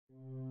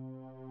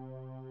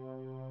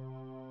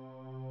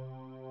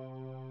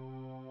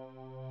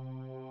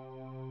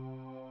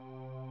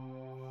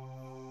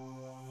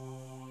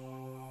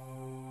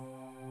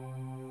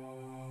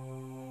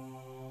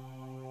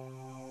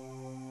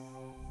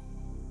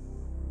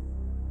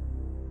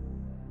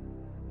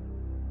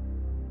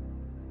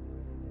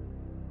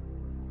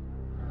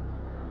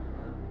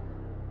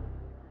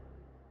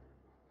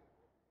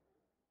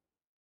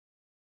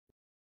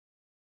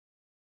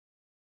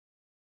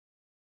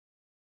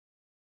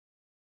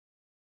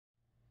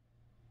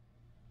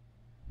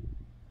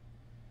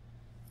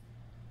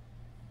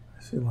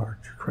I see large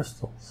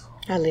crystals.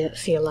 I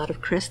see a lot of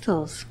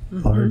crystals.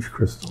 Mm-hmm. Large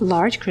crystals.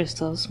 Large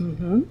crystals.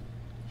 Mm-hmm.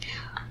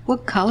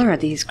 What color are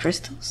these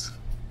crystals?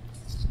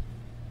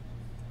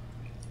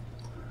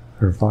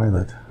 They're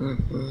violet.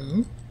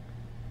 Mm-hmm.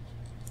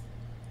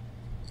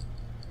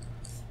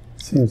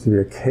 Seems to be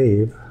a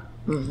cave.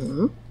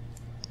 Mm-hmm.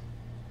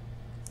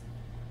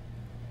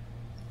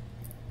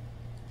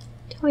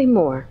 Tell me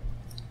more.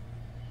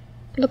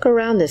 Look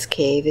around this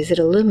cave. Is it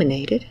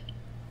illuminated?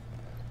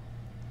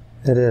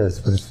 It is,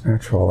 but it's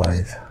natural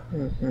light.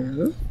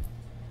 Mm-hmm.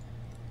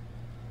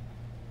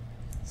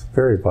 It's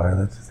very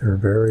violet. They're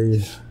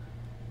very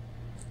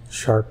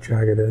sharp,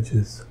 jagged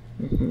edges.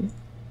 Mm-hmm.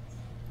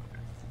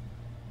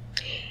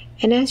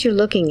 And as you're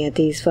looking at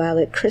these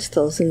violet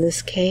crystals in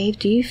this cave,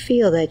 do you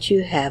feel that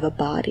you have a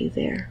body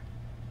there?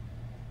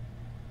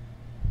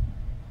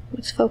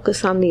 Let's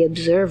focus on the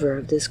observer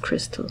of this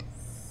crystal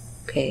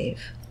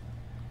cave.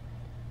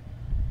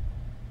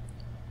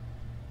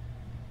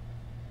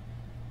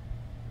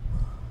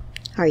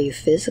 Are you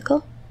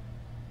physical?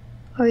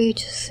 Or are you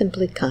just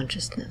simply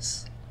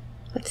consciousness?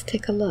 Let's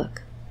take a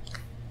look.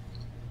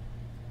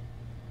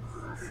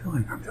 I feel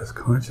like I'm just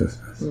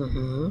consciousness.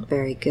 Mm-hmm.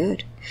 Very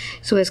good.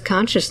 So as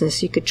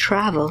consciousness, you could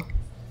travel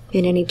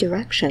in any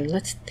direction.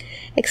 Let's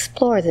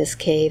explore this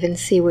cave and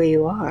see where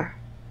you are.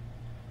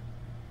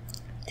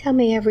 Tell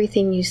me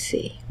everything you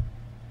see.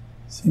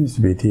 Seems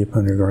to be deep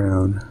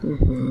underground.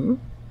 Mm-hmm.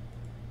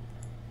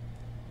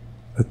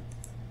 But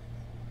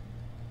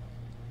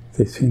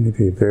they seem to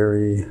be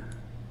very,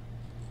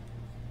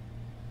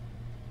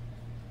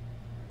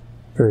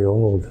 very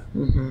old.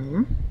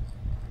 Mm-hmm.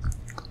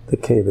 The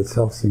cave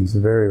itself seems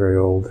very, very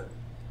old.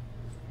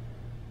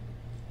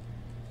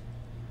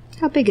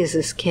 How big is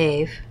this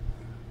cave?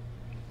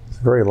 It's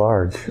very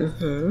large.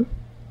 Mm-hmm.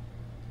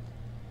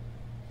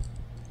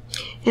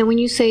 And when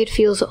you say it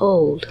feels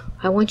old,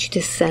 I want you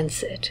to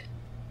sense it.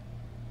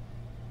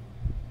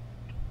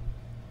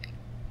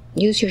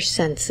 Use your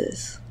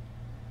senses.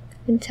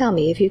 And tell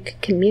me if you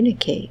could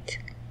communicate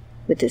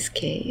with this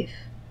cave,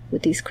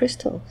 with these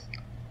crystals.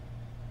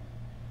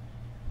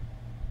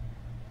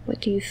 What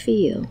do you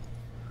feel?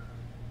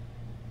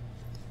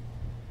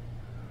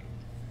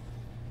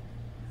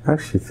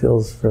 Actually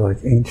feels for like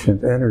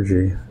ancient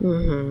energy.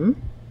 Mm-hmm.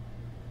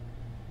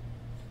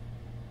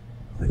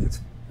 Like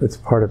it's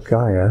part of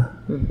Gaia.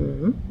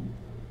 Mm-hmm.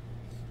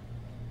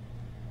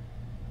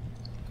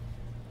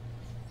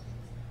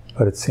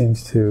 But it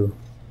seems to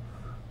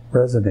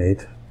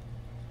resonate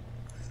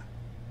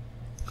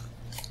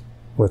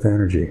with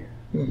energy.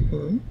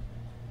 Mm-hmm.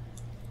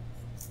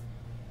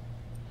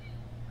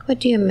 What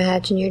do you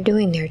imagine you're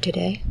doing there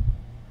today?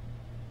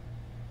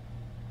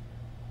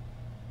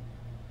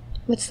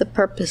 What's the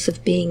purpose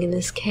of being in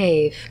this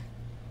cave?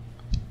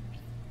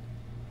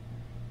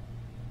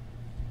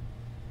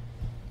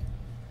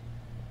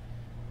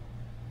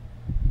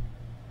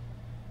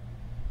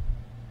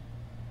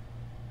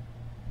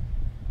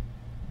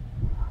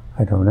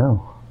 I don't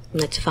know.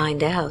 Let's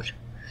find out.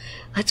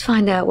 Let's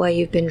find out why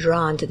you've been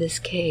drawn to this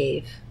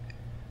cave.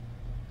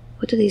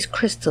 What do these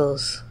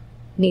crystals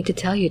need to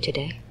tell you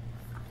today?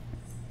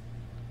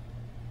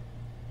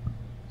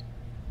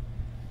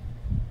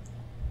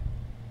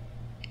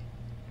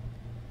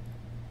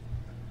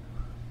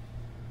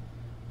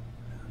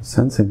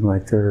 Sensing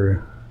like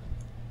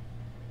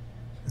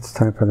it's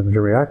time for them to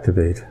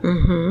reactivate.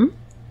 Mm-hmm.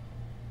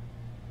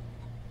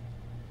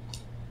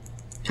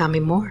 Tell me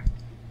more.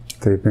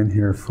 They've been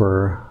here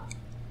for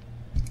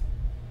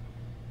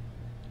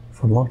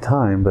a long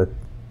time, but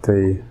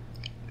they're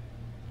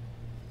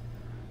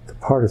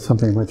part of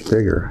something much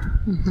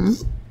bigger. Mm-hmm.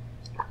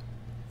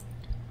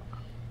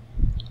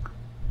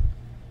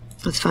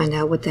 Let's find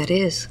out what that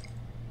is.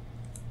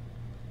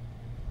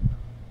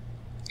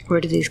 Where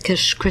do these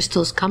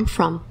crystals come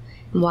from?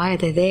 And why are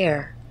they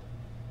there?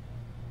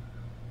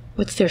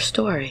 What's their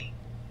story?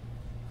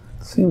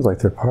 It seems like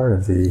they're part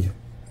of the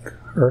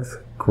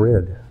Earth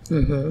grid.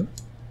 Mm-hmm.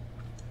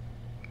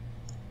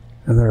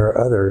 And there are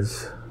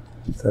others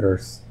that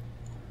are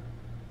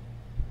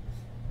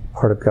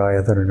part of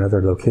Gaia that are in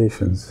other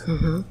locations.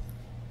 Mm-hmm.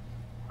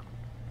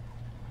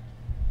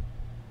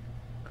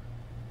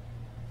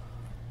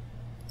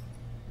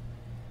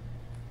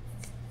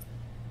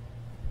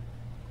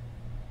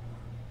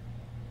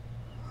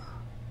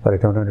 But I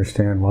don't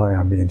understand why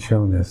I'm being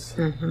shown this.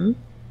 Mm-hmm.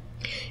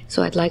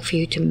 So I'd like for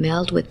you to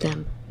meld with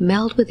them.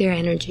 Meld with their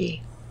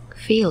energy.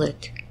 Feel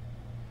it.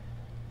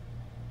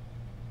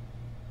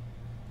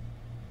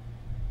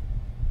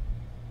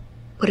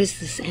 What is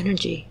this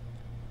energy?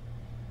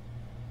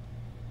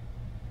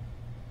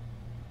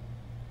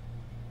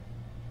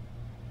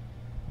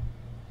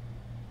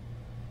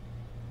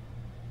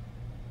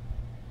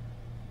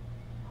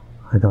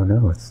 I don't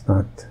know. It's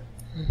not...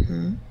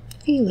 Mm-hmm.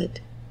 Feel it.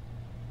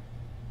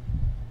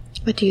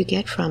 What do you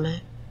get from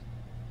it?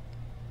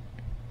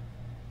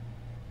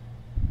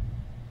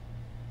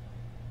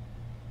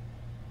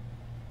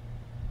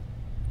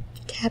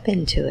 Tap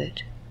into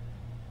it.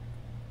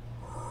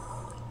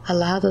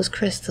 Allow those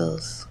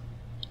crystals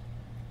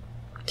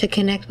to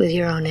connect with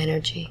your own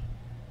energy.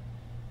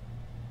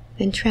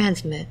 and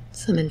transmit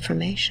some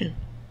information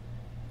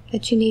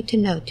that you need to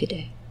know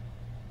today.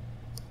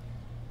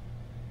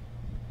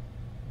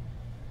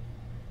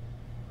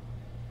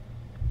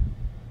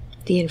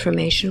 The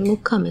information will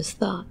come as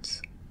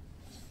thoughts.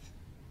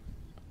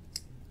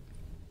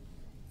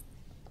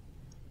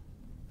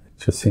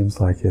 It just seems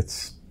like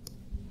it's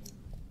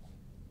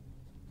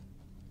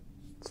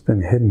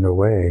been hidden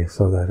away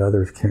so that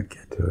others can't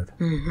get to it.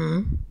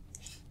 Mm-hmm.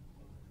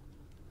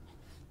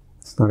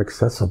 It's not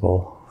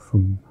accessible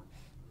from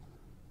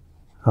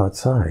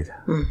outside.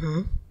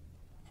 Mm-hmm.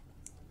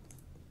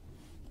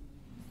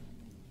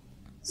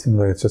 It seems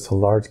like it's just a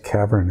large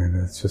cavern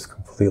and it's just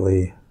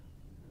completely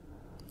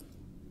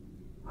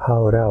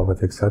hollowed out with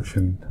the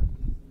exception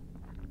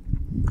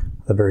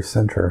of the very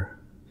center.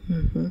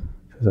 Mm-hmm.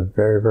 There's a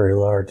very, very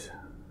large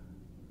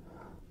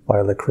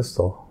violet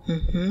crystal.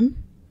 Mm-hmm.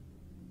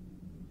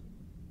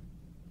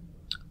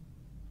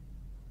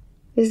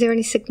 Is there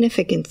any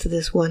significance to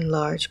this one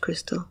large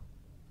crystal?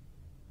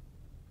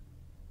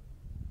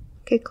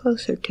 Get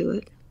closer to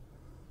it.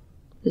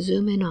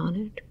 Zoom in on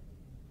it.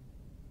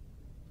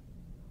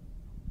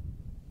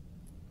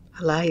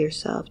 Allow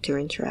yourself to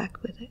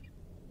interact with it.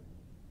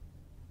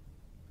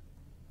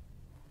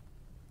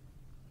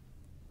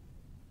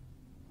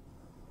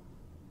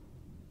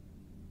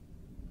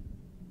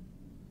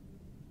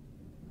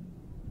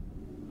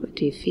 What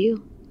do you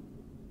feel?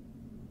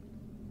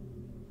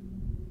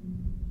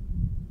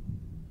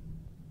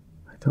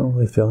 I don't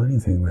really feel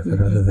anything with it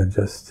other than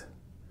just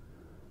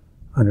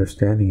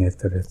understanding it,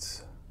 that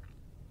it's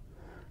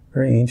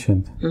very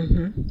ancient.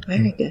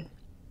 Very good.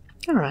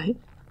 All right.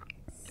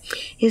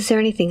 Is there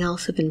anything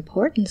else of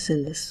importance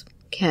in this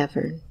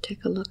cavern?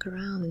 Take a look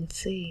around and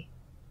see.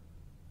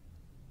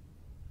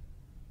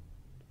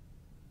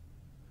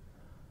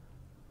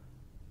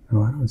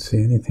 No, I don't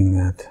see anything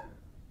that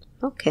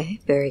Okay,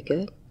 very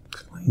good.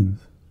 explains.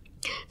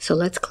 So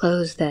let's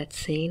close that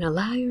scene.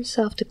 Allow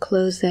yourself to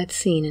close that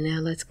scene, and now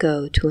let's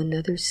go to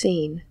another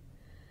scene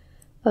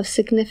of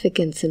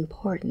significance,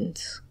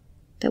 importance,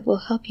 that will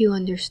help you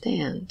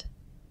understand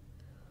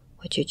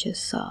what you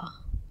just saw.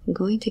 I'm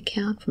going to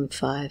count from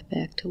 5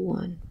 back to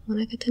 1. When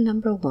I get to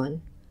number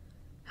 1,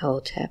 I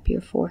will tap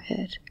your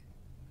forehead,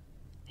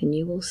 and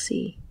you will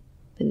see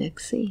the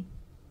next scene.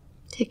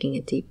 Taking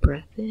a deep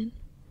breath in.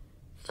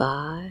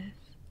 5.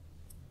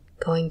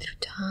 Going through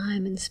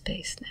time and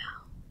space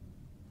now.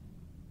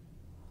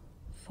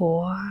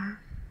 4.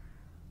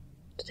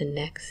 To the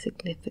next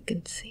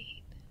significant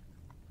scene.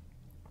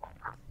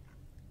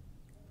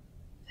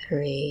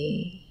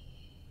 3.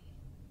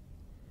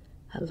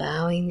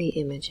 Allowing the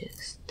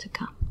images to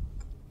come.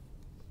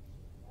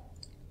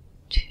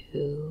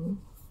 2.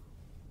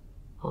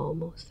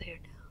 Almost there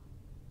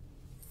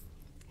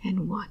now.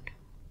 And 1.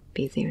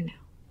 Be there now.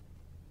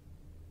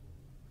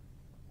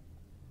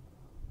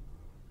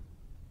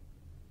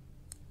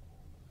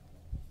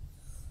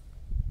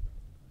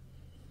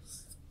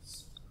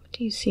 What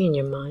do you see in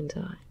your mind's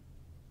eye?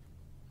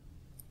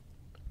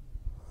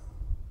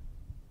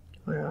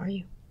 Where are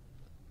you?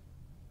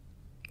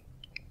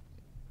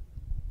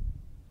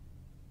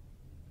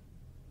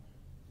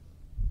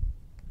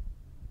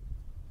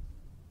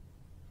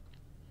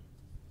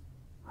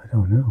 I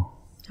don't know.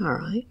 All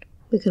right.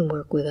 We can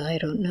work with I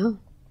don't know.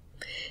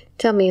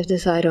 Tell me if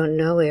this I don't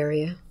know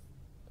area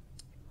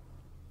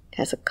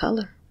has a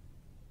color.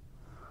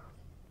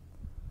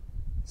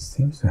 It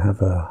seems to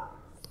have a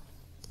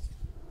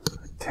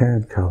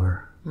tan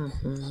color.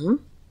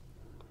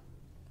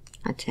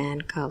 A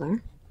tan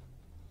color.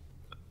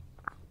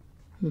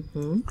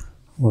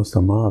 Almost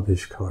a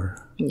mauve-ish color.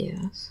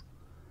 Yes.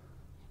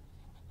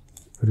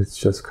 But it's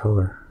just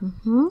color.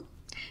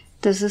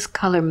 Does this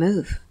color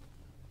move?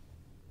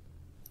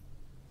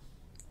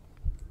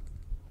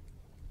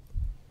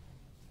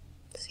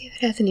 See if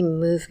it has any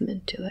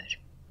movement to it.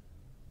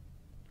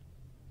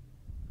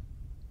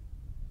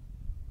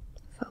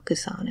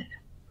 Focus on it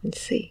and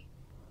see.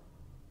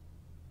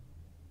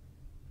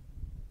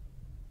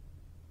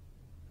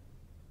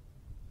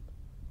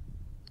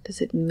 Does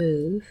it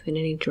move in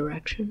any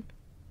direction?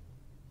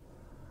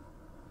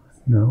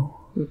 No.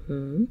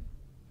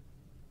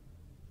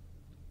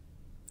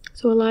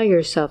 So allow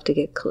yourself to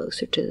get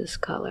closer to this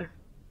color.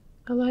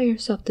 Allow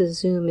yourself to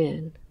zoom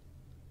in.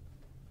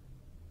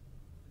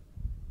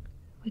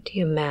 What do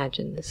you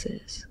imagine this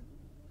is?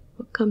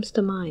 What comes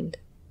to mind?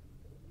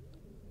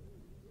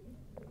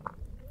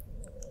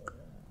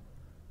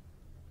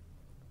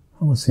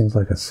 Almost seems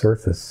like a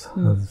surface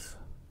of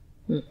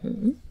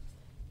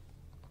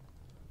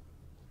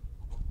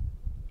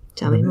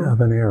Tell me more.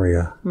 of an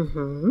area.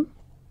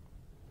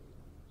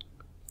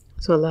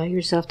 So allow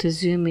yourself to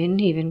zoom in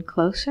even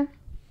closer.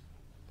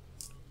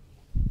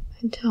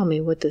 And tell me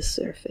what this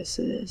surface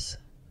is.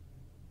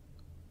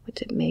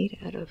 What's it made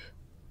out of?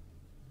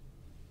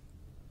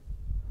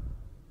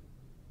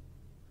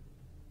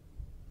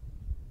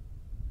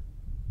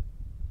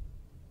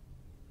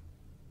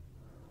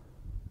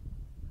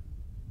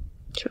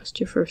 Trust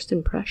your first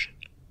impression.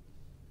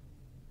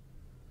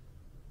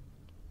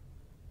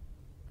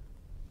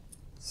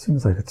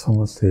 Seems like it's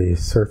almost the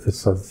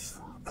surface of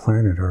a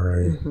planet or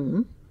a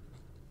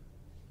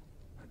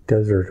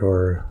desert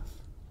or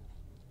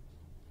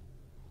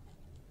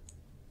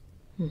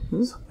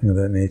something of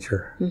that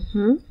nature.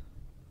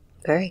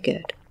 Very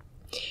good.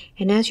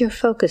 And as you're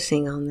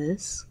focusing on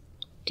this,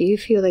 do you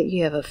feel that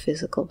you have a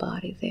physical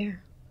body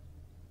there?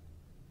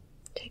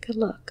 Take a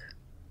look.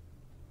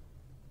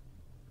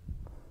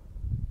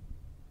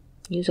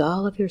 Use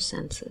all of your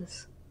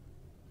senses.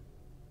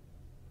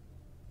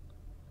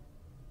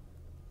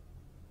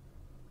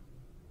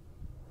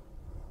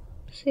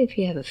 See if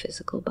you have a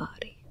physical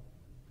body.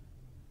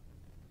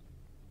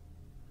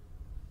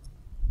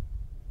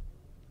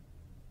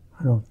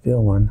 I don't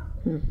feel one.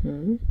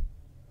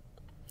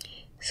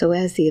 So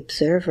as the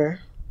observer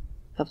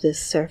of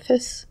this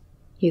surface,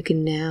 you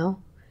can now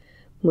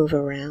move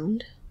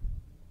around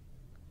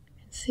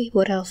and see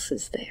what else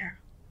is there.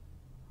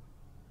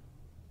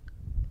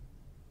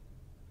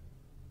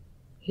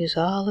 Use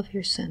all of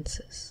your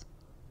senses.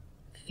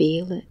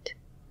 Feel it,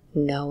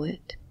 know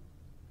it.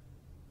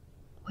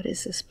 What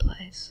is this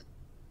place?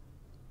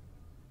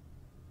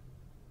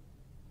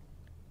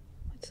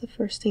 What's the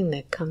first thing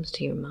that comes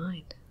to your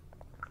mind?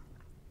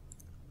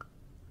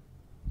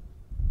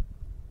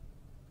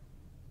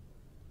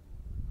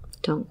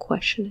 Don't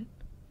question it.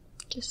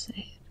 Just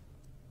say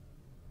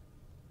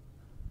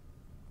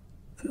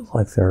it. Feels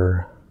like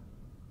they're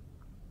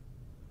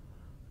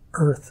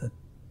earth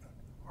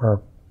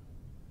or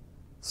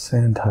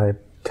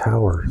sand-type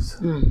towers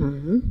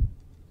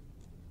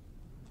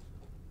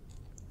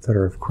that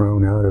have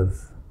grown out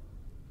of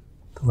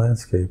the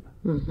landscape.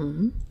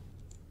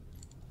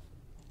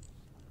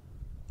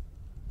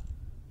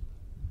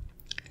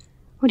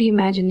 What do you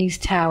imagine these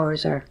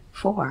towers are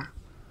for?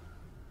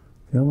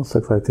 They almost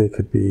look like they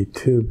could be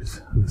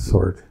tubes of a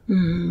sort,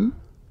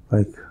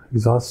 like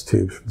exhaust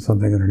tubes from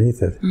something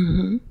underneath it.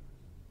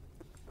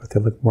 But they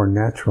look more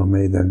natural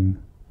made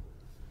than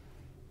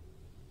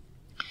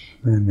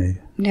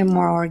man-made. They're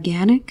more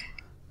organic?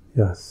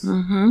 Yes.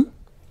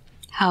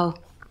 How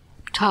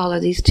tall are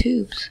these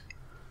tubes?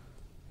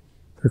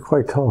 They're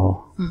quite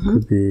tall.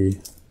 Could be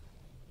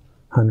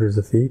hundreds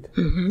of feet.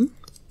 Can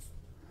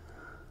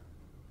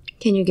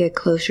you get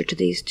closer to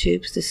these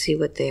tubes to see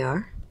what they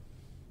are?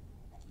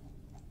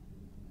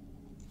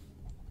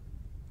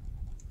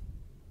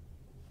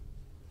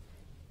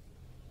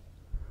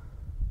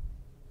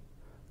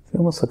 They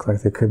almost look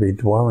like they could be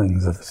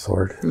dwellings of a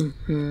sort. But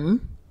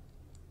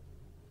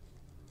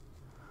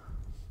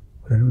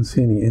I don't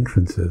see any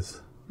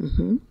entrances.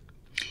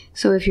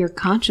 So if you're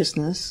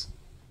consciousness,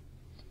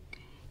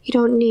 you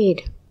don't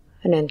need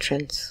an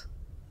entrance.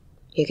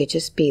 You could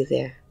just be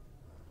there.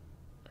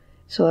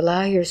 So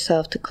allow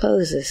yourself to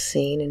close this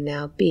scene and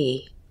now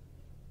be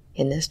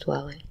in this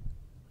dwelling.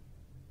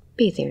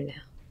 Be there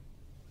now.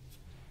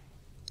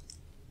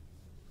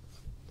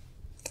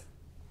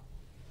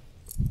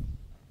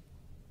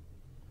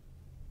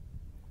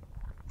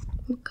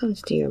 What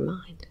comes to your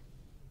mind?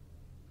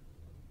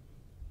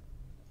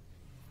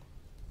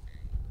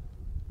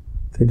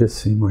 They just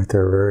seem like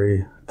they're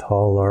very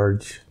tall,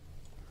 large,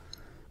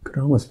 could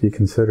almost be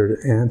considered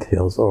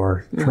anthills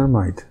or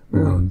termite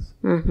mounds.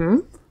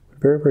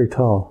 Very, very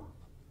tall.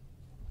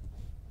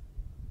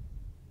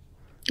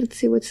 Let's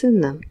see what's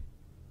in them.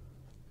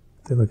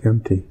 They look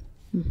empty.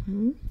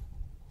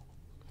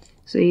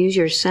 So use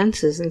your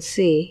senses and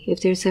see if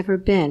there's ever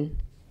been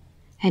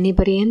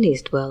anybody in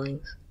these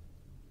dwellings.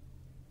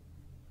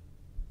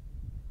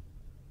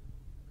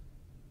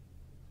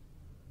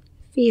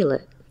 Feel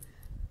it.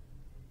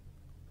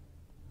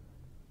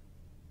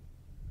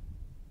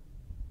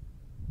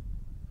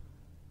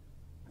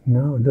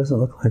 No, it doesn't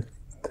look like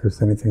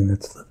there's anything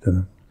that's lived in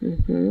them.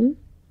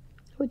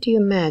 What do you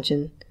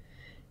imagine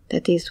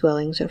that these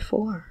dwellings are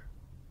for?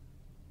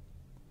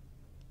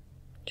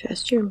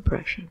 Trust your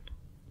impression.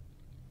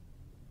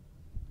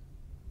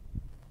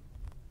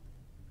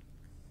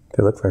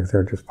 They look like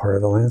they're just part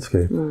of the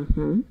landscape.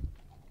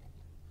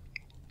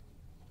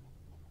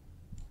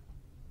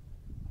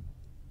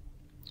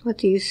 What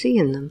do you see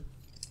in them?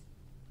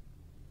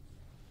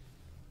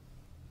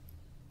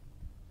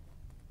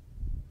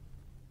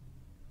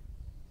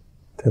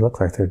 They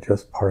look like they're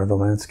just part of the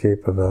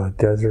landscape of a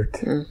desert.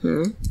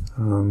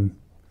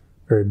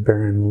 Very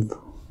barren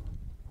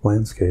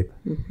landscape.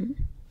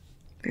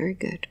 Very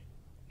good.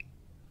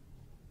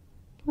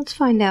 Let's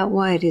find out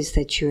why it is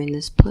that you're in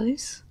this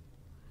place.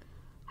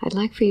 I'd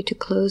like for you to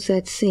close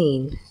that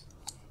scene.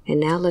 And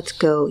now let's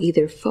go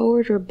either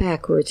forward or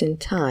backwards in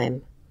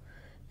time.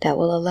 That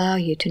will allow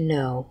you to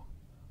know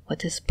what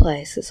this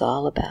place is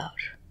all about.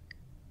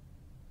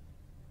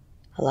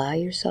 Allow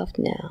yourself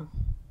now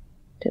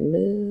to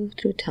move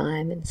through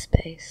time and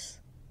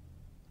space,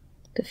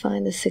 to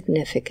find the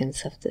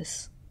significance of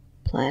this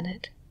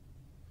planet.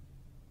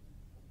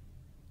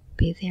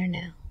 Be there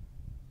now.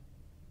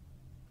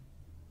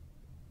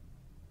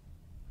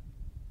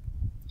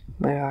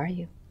 Where are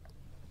you?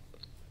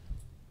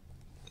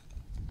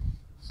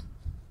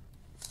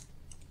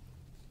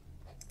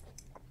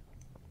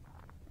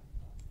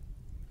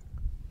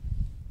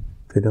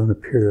 They don't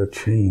appear to have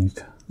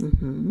changed.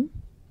 Mm-hmm.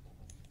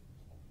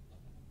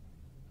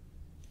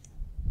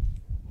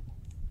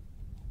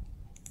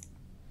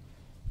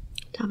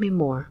 Tell me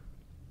more.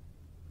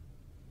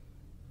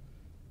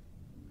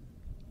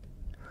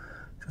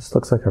 Just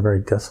looks like a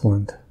very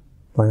desolate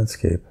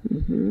landscape.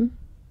 Mm-hmm.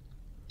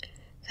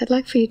 I'd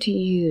like for you to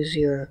use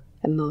your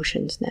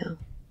emotions now.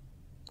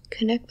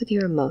 Connect with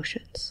your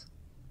emotions.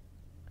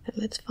 And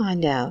let's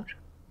find out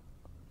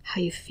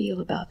how you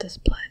feel about this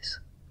place.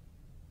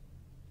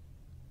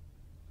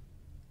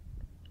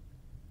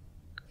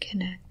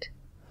 Connect.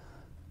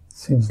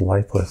 Seems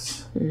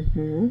lifeless.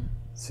 Mm-hmm.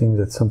 Seems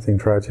that something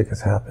tragic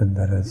has happened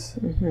that is...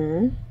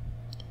 Mm-hmm.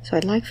 So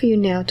I'd like for you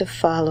now to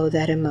follow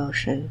that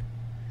emotion.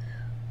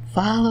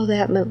 Follow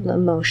that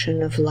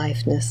emotion of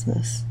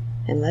lifelessness.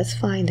 And let's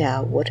find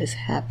out what has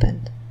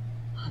happened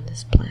on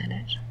this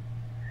planet.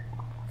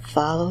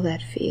 Follow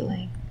that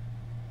feeling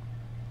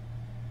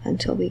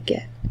until we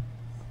get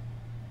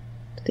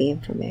to the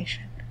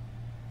information.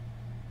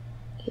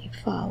 Keep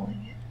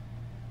following it.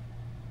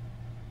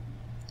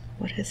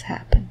 What has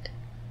happened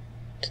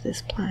to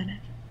this planet?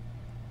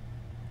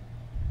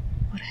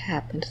 What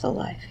happened to the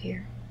life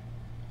here?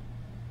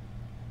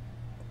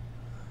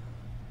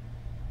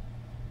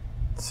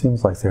 It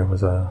seems like there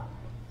was a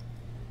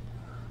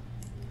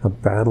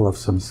battle of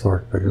some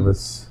sort, but it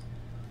was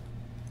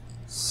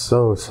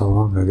so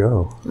long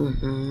ago.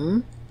 Mm-hmm.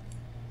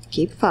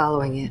 Keep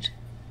following it.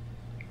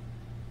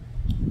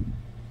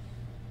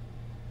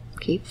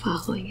 Keep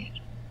following it.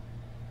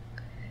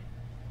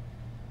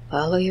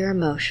 Follow your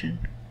emotion.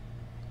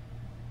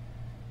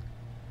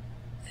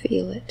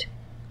 Feel it.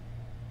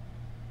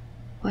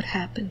 What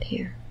happened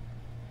here?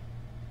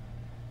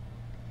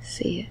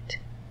 See it.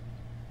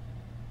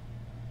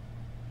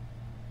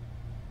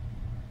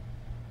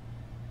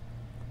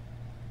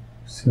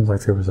 Seems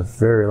like there was a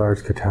very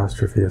large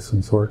catastrophe of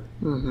some sort.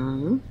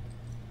 Mm-hmm.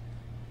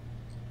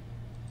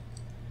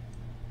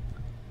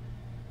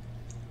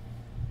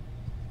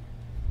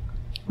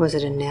 Was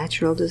it a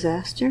natural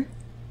disaster?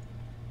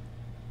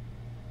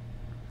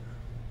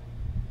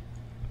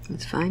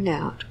 Let's find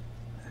out.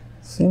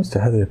 Seems to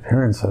have the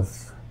appearance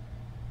of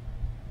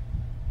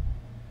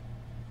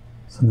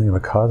something of a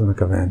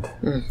cosmic event.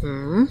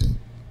 Mm-hmm.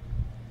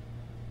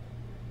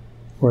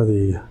 Where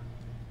the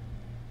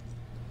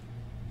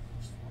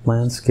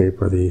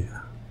landscape or the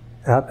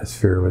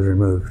atmosphere was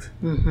removed.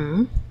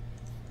 Mm-hmm.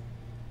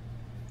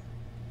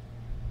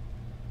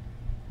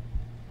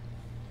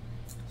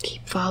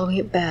 Keep following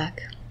it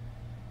back.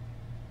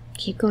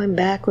 Keep going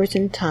backwards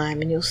in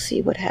time and you'll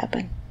see what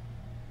happened.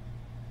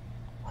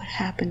 What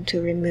happened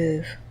to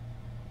remove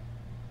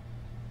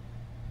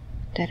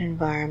that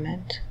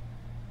environment?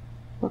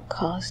 What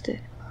caused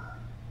it?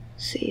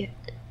 See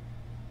it.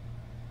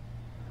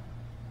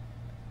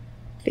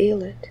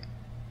 Feel it.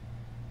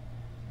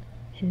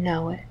 And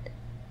know it.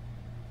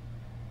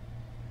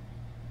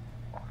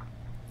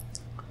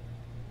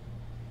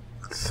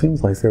 It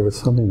seems like there was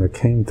something that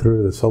came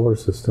through the solar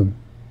system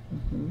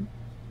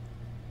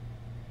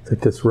that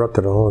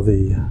disrupted all of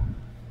the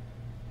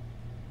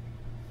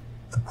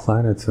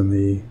planets and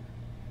the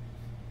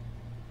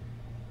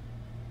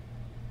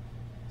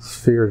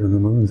spheres and the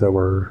moons that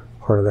were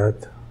part of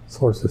that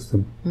solar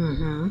system.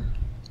 Mm-hmm.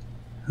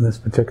 And this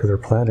particular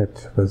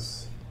planet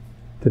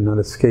did not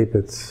escape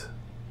its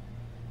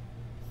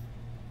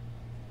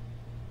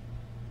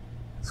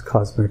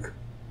cosmic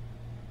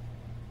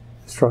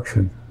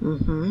destruction.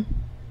 Mm-hmm.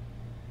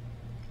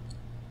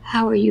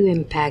 How are you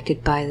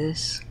impacted by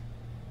this?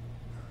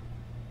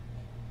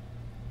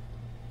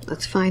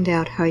 Let's find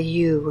out how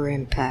you were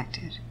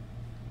impacted.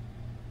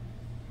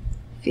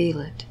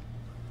 Feel it.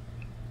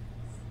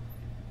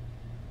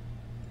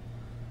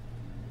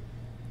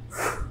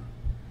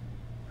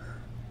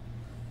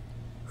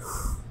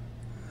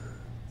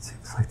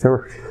 Seems like there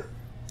were...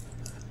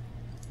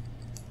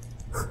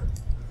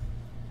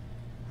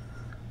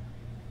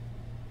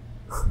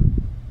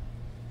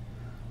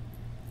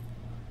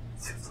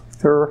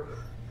 There are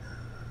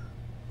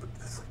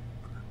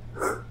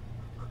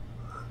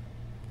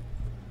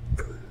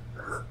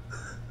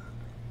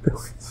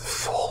billions of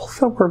souls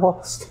that were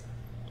lost.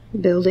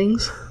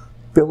 Buildings?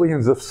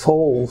 Billions of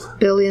souls.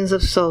 Billions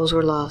of souls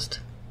were lost.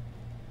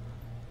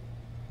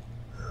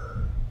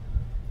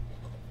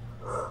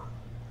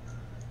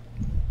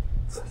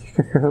 So you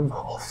can hear them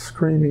all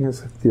screaming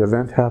as if the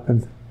event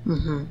happened.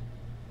 Mm-hmm.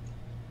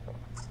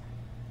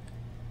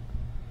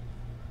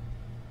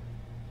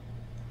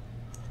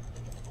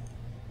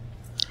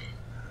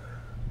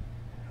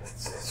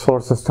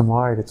 Solar system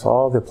wide, it's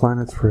all the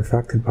planets were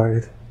affected by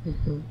it.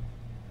 Mm-hmm.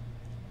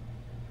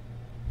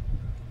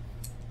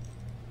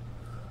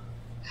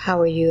 How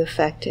are you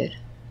affected?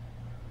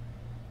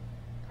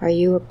 Are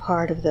you a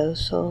part of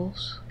those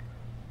souls?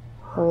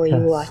 Or were you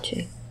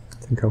watching? I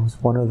think I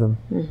was one of them.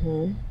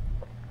 Mm-hmm.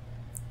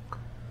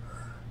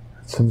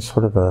 Some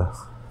sort of a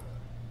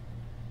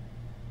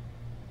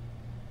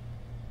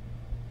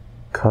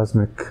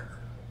cosmic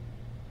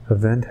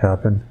event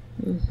happened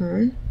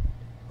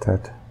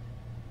that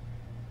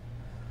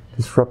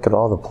disrupted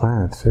all the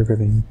planets,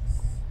 everything.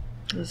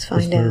 Let's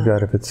find just moved out.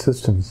 out of its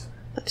systems.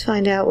 Let's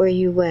find out where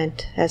you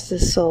went as the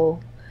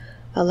soul.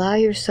 Allow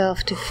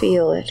yourself to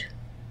feel it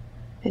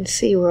and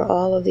see where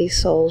all of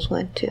these souls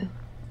went to.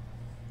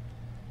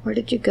 Where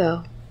did you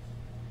go?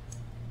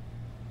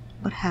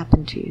 What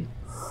happened to you?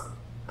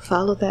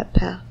 Follow that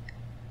path.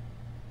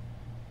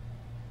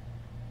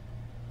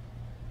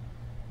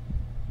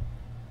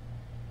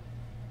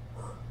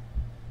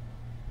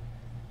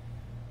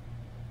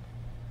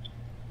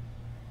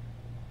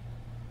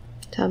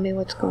 Tell me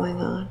what's going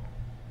on.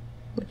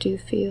 What do you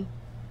feel?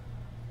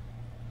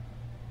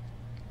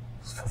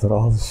 So that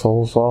all the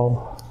souls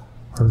are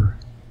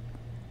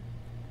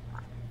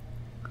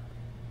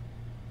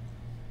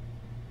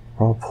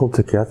all pulled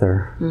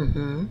together.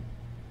 Mm-hmm.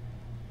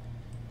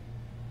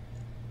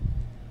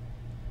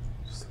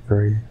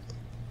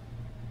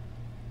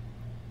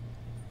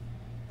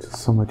 Just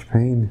so much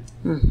pain.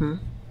 Mm-hmm.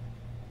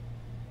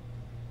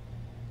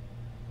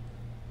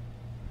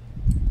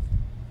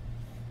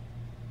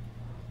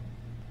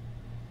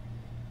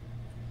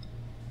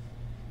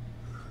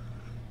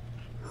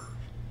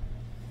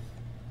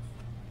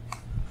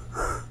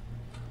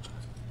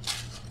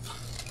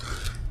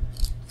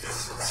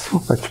 So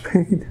much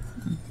pain.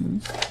 Mm-hmm.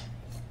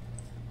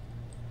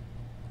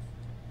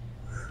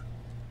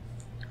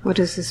 What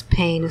is this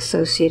pain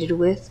associated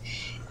with?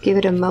 Give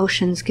it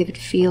emotions, give it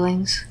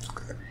feelings,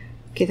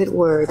 give it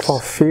words. It's all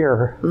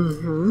fear.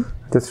 Mm-hmm.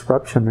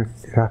 Disruption.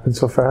 It happens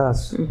so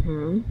fast.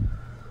 Mm-hmm.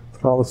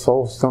 But all the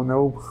souls don't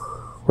know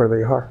where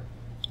they are.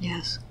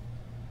 Yes.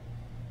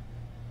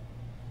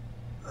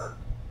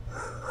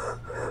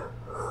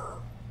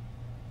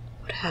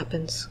 What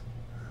happens?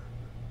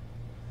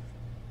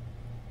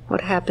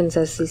 What happens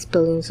as these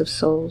billions of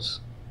souls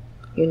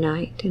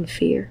unite in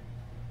fear?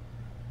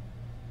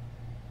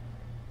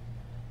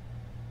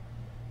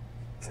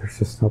 There's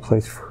just no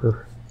place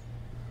for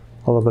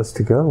all of us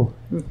to go.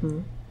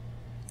 Mm-hmm.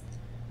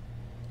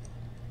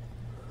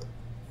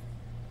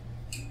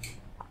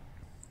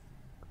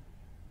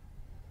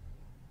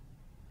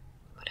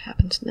 What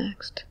happens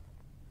next?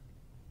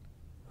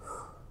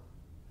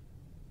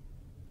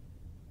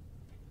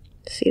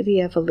 See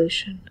the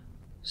evolution.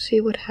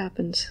 See what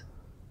happens.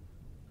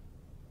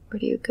 Where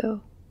do you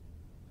go?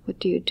 What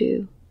do you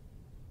do?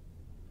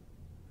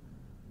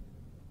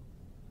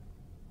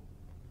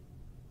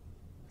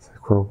 It's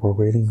like we're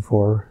waiting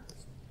for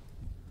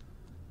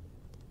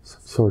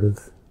some sort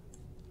of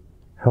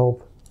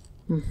help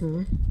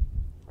Mm-hmm.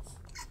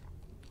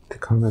 to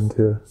come and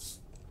to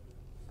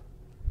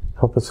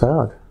help us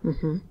out.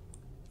 Mm-hmm.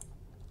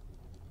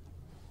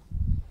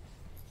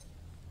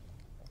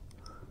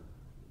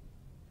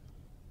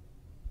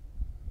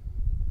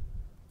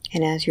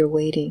 And as you're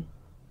waiting,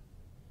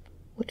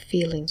 what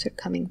feelings are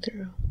coming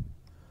through?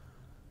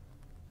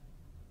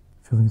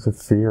 Feelings of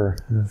fear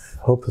and of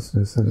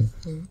hopelessness and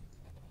Mm-hmm.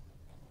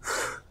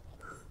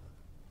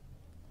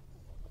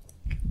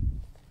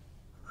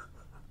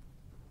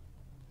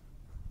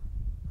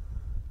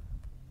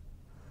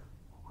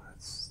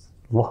 it's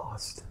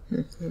lost.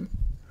 Mm-hmm.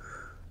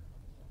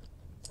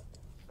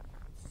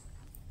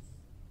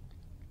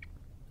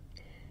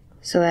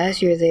 So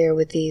as you're there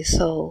with these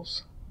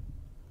souls,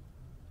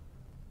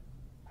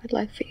 I'd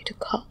like for you to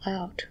call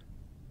out.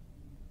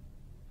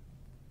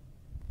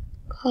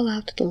 Call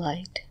out to the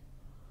light.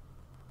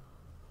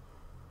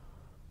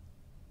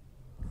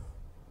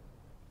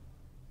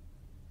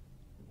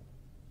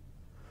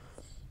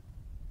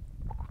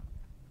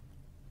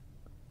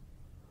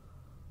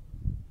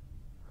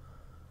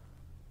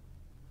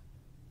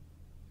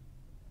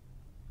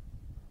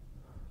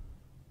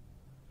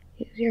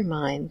 Use your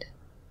mind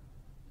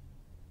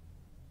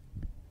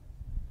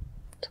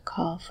to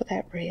call for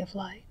that ray of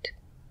light.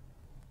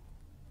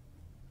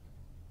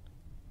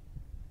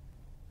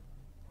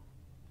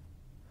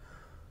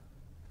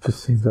 It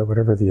just seems that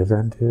whatever the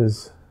event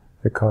is,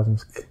 the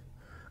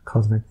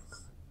cosmic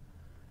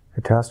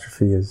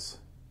catastrophe has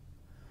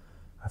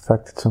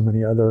affected so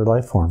many other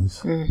life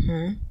forms.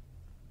 Mm-hmm.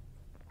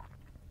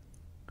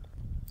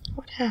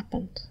 What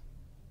happens?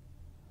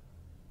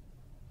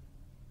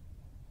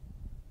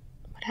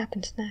 What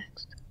happens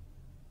next?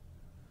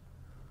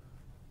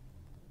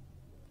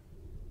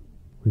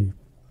 We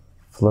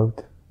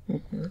float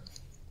Mm-hmm.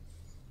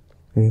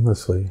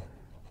 aimlessly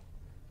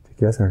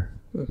together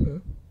Mm-hmm.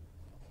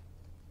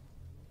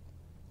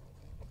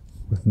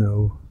 with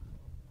no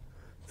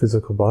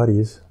physical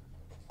bodies,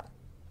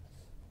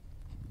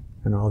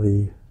 and all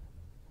the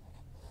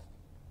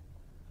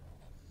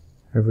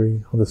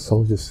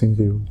souls just seem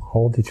to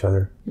hold each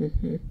other.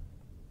 Mm-hmm.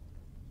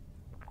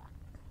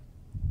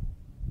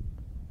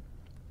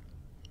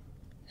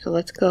 So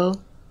let's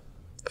go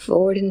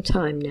forward in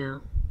time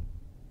now.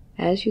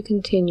 As you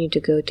continue to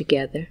go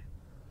together,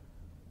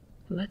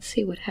 let's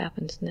see what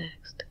happens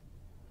next.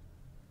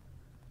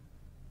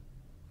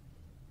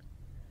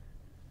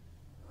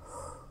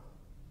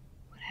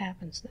 What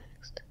happens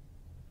next?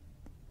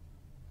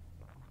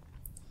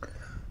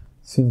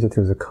 Seems that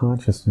there's a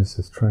consciousness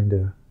that's trying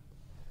to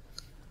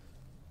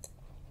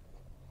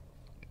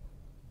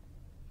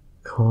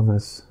calm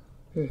us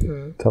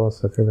tell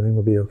us if everything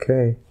will be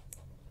okay.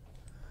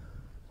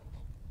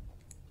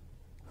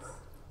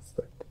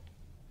 But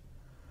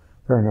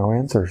there are no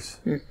answers.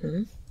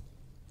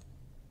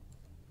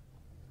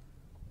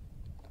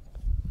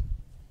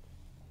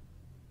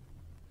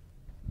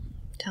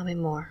 Tell me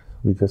more.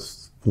 We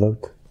just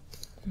float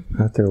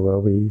out there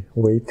while we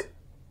wait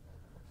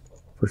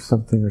for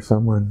something or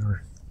someone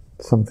or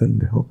something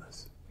to help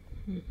us.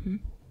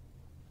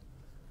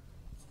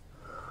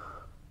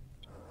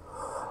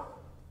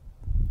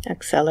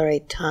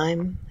 Accelerate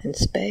time and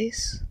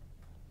space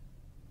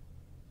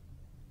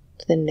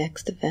to the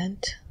next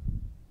event.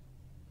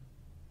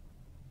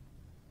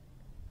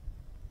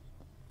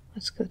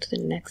 Let's go to the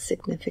next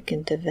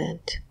significant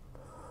event.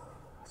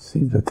 It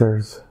seems that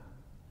there's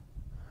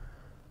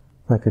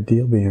like a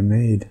deal being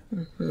made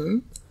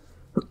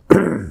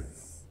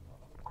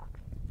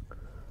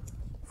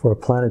for a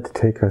planet to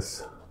take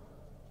us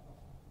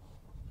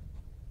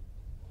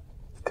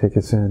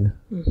in.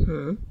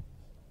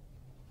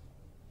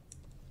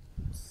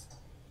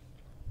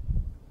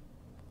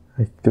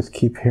 I just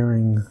keep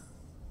hearing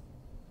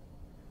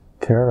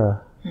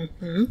Terra.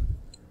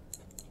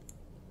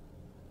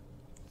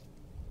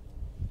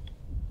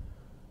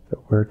 That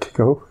where to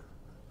go.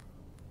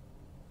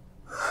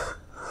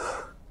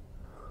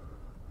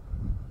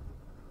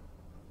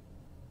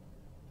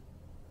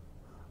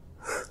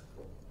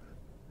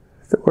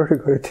 That where to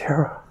go to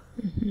Terra.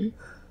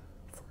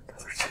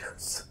 For another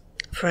chance.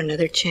 For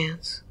another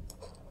chance.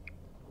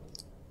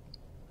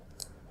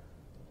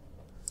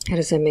 How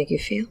does that make you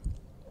feel?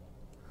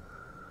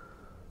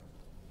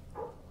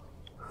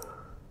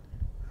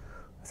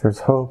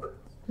 There's hope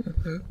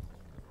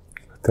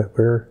that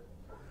we're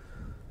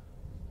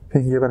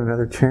being given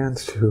another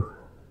chance to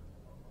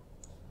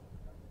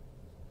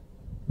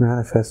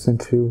manifest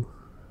into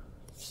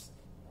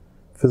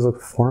physical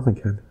form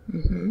again,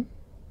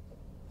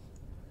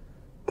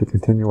 to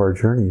continue our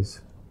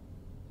journeys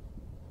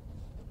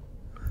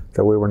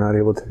that we were not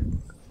able to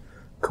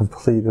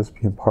complete as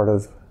being part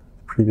of the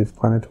previous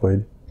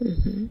planetoid.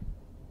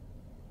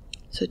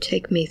 So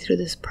take me through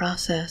this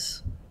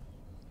process.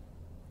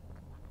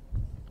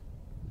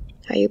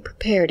 Are you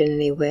prepared in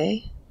any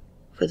way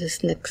for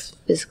this next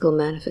physical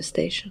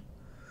manifestation?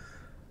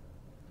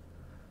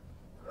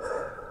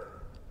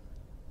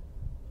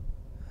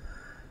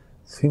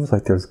 Seems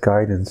like there's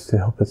guidance to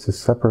help us to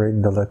separate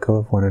and to let go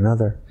of one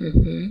another.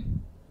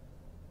 And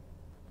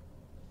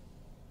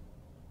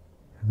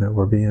that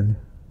we're being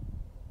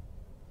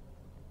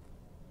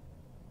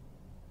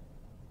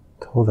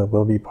told that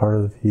we'll be part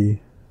of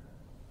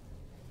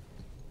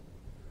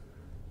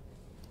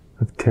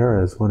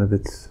Terra as one of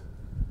its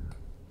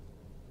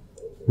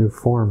new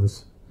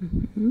forms,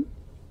 and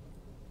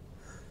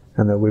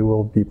that we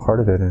will be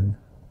part of it and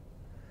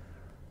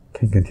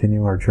can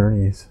continue our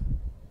journeys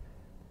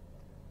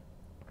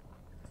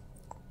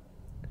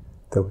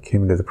that we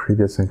came into the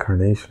previous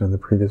incarnation of the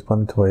previous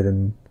planetoid,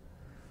 and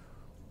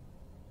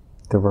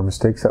there were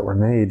mistakes that were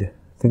made,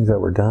 things that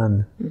were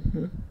done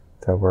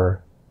that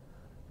were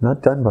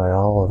not done by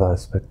all of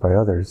us but by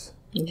others.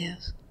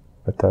 Yes.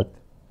 But that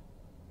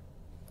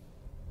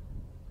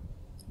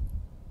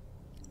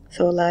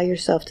So allow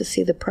yourself to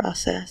see the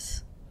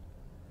process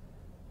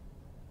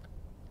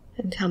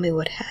and tell me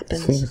what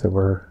happens. It seems that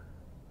we're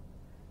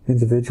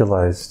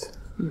individualized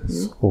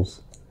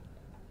souls,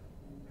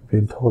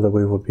 being told that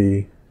we will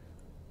be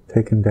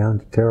taken down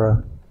to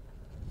Terra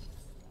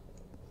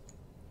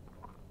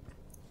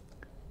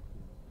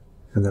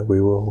and that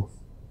we will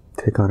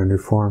take on a new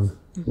form.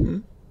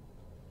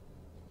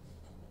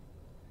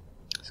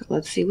 So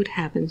let's see what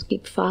happens.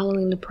 Keep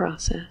following the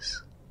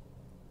process.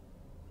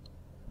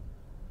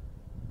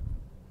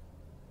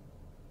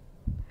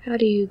 How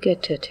do you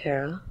get to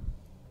Terra?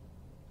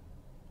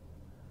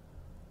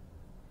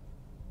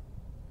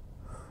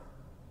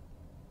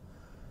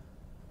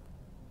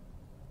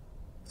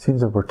 Seems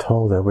that we're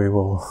told that we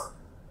will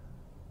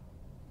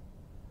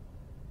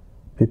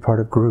be part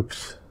of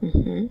groups.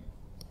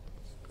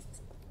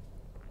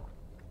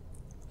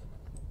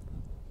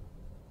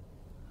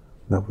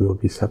 That we will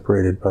be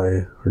separated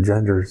by our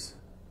genders.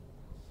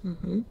 But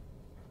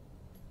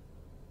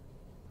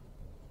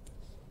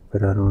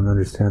I don't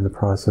understand the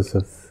process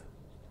of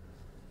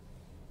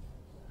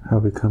how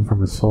we come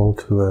from a soul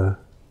to a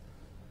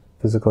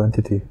physical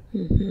entity.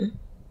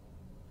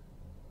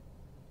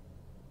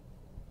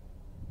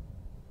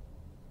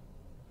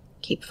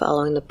 Keep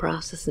following the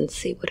process and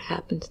see what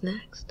happens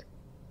next.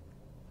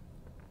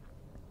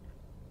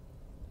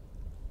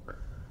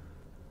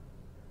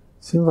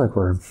 Seems like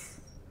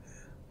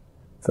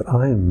that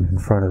I'm in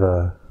front of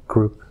a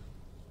group,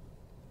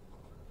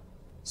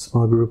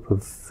 small group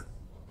of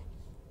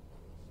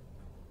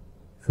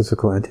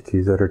physical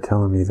entities that are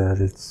telling me that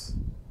it's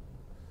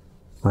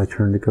my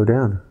turn to go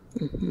down.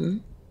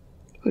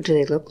 What do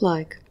they look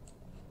like?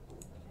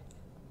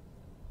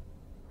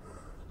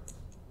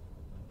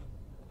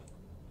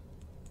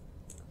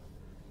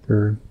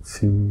 They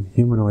seem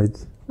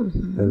humanoids, as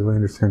we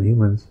understand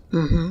humans.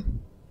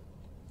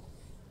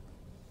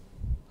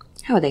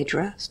 How are they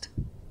dressed?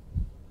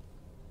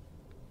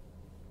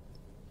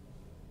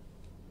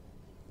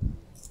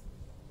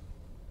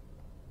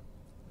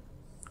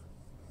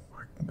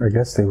 I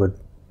guess they would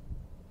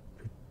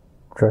be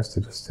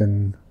dressed just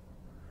in,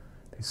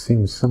 they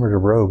seem similar to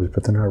robes,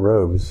 but they're not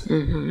robes.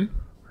 Mm-hmm.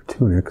 Or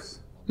tunics.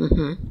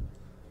 Mm-hmm.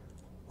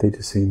 They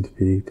just seem to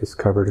be just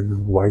covered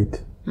in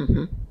white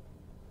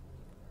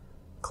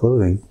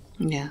clothing.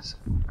 Yes.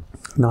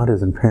 Not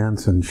as in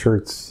pants and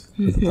shirts,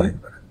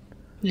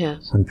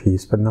 Yes. one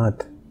piece, but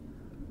not.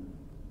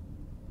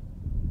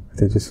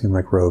 They just seem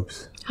like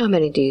robes. How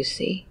many do you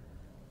see?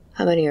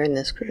 How many are in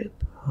this group?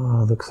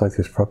 Oh, looks like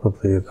there's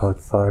probably about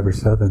 5 or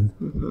 7.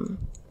 Mm-hmm.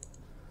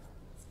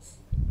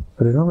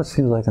 But it almost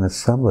seems like an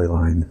assembly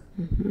line.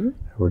 Mm-hmm.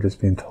 We're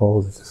just being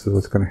told that this is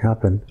what's going to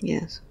happen.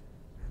 Yes.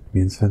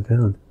 Being sent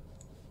down.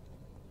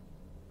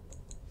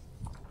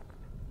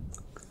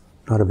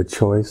 Not of a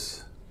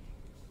choice.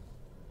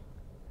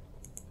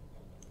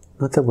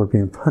 Not that we're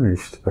being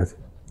punished, but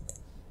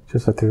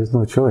just that there is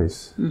no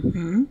choice.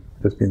 Mm-hmm.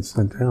 Just being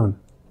sent down.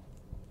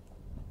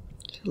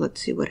 So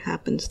let's see what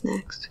happens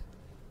next.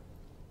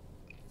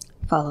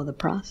 Follow the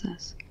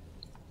process.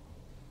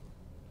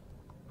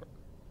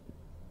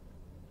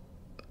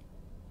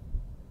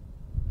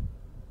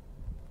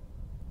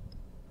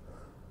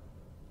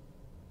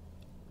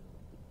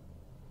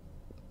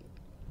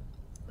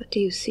 What do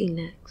you see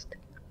next?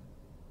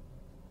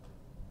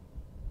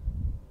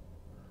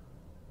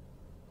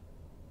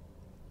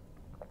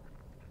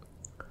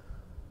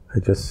 I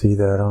just see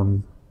that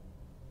on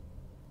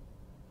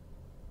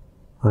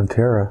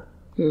Terra.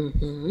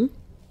 Mm-hmm.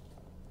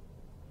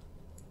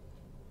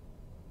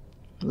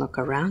 Look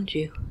around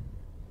you.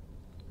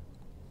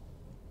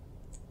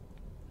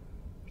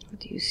 What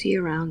do you see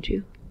around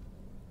you?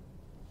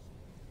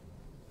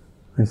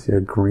 I see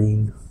a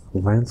green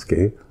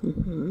landscape.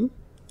 Mm-hmm.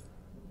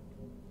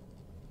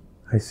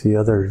 I see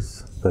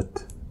others,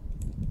 but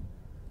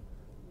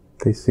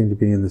they seem to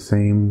be in the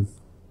same,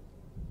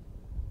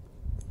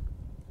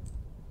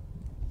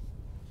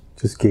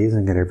 just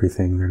gazing at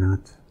everything. They're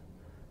not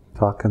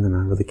talking, they're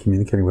not really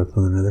communicating with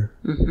one another.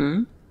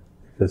 Mm-hmm.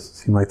 They just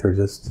seem like they're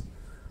just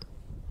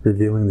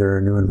reviewing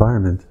their new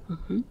environment.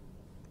 Mm-hmm.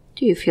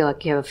 Do you feel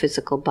like you have a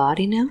physical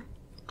body now?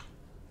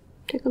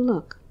 Take a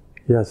look.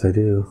 Yes, I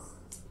do.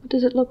 What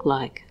does it look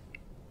like?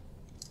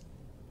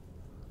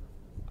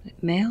 Is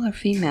it male or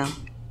female?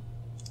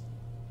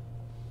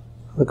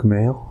 I look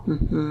male.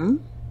 Mm-hmm.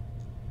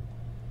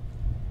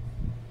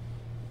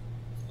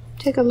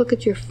 Take a look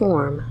at your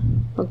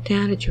form. Look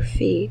down at your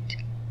feet.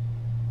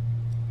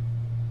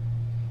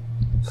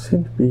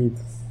 Seem to be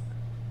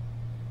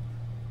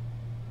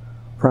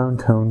brown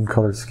tone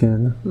colored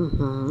skin.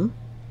 Mm-hmm.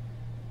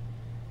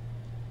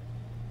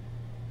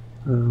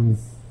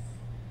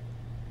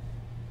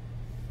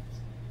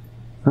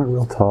 Not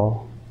real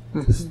tall.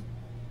 Mm-hmm. Just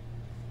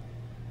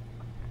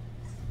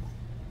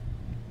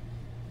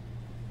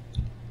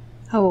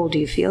How old do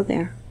you feel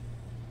there?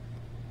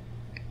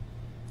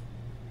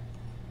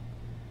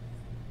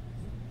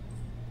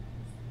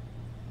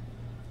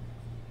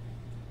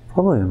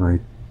 probably in my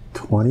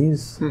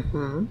 20s.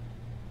 Mm-hmm.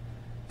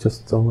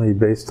 Just only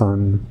based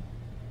on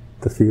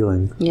the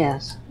feeling.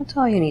 Yes, that's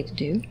all you need to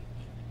do.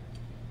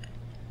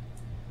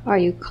 Are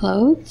you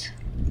clothed?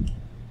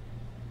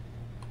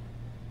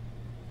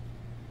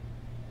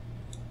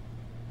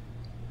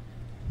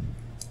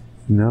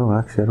 No,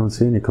 actually, I don't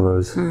see any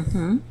clothes.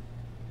 Mm-hmm.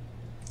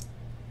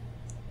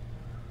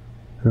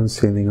 I don't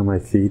see anything on my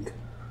feet.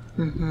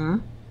 Mm-hmm.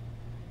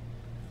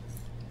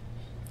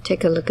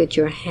 Take a look at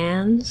your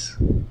hands.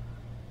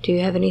 Do you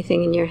have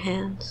anything in your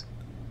hands?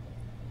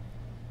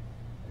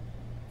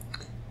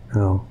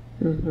 No.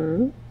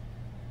 Mm-hmm.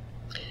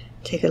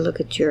 Take a look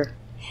at your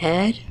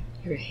head,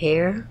 your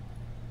hair.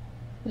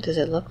 What does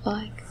it look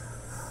like?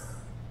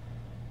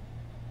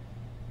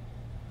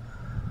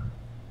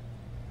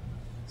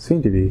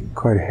 Seem to be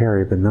quite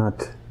hairy, but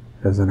not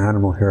as an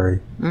animal hairy.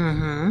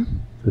 Mm-hmm.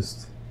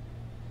 Just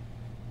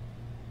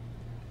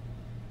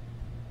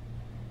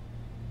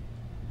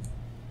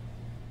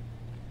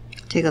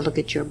Take a look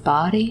at your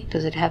body.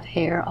 Does it have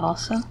hair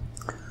also?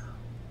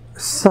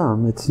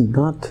 some. It's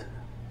not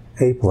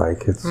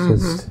ape-like. It's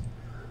just,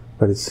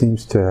 but it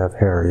seems to have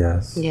hair.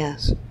 Yes.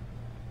 Yes.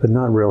 But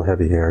not real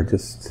heavy hair.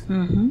 Just,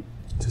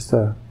 just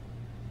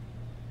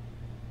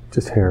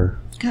hair.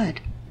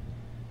 Good.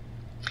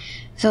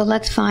 So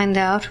let's find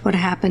out what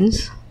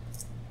happens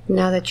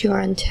now that you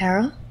are in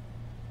Terra.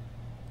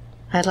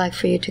 I'd like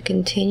for you to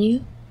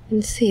continue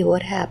and see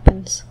what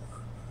happens.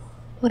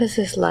 What is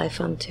this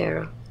life on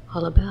Terra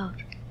all about?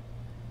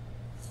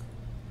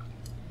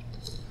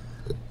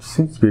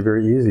 Seems to be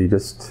very easy.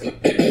 Just,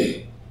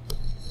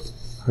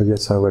 I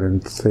guess I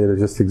wouldn't say it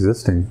just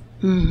existing.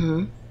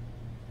 Mm-hmm.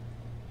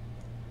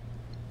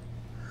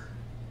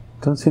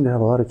 Don't seem to have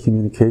a lot of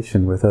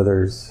communication with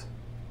others.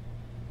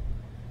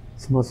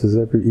 It's almost as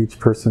if each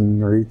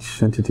person or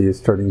each entity is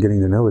starting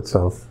getting to know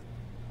itself.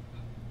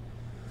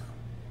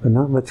 But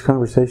not much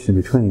conversation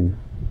between.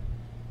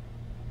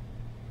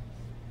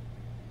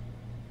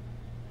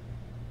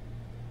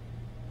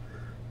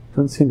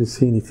 Don't seem to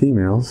see any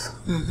females.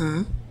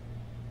 Mm-hmm.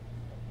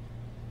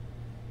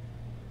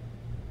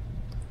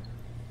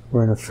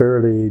 We're in a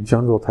fairly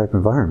jungle type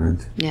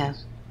environment.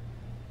 Yes.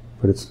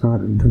 but it's not,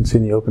 I don't see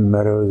any open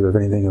meadows or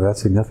anything of that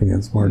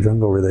significance, more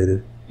jungle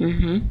related.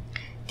 Mm-hmm.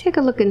 Take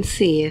a look and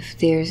see if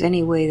there's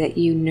any way that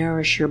you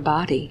nourish your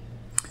body.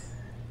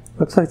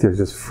 Looks like there's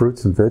just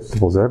fruits and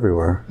vegetables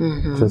everywhere,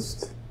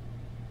 just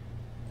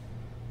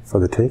for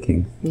the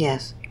taking.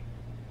 Yes.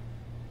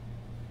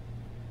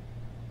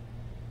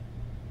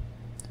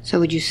 So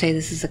would you say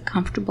this is a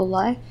comfortable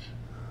life?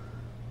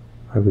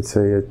 I would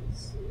say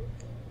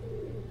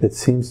it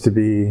seems to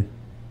be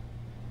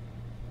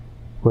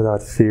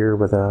without fear,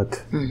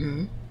 without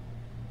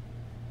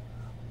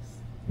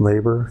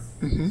labor,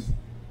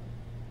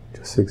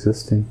 just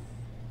existing.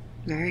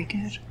 Very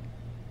good.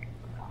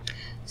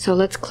 So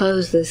let's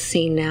close this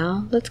scene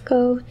now. Let's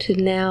go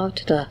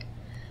to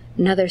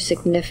another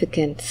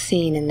significant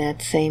scene in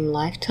that same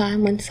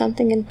lifetime when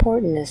something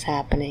important is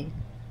happening.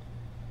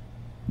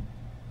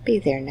 Be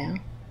there now.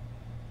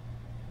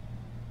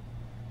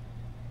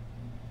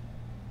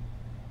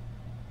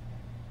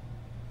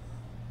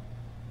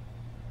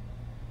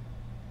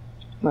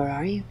 Where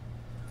are you?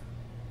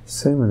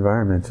 Same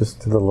environment,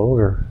 just a little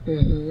older.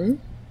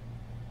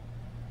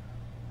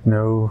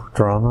 No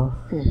drama,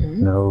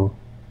 no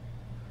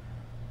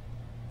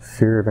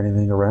fear of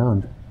anything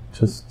around,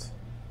 just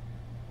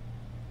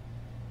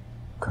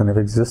kind of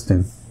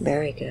existing.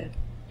 Very good.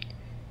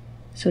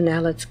 So now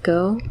let's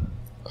go,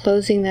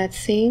 closing that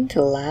scene to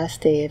the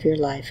last day of your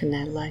life in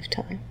that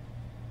lifetime.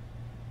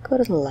 Go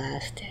to the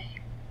last day.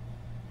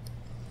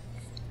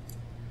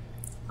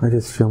 I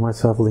just feel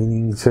myself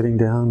sitting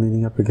down,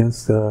 leaning up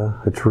against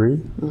a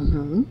tree.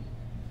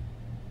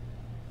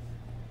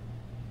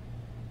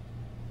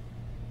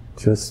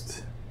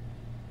 Just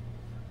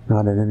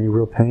not in any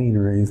real pain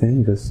or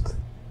anything, just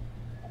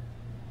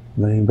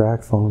laying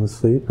back, falling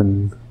asleep,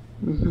 and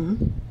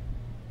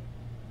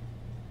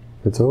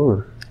it's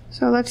over.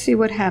 So let's see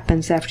what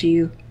happens after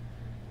you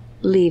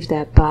leave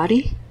that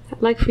body.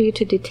 I'd like for you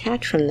to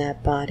detach from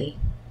that body.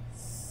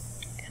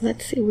 And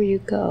let's see where you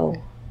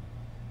go.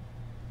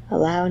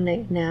 Allow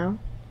now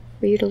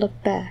for you to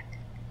look back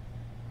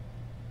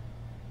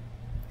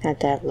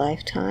at that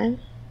lifetime.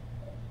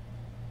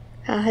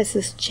 How has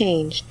this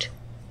changed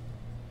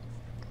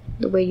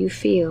the way you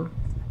feel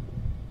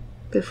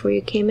before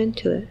you came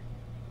into it?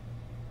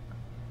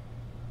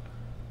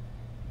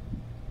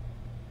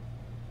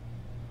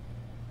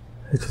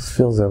 It just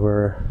feels that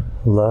we're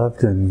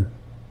loved and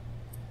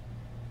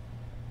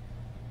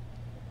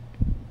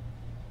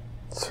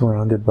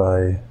surrounded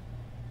by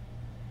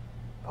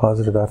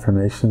positive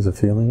affirmations of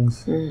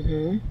feelings.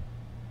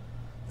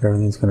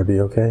 Everything's going to be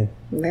okay.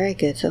 Very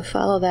good. So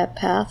follow that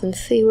path and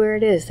see where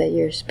it is that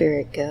your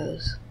spirit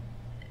goes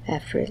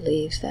after it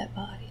leaves that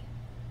body.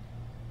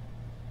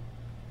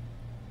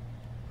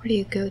 Where do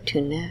you go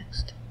to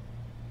next?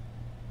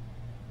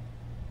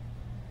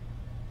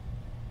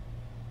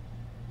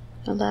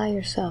 Allow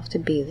yourself to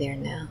be there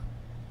now.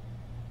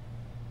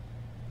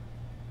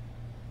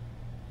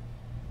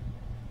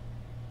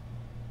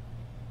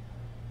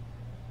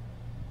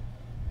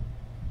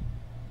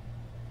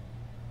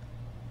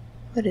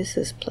 What is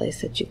this place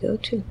that you go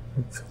to?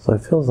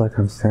 It feels like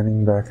I'm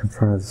standing back in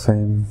front of the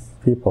same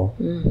people.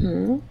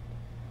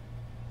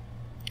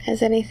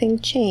 Has anything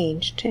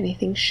changed?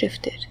 Anything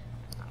shifted?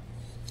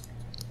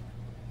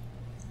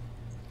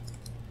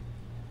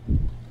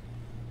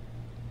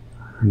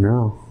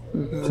 No.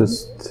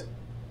 Just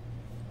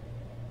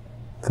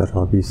that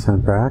I'll be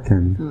sent back,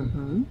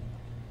 and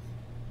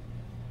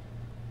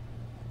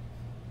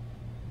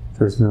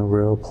there's no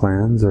real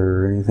plans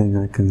or anything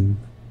I can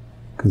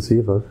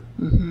conceive of.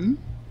 And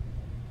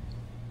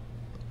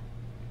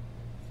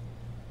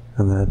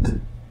that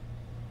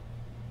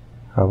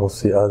I will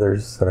see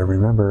others that I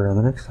remember on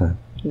the next time.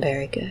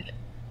 Very good.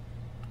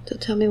 So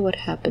tell me what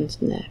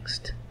happens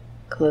next.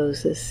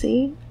 Close this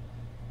scene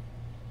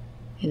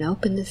and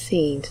open the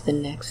scene to the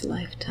next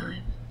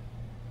lifetime.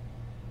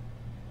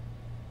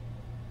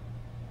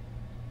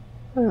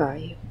 Where are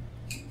you?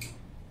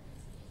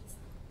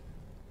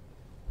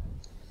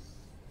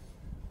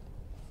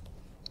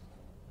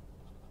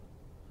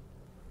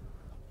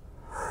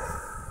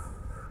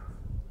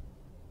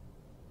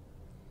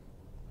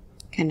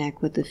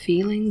 Connect with the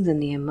feelings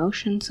and the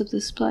emotions of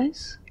this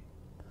place.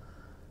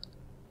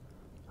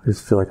 I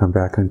just feel like I'm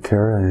back on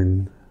Terra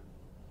in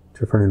a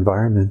different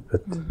environment,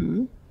 but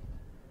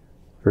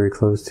very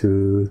close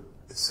to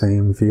the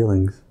same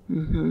feelings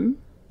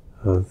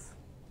of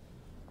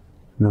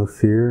no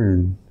fear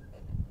and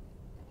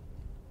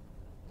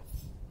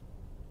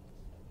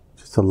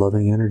just a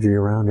loving energy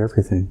around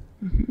everything.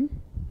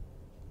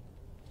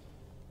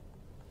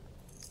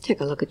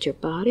 Take a look at your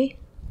body.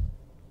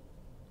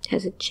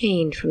 Has it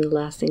changed from the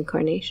last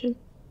incarnation?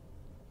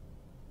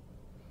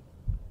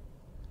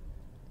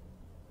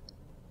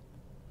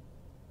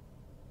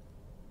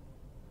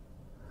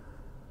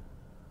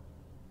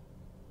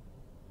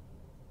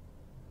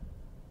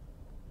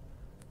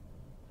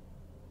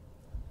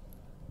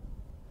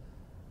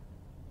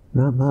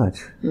 Not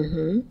much.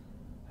 I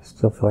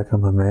still feel like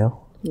I'm a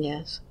male.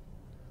 Yes.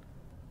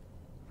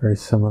 Very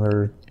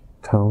similar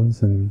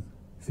tones and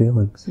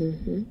feelings.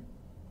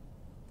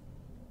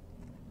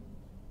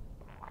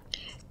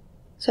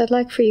 So I'd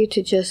like for you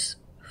to just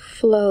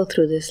flow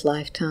through this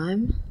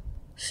lifetime,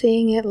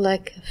 seeing it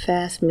like a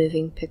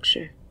fast-moving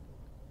picture.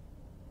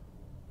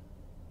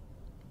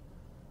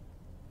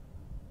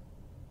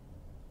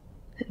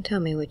 And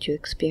tell me what you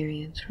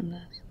experience from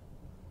this.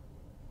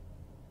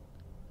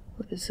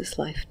 What is this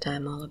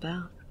lifetime all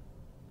about?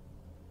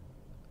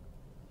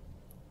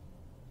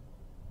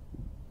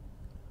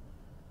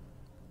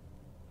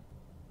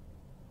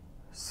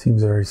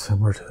 Seems very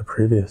similar to the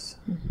previous.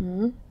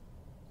 Mm-hmm.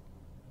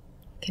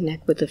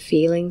 Connect with the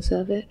feelings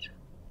of it.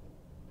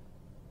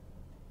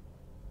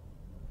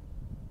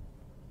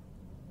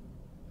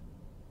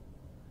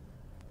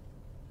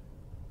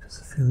 Just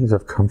the feelings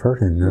of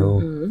comfort and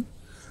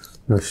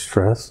no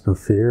stress, no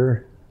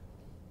fear.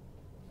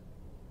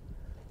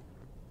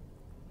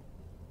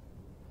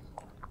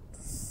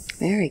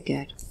 Very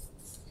good.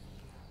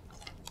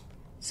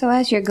 So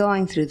as you're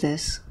going through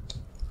this,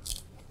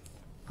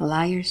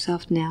 allow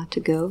yourself now to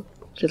go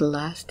to the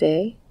last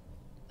day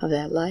of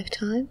that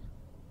lifetime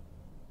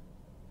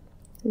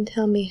and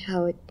tell me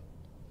how it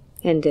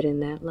ended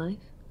in that life.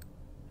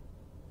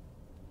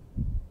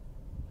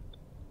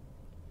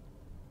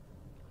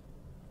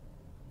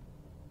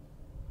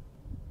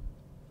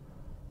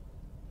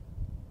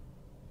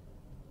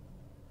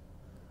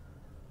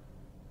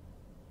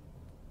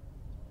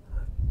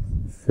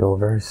 Feel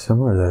very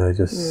similar, that I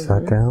just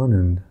sat down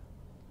and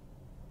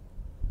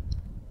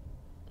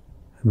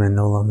I'm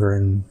no longer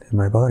in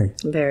my body.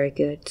 Very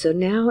good. So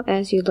now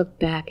as you look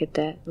back at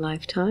that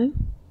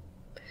lifetime,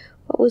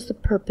 what was the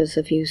purpose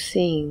of you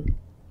seeing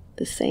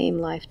the same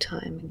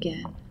lifetime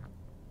again?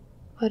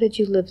 Why did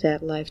you live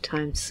that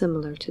lifetime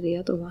similar to the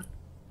other one?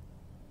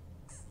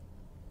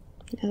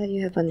 Now that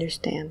you have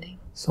understanding.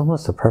 It's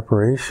almost a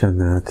preparation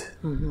that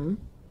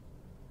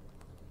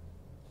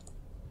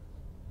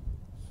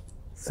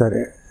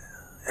that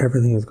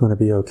everything is going to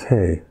be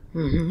okay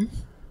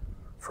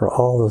for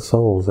all the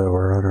souls that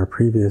were on our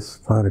previous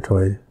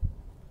planetoid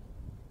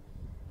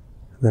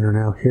that are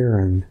now here,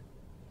 and it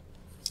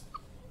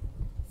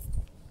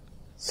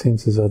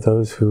seems as though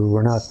those who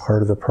were not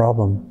part of the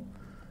problem,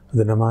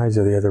 the demise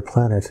of the other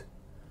planet,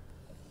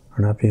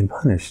 are not being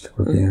punished.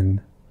 We're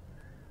being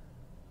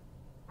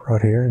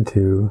brought here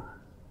into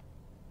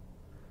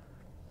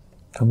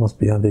almost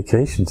be on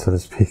vacation, so to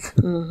speak.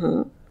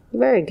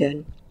 Very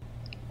good.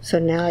 So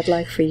now I'd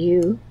like for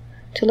you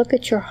to look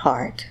at your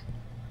heart.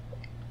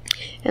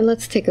 And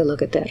let's take a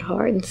look at that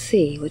heart and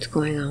see what's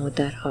going on with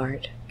that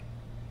heart.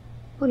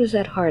 What does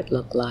that heart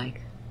look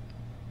like?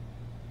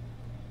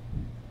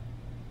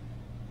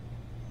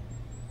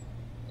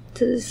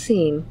 Does it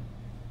seem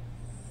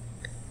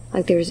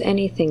like there's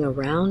anything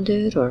around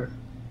it or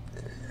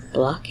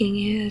blocking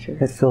it?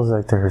 Or? It feels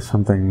like there's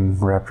something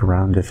wrapped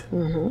around it.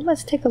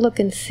 Let's take a look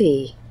and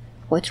see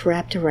what's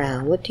wrapped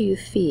around. What do you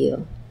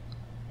feel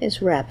is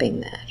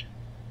wrapping that?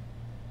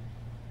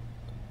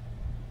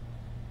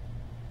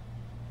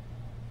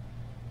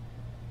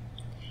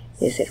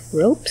 Is it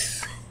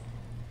ropes?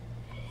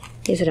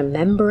 Is it a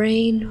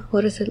membrane?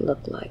 What does it look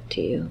like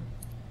to you?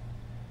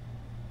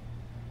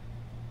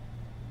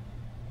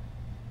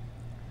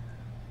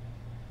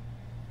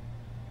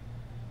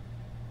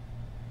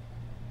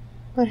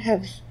 What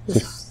has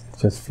this? It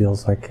just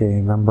feels like a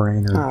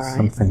membrane or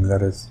something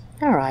that is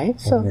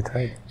holding it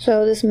tight.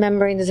 So this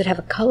membrane, does it have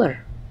a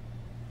color?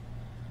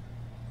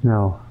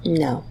 No.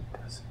 No.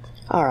 It doesn't.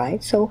 All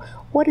right. So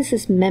what is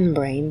this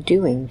membrane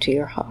doing to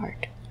your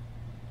heart?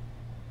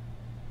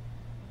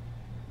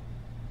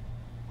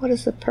 What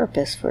is the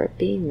purpose for it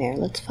being there?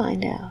 Let's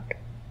find out.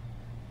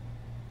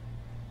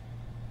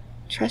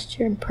 Trust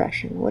your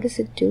impression. What is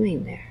it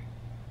doing there?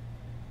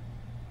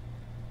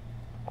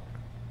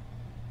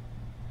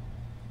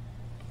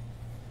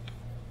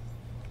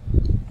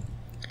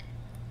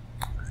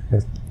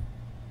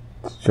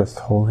 It's just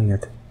holding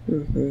it. A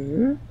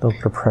little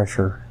bit of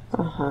pressure.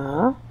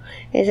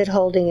 Is it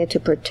holding it to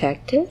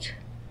protect it?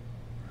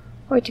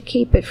 Or to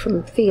keep it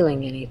from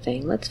feeling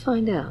anything? Let's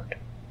find out.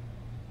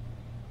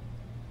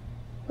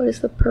 What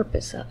is the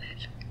purpose of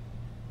it?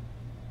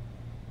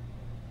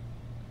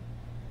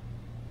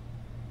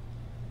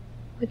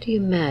 What do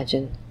you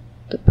imagine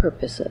the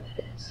purpose of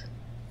it is?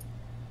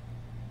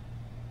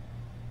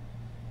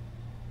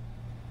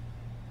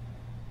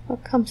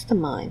 What comes to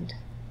mind?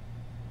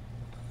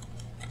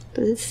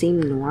 Does it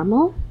seem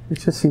normal? It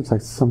just seems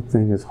like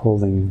something is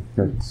holding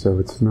it, so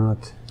it's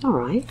not All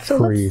right. So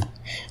free.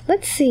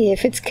 let's see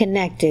if it's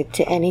connected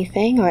to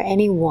anything or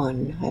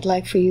anyone. I'd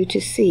like for you to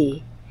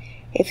see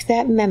if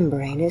that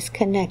membrane is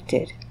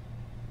connected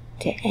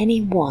to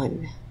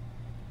anyone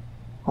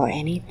or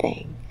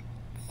anything.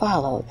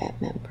 Follow that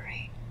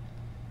membrane.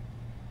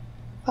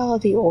 Follow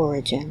the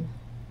origin.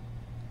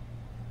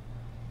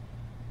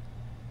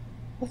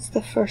 What's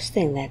the first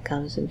thing that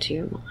comes into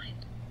your mind?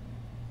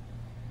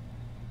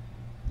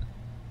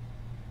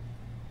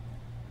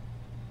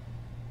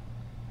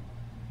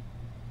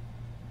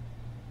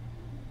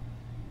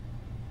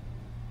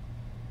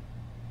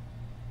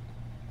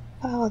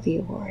 Follow the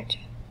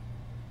origin.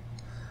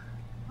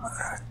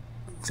 I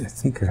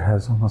think it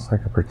has almost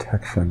like a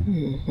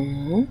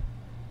protection.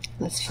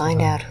 Let's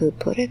find out who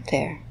put it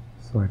there.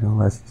 So I don't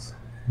let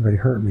anybody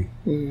hurt me.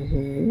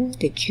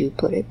 Did you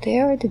put it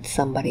there or did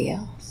somebody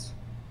else?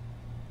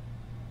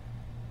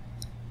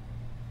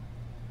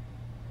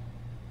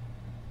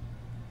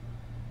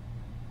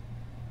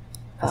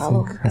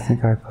 I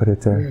think I put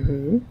it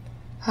there.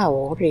 How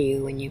old are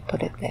you when you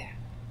put it there?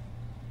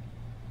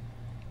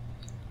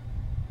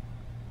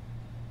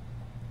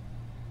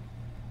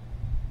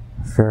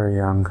 Very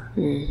young.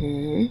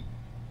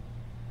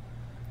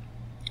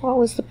 What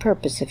was the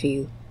purpose of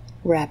you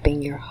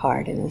wrapping your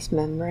heart in this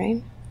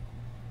membrane?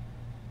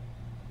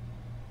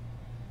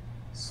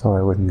 So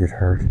I wouldn't get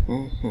hurt.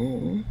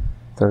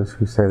 Those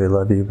who say they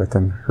love you but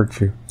then hurt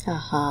you.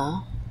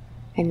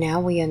 And now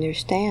we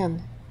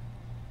understand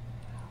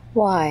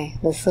why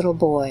this little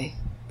boy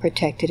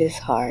protected his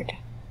heart.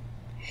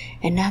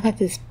 And now that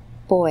this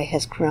boy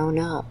has grown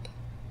up,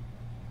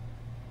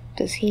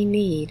 does he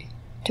need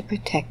to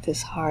protect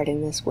this heart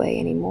in this way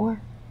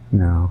anymore?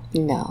 No.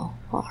 No.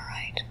 All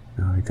right.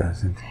 No, he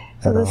doesn't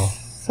at all.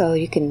 So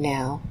you can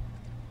now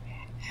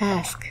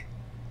ask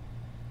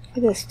for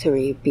this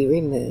to be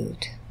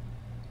removed.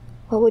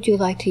 What would you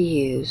like to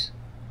use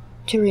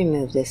to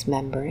remove this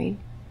membrane?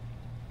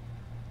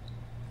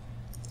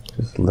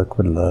 Just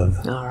liquid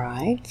love. All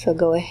right. So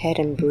go ahead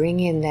and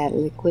bring in that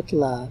liquid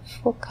love.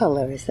 What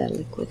color is that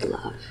liquid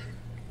love?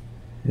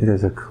 It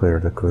is a clear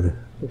liquid.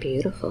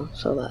 Beautiful.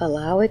 So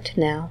allow it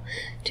now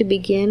to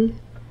begin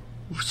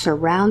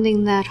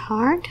surrounding that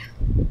heart,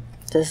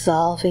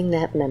 dissolving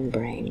that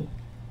membrane.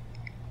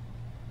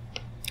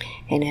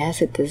 And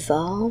as it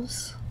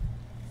dissolves,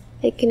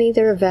 it can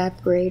either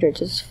evaporate or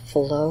just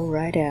flow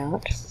right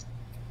out.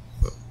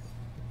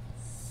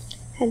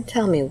 And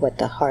tell me what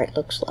the heart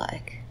looks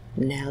like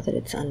now that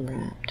it's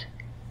unwrapped.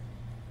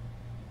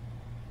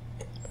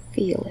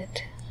 Feel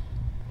it.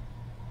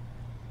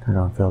 I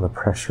don't feel the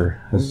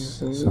pressure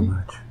so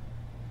much.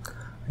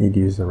 I need to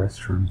use the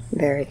restroom.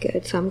 Very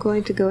good. So I'm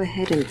going to go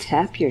ahead and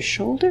tap your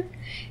shoulder.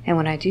 And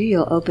when I do,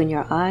 you'll open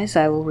your eyes.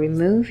 I will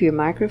remove your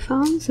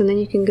microphones, and then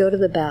you can go to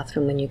the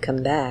bathroom when you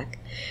come back.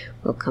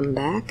 We'll come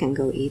back and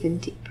go even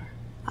deeper.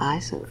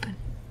 Eyes open.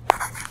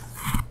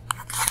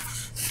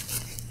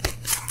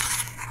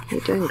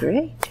 You're doing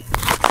great.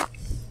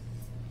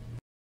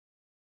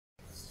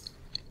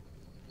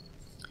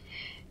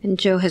 And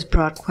Joe has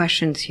brought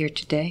questions here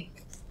today.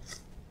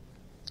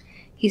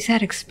 He's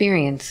had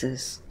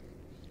experiences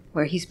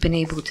where he's been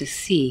able to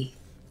see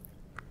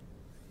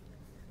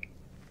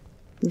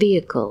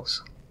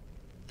vehicles,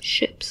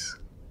 ships.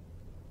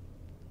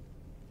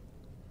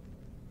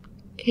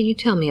 Can you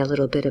tell me a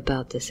little bit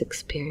about this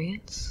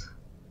experience?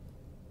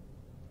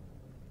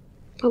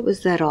 What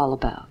was that all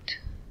about?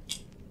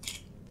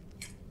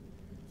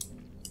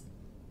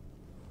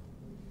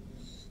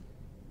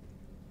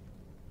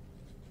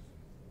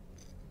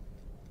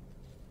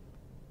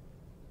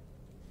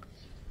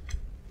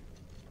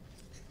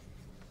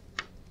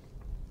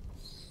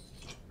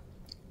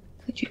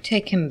 Could you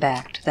take him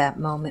back to that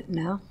moment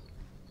now,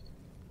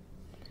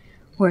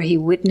 where he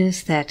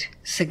witnessed that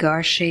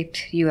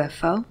cigar-shaped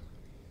UFO?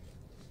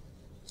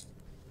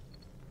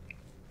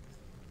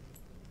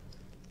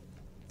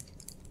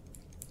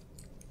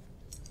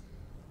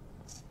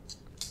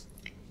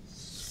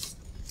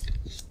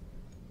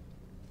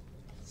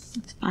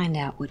 Let's find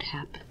out what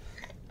happened.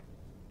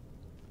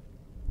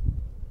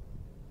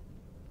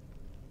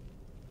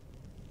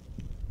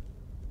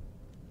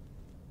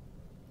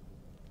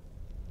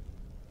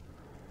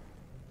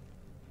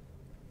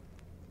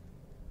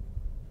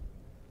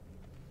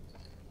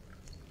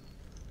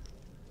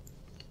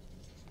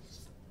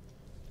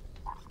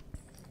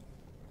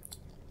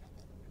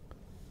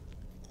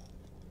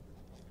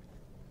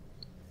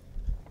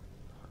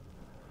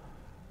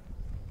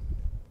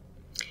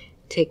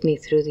 Take me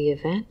through the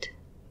event.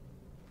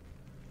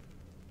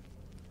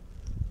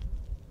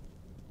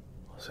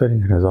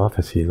 Sitting in his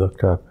office, he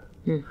looked up.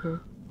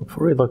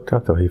 Before he looked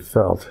up, though, he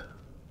felt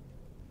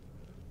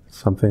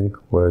something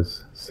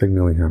was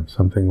signaling him.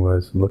 Something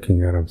was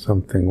looking at him.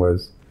 Something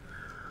was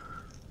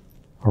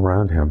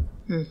around him.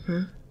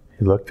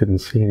 He looked, didn't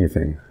see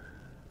anything.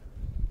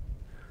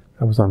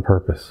 That was on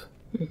purpose.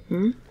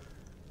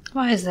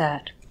 Why is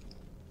that?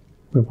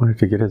 We wanted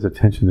to get his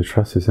attention to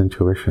trust his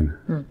intuition.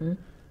 When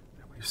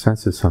he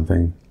senses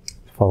something,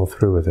 follow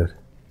through with it.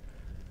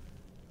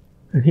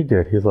 And he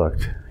did. He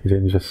looked. He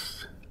didn't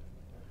just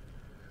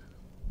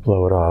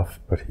blow it off,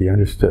 but he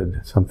understood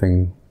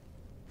something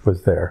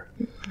was there.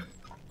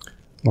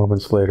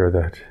 Moments later,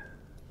 that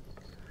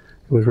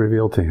it was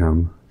revealed to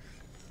him.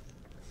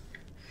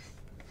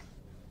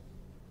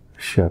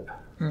 A ship.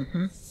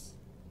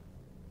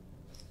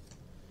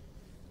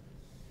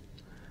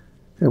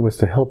 It was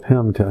to help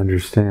him to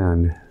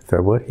understand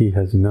that what he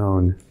has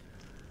known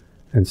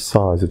and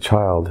saw as a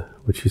child,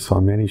 which he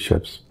saw many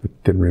ships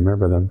but didn't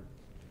remember them,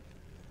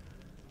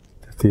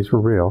 that these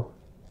were real,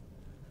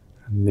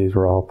 and these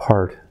were all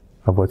part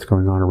of what's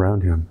going on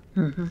around him.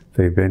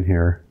 They've been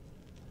here.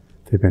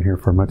 They've been here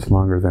for much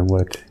longer than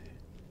what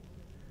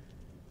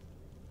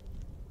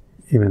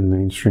even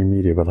mainstream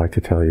media would like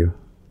to tell you.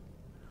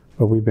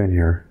 But we've been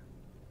here.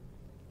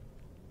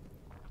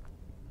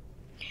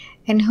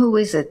 And who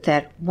is it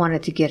that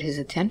wanted to get his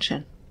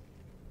attention?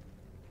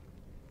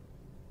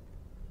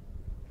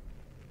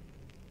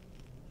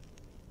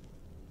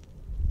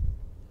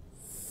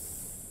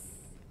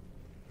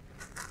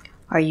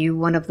 Are you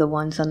one of the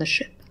ones on the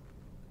ship?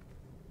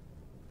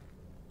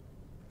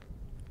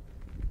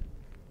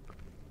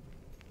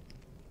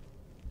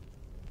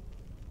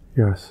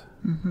 Yes.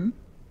 Mm-hmm.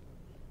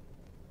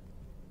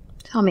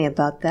 Tell me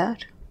about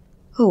that.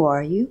 Who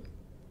are you?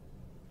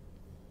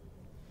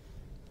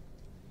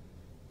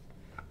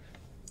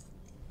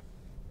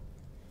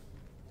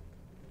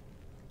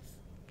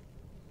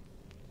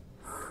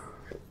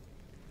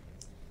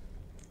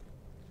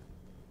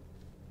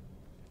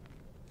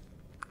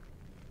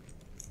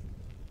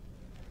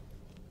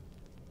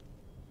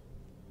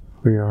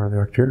 We are the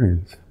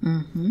Arcturians.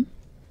 Mm-hmm.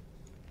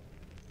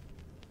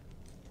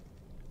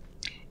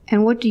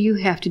 And what do you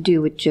have to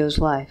do with Joe's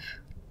life?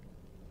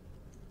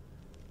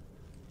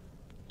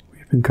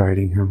 We've been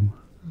guiding him.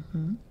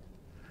 Mm-hmm.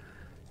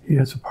 He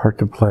has a part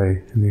to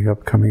play in the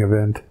upcoming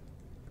event.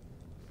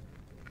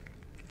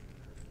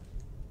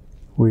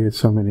 We, as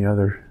so many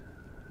others,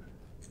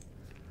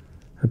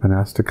 have been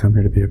asked to come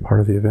here to be a part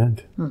of the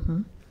event.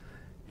 Mm-hmm.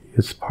 He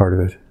is part of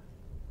it.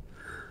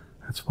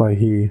 That's why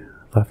he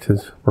left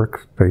his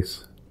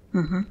workspace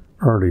mm-hmm.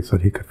 early, so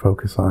that he could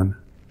focus on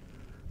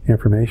the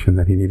information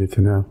that he needed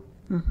to know.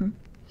 Mm-hmm.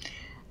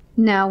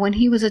 Now, when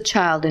he was a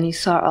child and he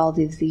saw all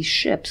these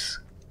ships,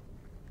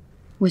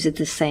 was it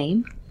the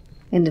same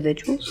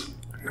individuals?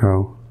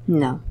 No.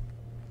 No.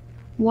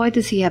 Why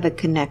does he have a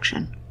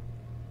connection?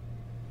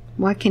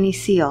 Why can he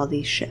see all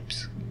these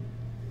ships?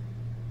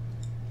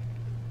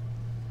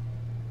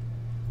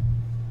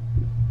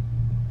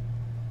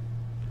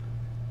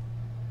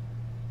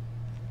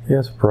 He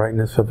has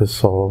brightness of his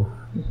soul.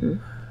 Mm-hmm.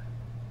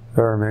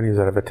 There are many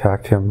that have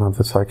attacked him of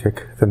the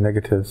psychic, the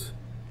negatives.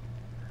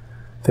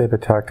 They've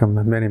attacked him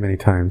many, many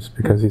times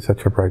because he's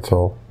such a bright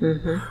soul.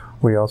 Mm-hmm.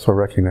 We also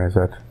recognize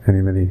that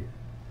many, many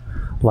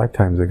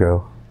lifetimes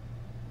ago.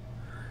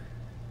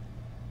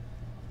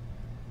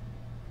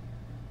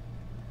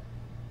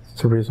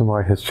 It's the reason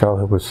why his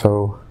childhood was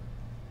so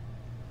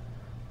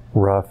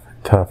rough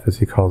and tough, as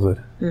he calls it.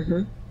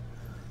 Mm-hmm.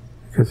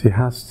 Because he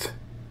has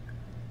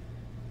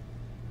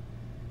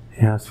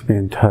to be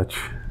in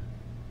touch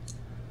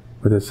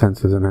with his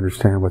senses and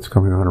understand what's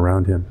going on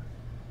around him.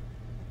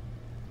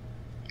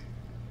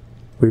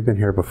 We've been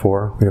here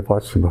before. We have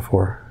watched him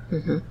before.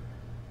 Mm-hmm.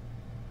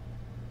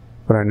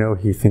 But I know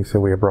he thinks that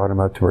we have brought him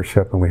out to our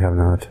ship and we have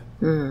not.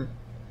 Mm.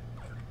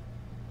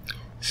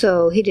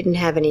 So he didn't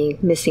have any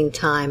missing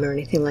time or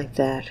anything like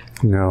that?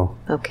 No.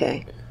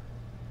 Okay.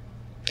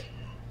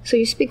 So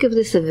you speak of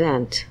this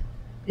event.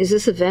 Is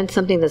this event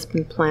something that's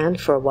been planned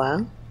for a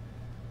while?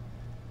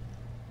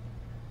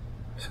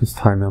 Since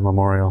time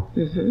immemorial.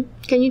 Mm-hmm.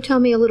 Can you tell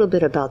me a little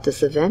bit about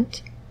this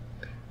event?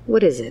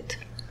 What is it?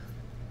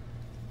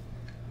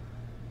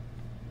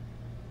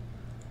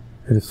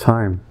 It is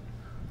time.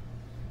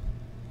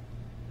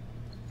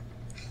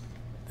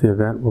 The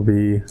event will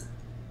be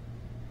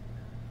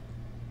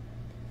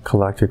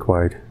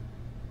galactic-wide.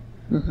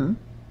 Mm-hmm.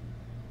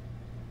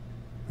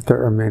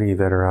 There are many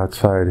that are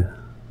outside.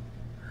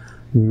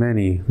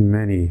 Many,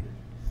 many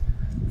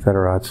that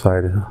are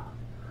outside of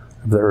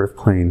the Earth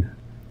plane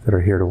that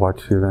are here to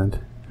watch the event.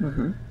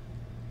 Mm-hmm.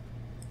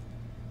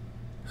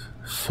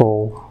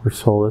 Soul or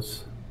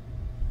soulless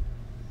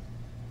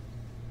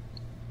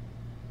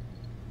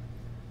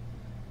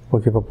will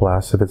give a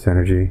blast of its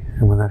energy,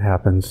 and when that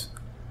happens,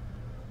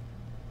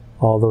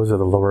 all those of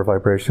the lower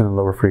vibration and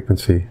lower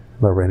frequency,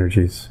 lower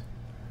energies,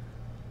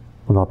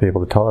 will not be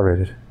able to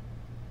tolerate it.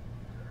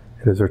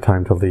 It is their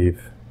time to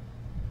leave.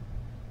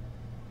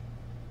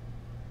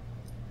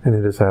 And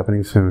it is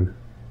happening soon.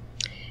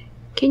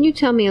 Can you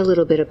tell me a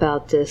little bit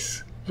about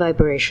this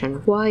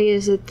vibration? Why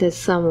is it that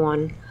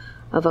someone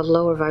of a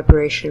lower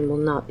vibration will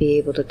not be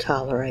able to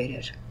tolerate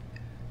it?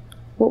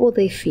 What will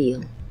they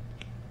feel?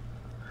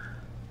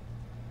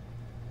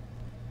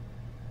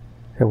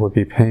 It will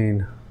be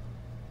pain,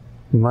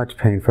 much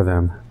pain for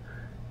them.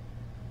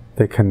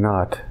 They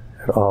cannot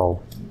at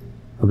all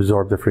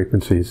absorb the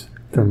frequencies.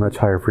 They're much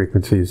higher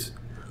frequencies,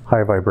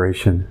 higher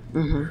vibration.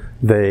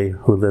 Mm-hmm. They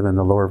who live in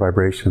the lower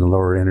vibration, the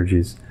lower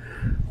energies,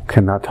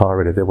 cannot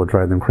tolerate it. It will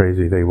drive them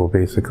crazy. They will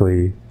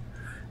basically,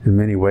 in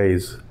many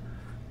ways,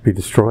 be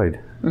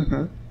destroyed.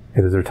 Mm-hmm.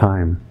 It is their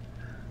time.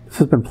 This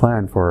has been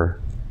planned for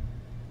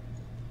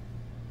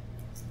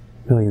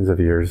millions of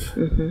years.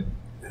 Mm-hmm.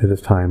 It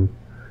is time.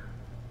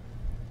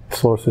 The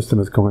solar system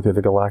is going through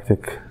the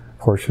galactic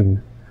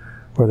portion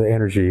where the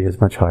energy is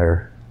much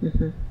higher.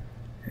 Mm-hmm.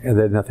 And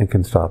that nothing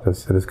can stop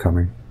us. It is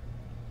coming.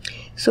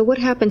 So what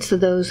happens to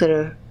those that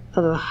are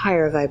of a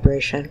higher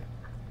vibration?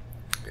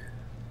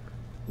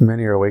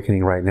 Many are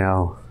awakening right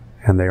now,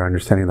 and they are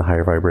understanding the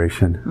higher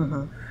vibration.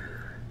 Mm-hmm.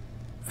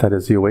 That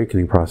is the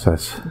awakening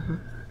process. Mm-hmm.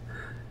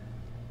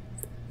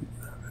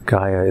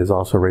 Gaia is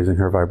also raising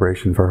her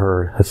vibration for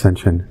her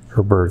ascension,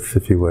 her birth,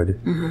 if you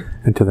would, mm-hmm.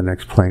 into the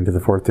next plane, to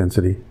the fourth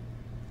density.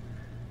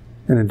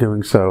 And in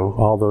doing so,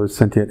 all those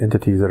sentient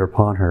entities that are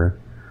upon her,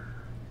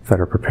 that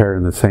are prepared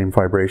in the same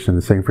vibration,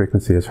 the same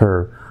frequency as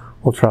her,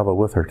 will travel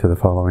with her to the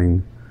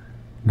following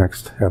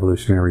next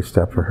evolutionary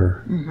step for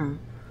her. Mm-hmm.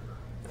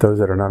 Those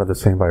that are not of the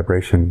same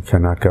vibration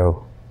cannot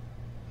go.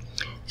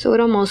 So it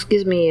almost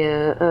gives me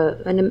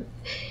an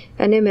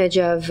image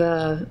of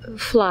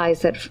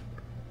flies that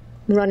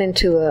run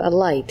into a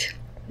light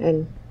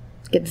and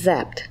get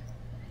zapped.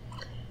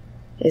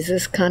 Is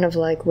this kind of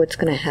like what's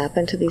going to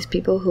happen to these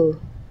people who...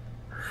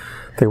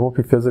 They won't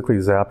be physically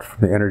zapped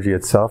from the energy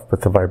itself,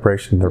 but the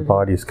vibration, their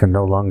bodies can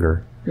no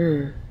longer.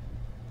 Mm.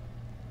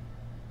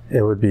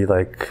 It would be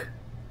like,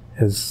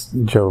 as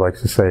Joe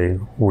likes to say,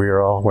 we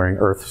are all wearing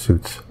earth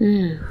suits.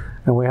 Mm.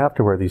 And we have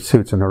to wear these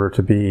suits in order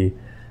to be,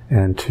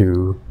 and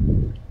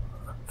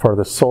for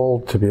the soul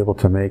to be able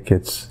to make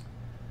its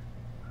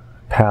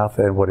path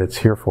and what it's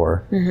here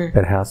for,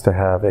 it has to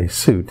have a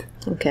suit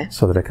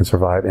so that it can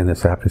survive in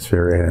this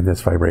atmosphere and in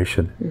this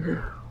vibration. Mm-hmm.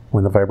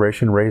 When the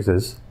vibration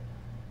raises,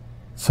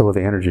 so will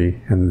the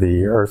energy, and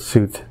the earth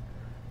suit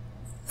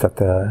that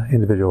the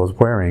individual is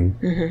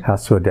wearing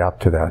has to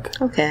adapt to that.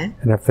 Okay.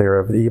 And if they're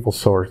of the evil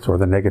sort or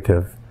the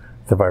negative,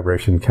 the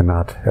vibration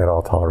cannot at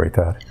all tolerate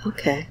that.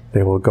 Okay.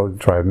 They will go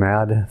drive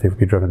mad, they will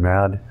be driven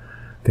mad,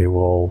 they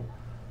will,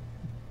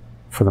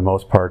 for the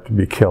most part,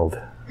 be killed.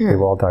 They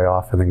will all die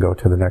off and then go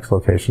to the next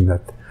location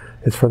that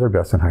is for their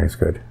best and highest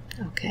good.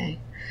 Okay.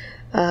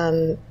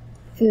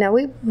 Now,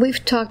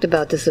 we've talked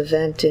about this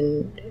event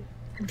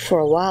for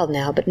a while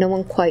now, but no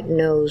one quite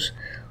knows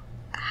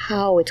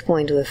how it's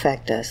going to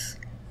affect us.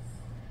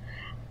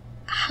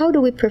 How do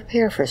we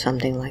prepare for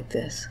something like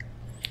this?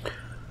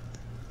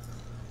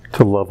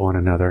 To love one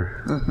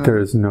another. Mm-hmm. There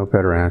is no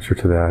better answer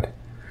to that.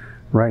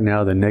 Right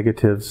now, the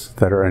negatives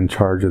that are in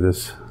charge of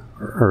this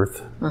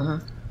earth,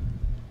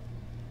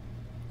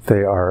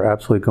 they are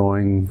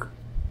absolutely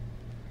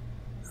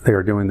they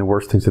are doing the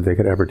worst things that they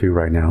could ever do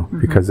right now,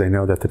 because they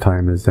know that the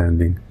time is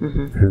ending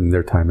and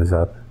their time is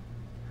up.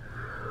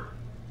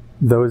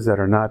 Those that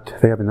are not,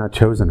 they have not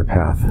chosen a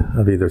path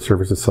of either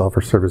service to self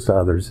or service to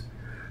others.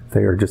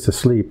 They are just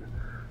asleep.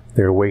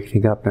 They're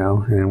waking up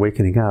now, and in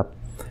waking up,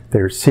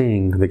 they're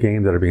seeing the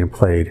game that are being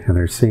played, and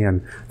they're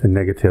seeing the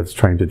negatives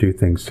trying to do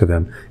things to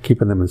them,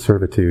 keeping them in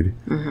servitude,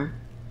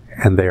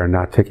 and they are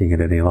not taking it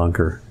any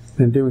longer.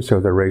 In doing so,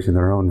 they're raising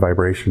their own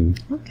vibration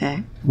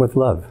with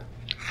love.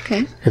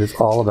 Okay. It is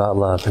all about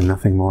love and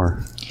nothing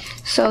more.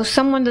 So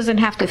someone doesn't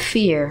have to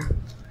fear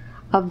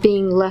of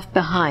being left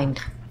behind.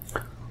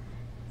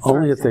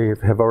 Only if they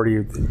have already,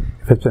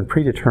 if it's been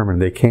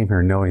predetermined, they came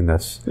here knowing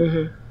this,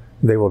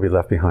 they will be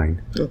left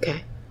behind.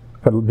 Okay.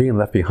 But being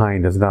left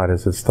behind is not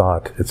as it's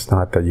thought. It's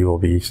not that you will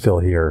be still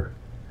here.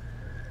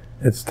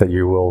 It's that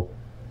you will,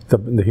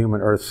 the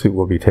human earth suit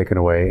will be taken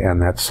away,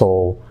 and that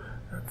soul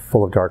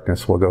full of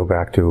darkness will go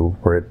back to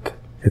where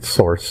its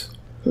source.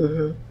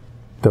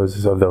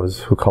 Those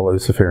who call it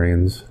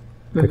Luciferians,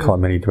 they call it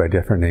many by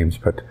different names,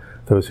 but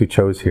those who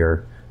chose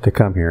here to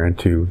come here and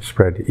to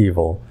spread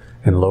evil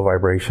and low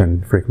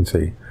vibration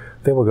frequency,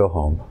 they will go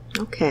home.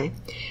 Okay.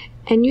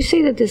 And you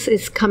say that this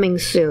is coming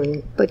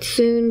soon, but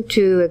soon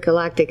to a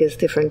galactic is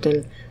different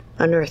than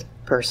an Earth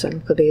person,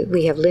 because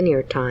we have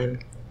linear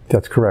time.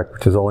 That's correct,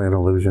 which is only an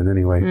illusion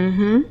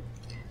anyway.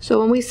 So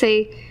when we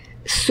say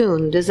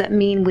soon, does that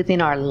mean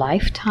within our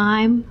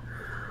lifetime,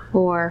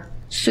 or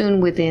soon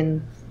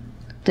within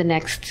the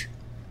next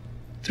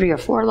 3 or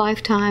 4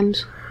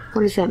 lifetimes?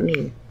 What does that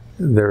mean?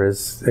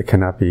 It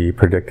cannot be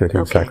predicted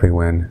exactly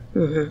when.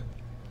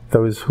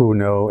 Those who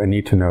know and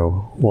need to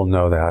know will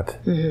know that,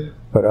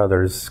 but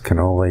others can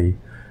only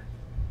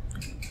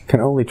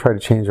try to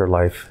change their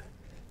life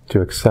to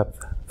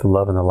accept the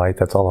love and the light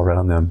that's all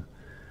around them,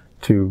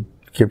 to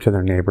give to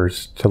their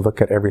neighbors, to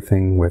look at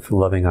everything with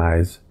loving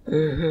eyes.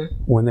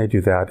 When they do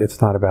that,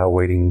 it's not about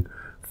waiting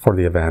for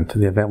the event.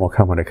 The event will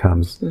come when it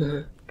comes.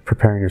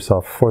 Preparing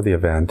yourself for the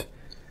event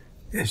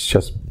is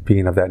just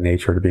being of that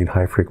nature, to be in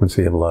high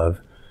frequency of love,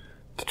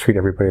 to treat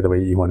everybody the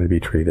way you want to be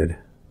treated.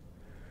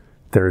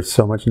 There is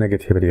so much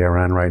negativity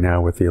around right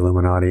now with the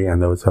Illuminati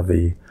and those of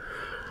the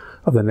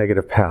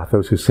negative path,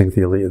 those who think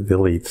the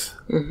elites.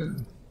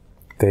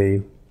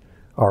 They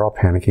are all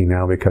panicking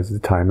now because the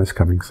time is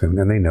coming soon,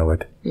 and they know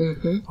it.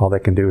 All they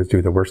can do is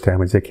do the worst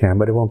damage they can,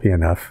 but it won't be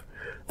enough.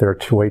 There are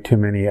way too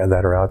many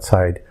that are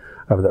outside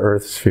of the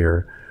Earth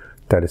sphere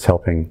that is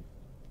helping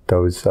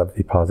those of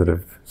the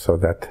positive so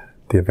that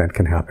the event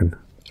can happen.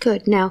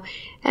 Good. Now,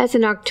 as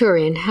an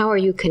Arcturian, how are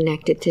you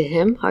connected to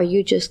him? Are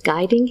you just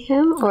guiding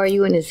him, or are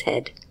you in his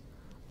head?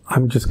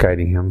 I'm just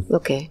guiding him.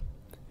 Okay.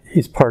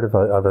 He's part of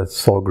a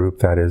soul group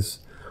that is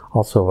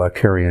also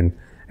Arcturian,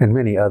 and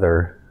many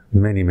other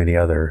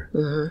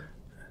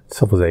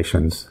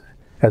civilizations,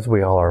 as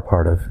we all are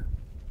part of.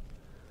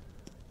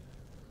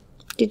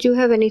 Did you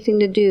have anything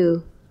to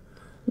do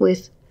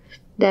with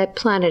that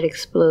planet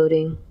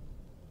exploding?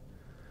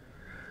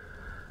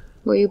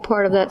 Were you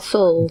part of that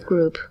soul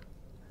group?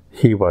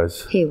 He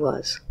was. He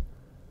was.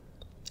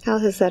 How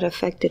has that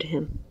affected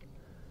him?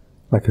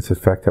 Like it's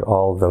affected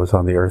all of those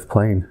on the Earth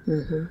plane.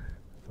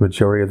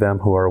 majority of them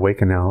who are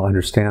awakened now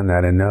understand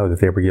that and know that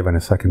they were given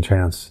a second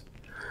chance.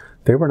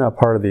 They were not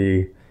part of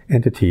the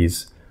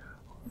entities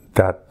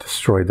that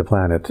destroyed the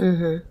planet,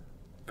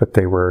 but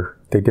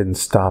they didn't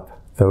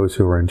stop those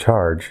who were in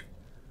charge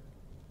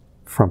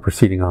from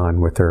proceeding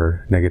on with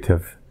their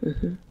negative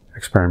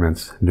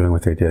experiments and doing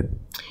what they did.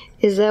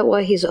 Is that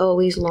why he's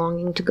always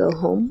longing to go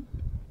home?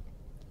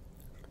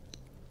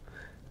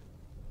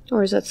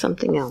 Or is that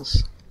something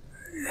else?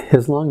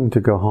 His longing to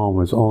go home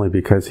was only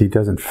because he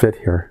doesn't fit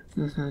here.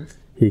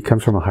 He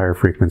comes from a higher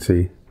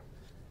frequency,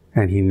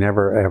 and he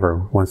never ever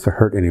wants to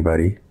hurt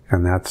anybody.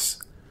 And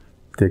that's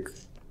the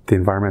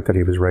environment that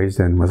he was raised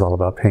in was all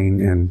about pain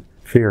and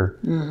fear,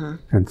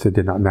 and so it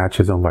did not match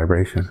his own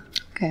vibration.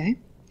 Okay.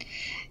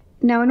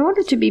 Now, in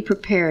order to be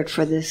prepared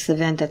for this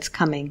event that's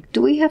coming,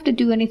 do we have to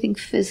do anything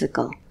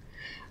physical?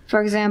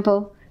 For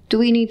example, do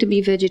we need to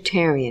be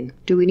vegetarian?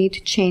 Do we need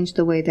to change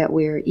the way that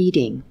we're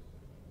eating?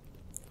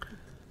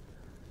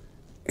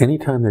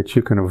 Anytime that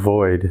you can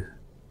avoid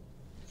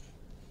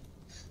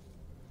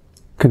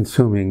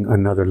consuming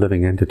another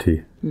living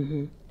entity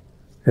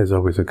is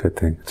always a good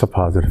thing. It's a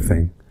positive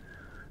thing.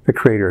 The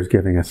Creator is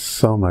giving us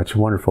so much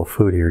wonderful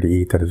food here to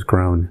eat that is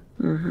grown.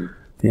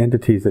 The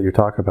entities that you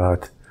talk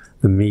about,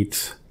 the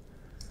meats,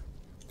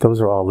 those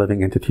are all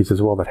living entities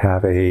as well that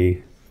have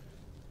a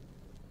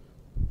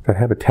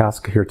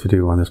task here to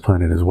do on this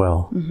planet as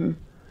well.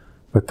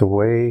 But the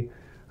way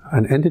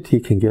an entity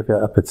can give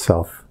up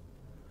itself,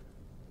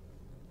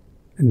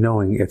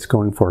 knowing it's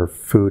going for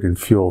food and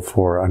fuel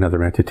for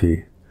another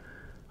entity,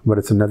 but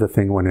it's another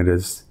thing when it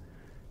is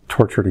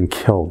tortured and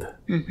killed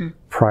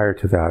prior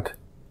to that,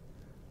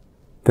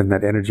 then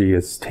that energy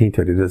is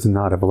tainted. It is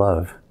not of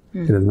love.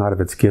 It is not of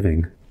its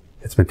giving.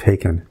 It's been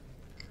taken.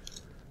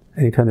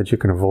 Anytime that you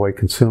can avoid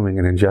consuming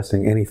and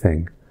ingesting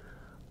anything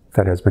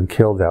that has been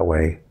killed that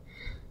way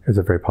is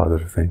a very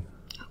positive thing.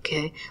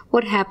 Okay.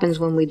 What happens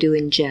when we do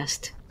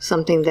ingest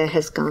something that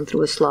has gone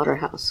through a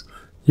slaughterhouse?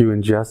 You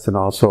ingest and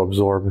also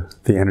absorb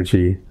the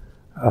energy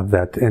of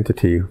that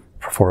entity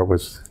before it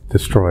was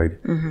destroyed.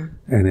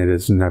 And it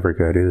is never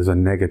good. It is a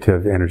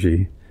negative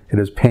energy. It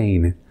is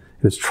pain.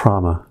 It is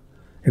trauma.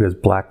 It is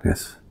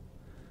blackness.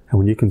 And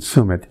when you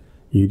consume it,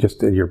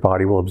 your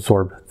body will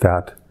absorb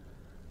that,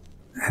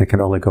 and it can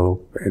only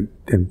go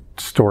and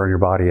store in your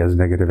body as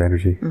negative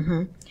energy.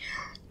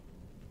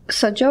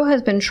 So Joe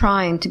has been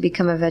trying to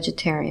become a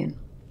vegetarian.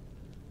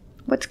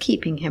 What's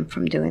keeping him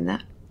from doing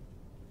that?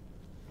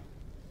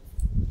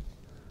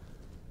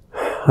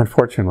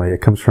 Unfortunately,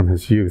 it comes from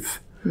his youth.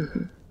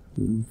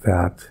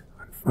 That,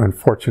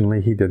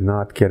 unfortunately, he did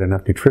not get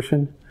enough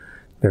nutrition.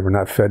 They were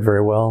not fed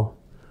very well.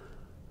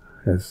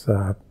 His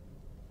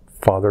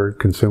father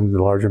consumed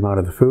a large amount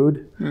of the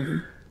food,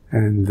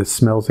 and the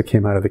smells that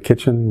came out of the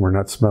kitchen were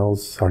not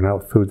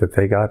food that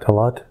they got a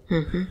lot.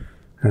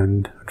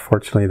 And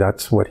unfortunately,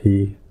 that's what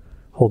he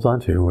holds on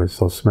to, is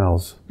those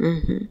smells.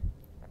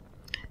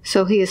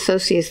 So he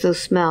associates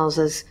those smells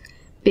as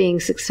being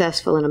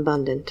successful and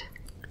abundant.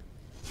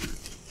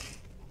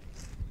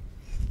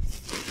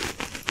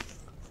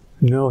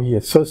 No, he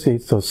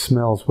associates those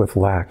smells with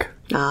lack.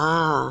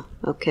 Ah,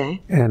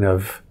 okay. And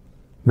of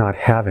not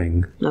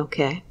having.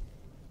 Okay.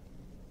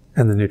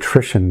 And the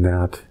nutrition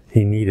that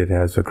he needed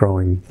as a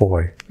growing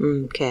boy.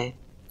 Okay.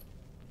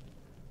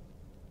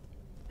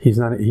 He's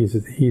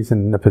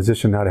in a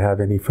position now to have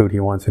any food he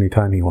wants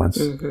anytime he wants.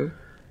 And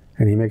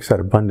he makes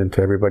that abundant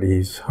to everybody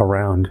he's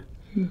around.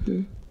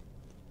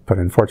 But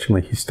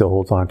unfortunately, he still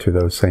holds on to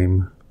those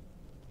same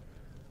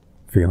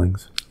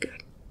feelings.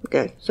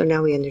 Good. So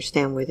now we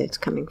understand where that's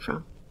coming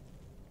from.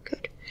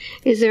 Good.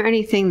 Is there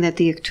anything that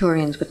the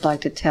Arcturians would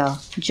like to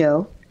tell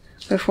Joe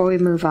before we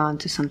move on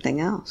to something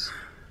else?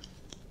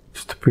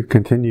 Just to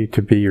continue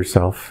to be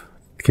yourself,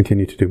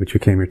 continue to do what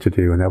you came here to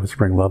do, and that was to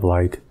bring love,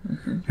 light,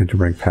 and to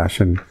bring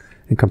passion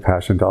and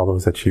compassion to all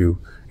those that you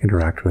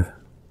interact with.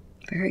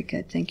 Very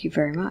good. Thank you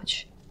very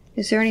much.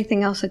 Is there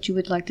anything else that you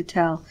would like to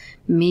tell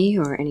me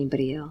or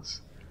anybody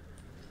else?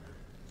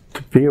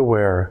 To be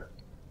aware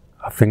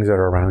of things that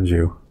are around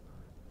you.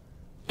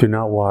 Do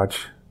not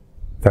watch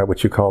that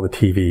which you call the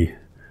TV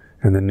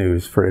and the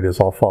news, for it is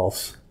all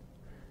false.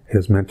 It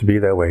is meant to be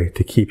that way,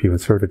 to keep you in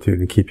servitude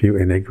and keep you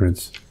in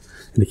ignorance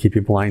and to keep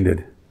you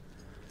blinded.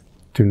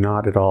 Do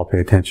not at all pay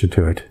attention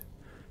to it.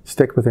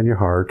 Stick within your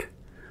heart.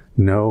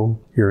 Know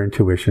your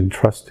intuition.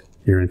 Trust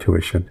your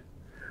intuition.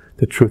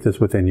 The truth is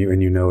within you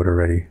and you know it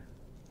already.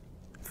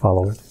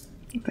 Follow it.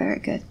 Very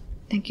good.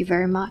 Thank you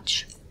very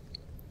much.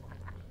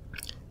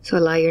 So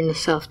allow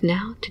yourself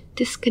now to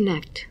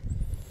disconnect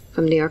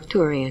from the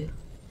Arcturian.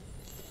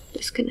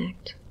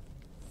 Disconnect.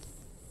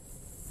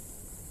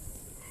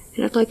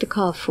 And I'd like to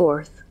call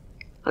forth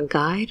a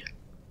guide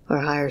or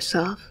a higher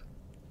self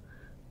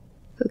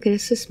who can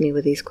assist me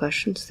with these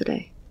questions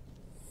today.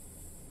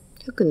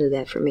 Who can do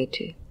that for me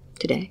too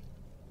today?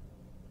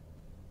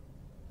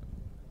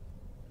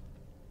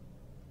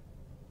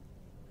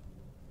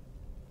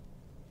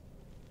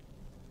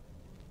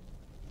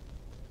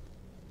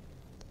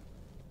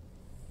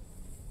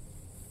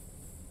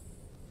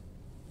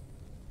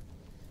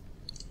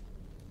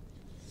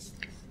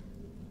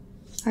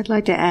 I'd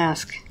like to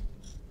ask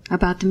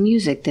about the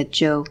music that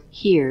Joe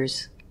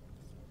hears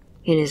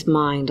in his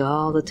mind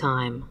all the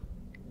time.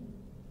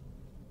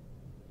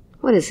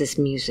 What is this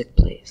music,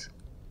 please?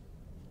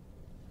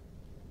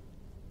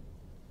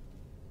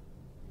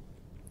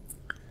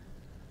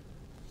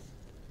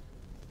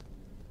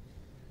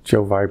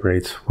 Joe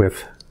vibrates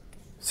with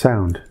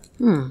sound,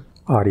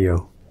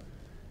 audio,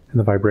 and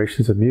the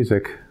vibrations of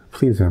music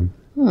please him.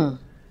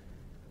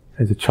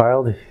 As a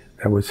child,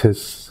 that was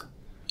his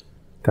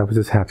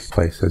happy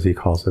place, as he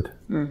calls it.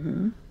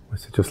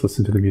 Was to just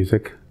listen to the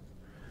music.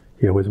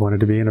 He always wanted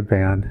to be in a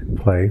band and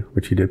play,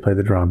 which he did play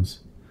the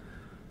drums.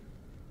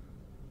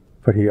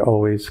 But he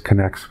always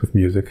connects with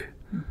music.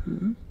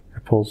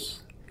 It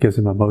gives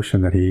him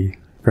emotion that he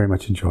very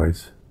much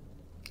enjoys.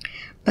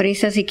 But he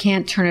says he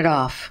can't turn it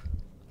off.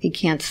 He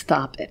can't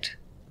stop it.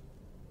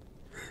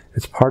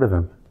 It's part of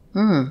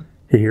him.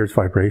 He hears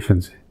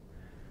vibrations.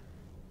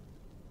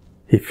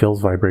 He feels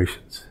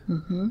vibrations.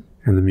 And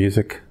the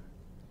music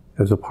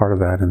is a part of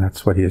that, and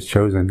that's what he has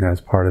chosen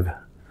as part of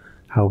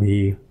how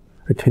he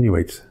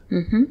attenuates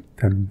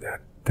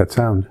that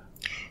sound.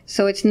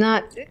 So it's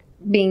not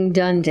being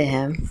done to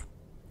him.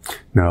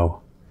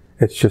 No,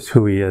 it's just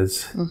who he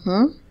is.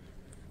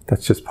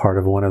 That's just part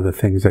of one of the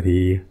things that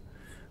he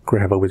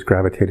always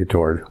gravitated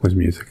toward was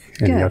music.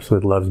 And Good. He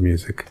absolutely loves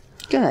music.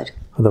 Good.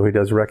 Although he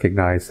does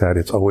recognize that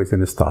it's always in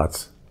his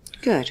thoughts.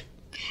 Good.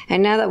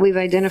 And now that we've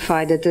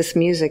identified that this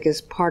music is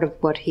part of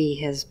what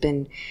he has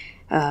been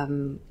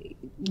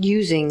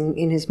using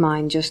in his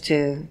mind just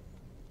to,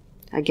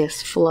 I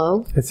guess,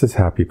 flow. It's his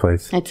happy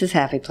place. It's his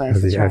happy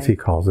place. As he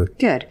calls it.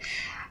 Good.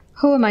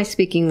 Who am I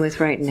speaking with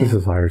right now? This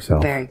is higher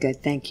self. Very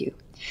good. Thank you.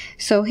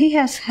 So he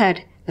has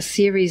had a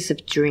series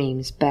of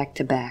dreams back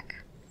to back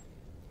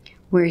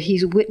where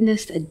he's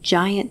witnessed a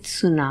giant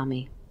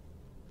tsunami.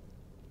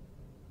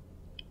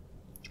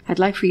 I'd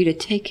like for you to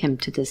take him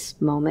to this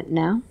moment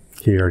now.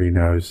 He already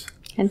knows.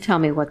 And tell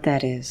me what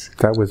that is.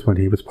 That was when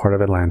he was part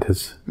of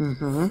Atlantis.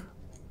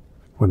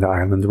 When the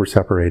islands were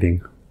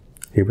separating,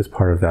 he was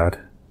part of that.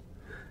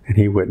 And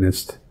he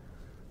witnessed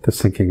the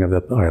sinking of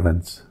the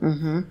islands.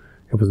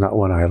 It was not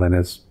one island,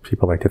 as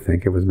people like to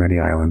think. It was many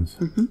islands.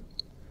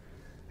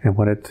 And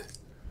when it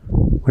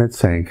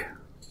sank,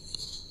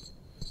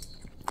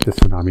 the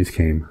tsunamis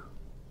came.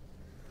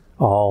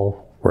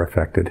 All were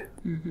affected.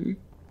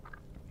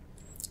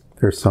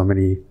 There's so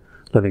many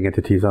living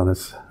entities on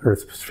this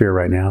Earth sphere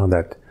right now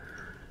that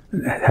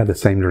had the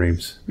same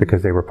dreams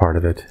because they were part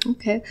of it.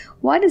 Okay.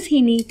 Why does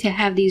he need to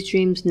have these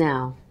dreams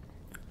now?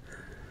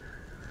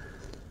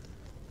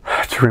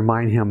 To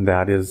remind him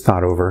that it's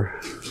not over,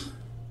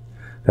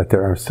 that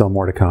there are still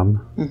more to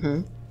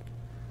come.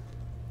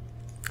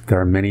 There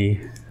are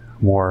many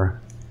more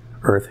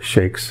earth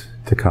shakes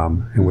to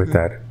come, and with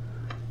that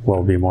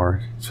will be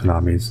more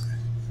tsunamis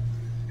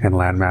and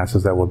land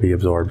masses that will be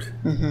absorbed.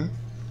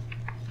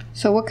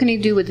 So what can he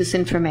do with this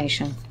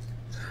information?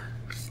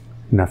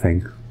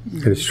 Nothing.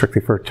 It is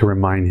strictly to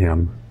remind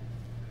him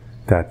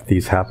that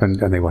these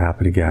happened and they will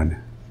happen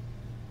again.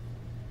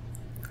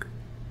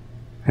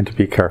 And to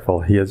be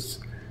careful.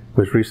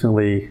 Was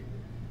recently,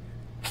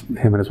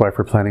 him and his wife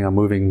were planning on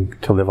moving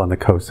to live on the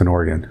coast in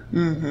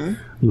Oregon.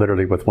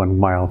 Literally within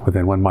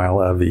 1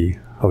 mile of the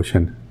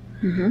ocean.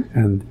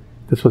 And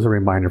this was a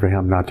reminder for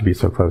him not to be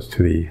so close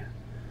to the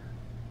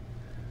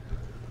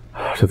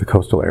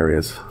coastal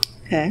areas.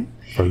 Okay.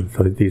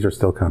 So these are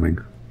still coming.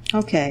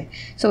 Okay.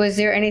 So is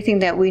there anything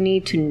that we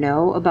need to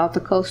know about the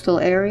coastal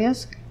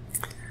areas?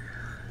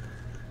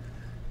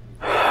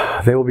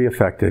 They will be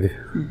affected.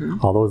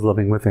 All those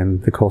living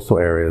within the coastal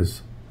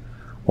areas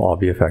will all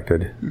be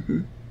affected.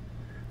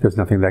 There's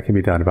nothing that can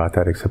be done about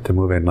that except to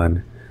move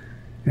inland.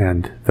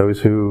 And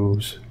those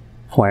whose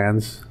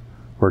plans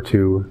were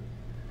to,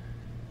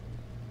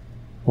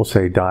 we'll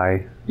say,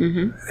 die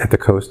at the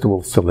coast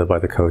will still live by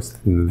the coast.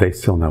 And they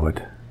still know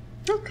it.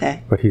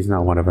 Okay. But he's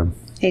not one of them.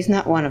 He's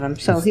not one of them,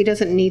 so he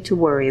doesn't need to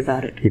worry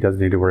about it. He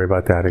doesn't need to worry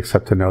about that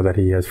except to know that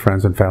he has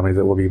friends and family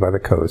that will be by the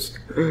coast.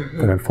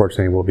 That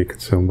unfortunately will be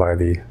consumed by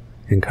the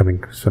incoming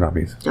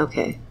tsunamis.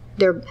 Okay.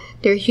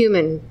 Their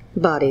human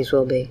bodies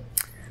will be,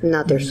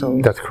 not their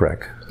souls. That's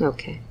correct.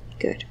 Okay,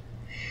 good.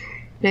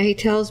 Now he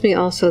tells me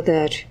also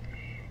that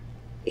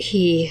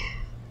he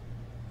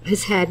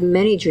has had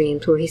many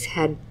dreams where he's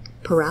had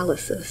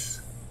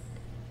paralysis.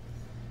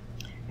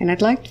 And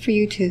I'd like for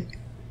you to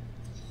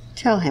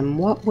tell him,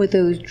 what were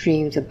those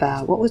dreams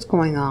about? What was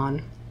going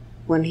on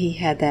when he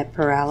had that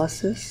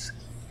paralysis?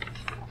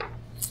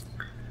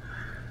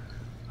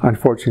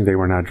 Unfortunately, they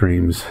were not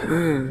dreams.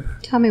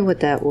 Tell me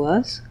what that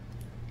was.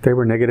 They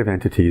were negative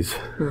entities.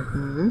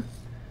 And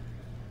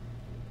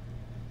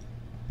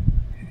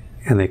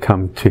they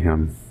come to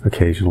him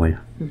occasionally.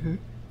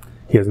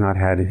 He has not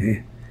had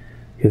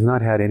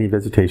any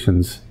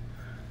visitations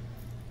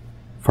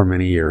for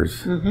many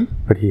years,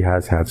 but he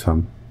has had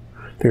some.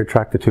 They're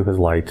attracted to his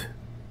light.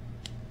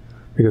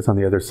 Because on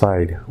the other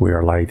side, we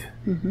are light.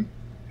 And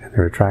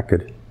they're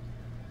attracted.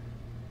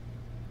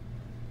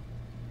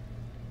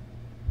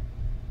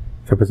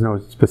 There was no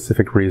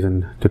specific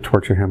reason to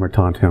torture him or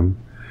taunt him.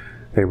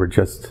 They were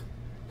just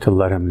to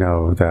let him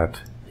know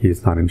that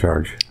he's not in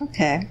charge.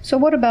 Okay. So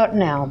what about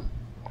now?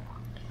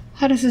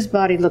 How does his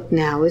body look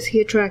now? Is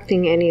he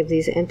attracting any of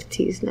these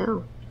entities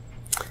now?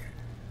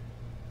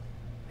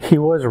 He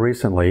was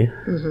recently,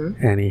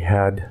 and he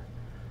had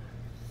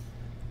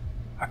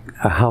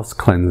a house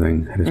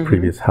cleansing at his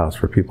previous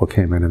house where people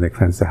came in and they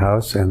cleansed the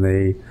house and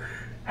they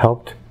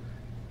helped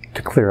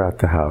to clear out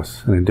the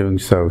house. And in doing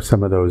so,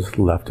 some of those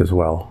left as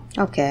well.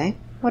 Okay.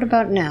 What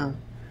about now?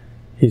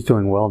 He's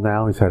doing well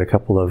now. He's had a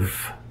couple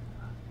of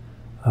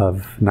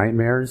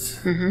nightmares.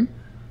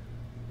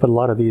 But a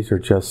lot of these are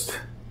just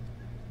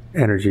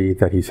energy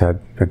that he's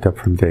had pent up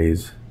from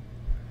days.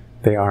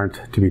 They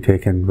aren't to be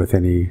taken with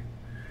any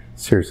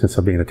seriousness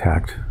of being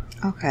attacked.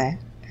 Okay.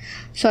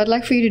 So I'd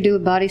like for you to do a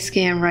body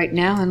scan right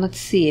now, and let's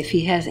see if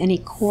he has any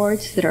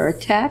cords that are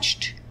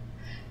attached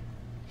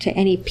to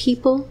any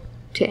people,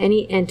 to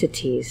any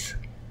entities.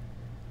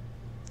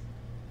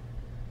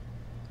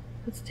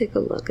 Let's take a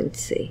look and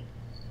see.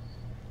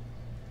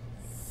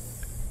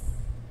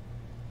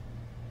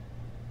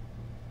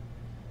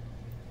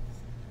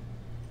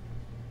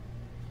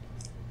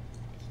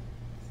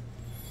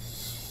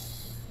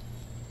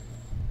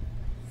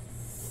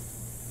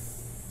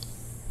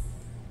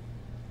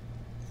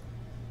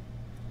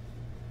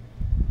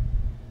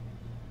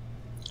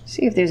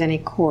 See if there's any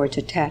cords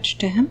attached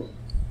to him.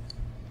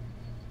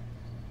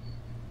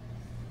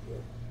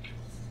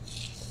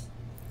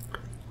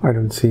 I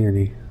don't see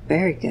any.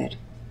 Very good.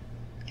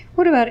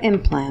 What about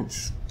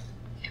implants?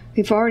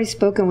 We've already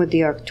spoken with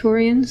the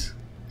Arcturians.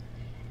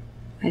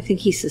 I think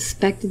he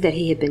suspected that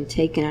he had been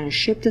taken on a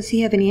ship. Does he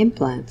have any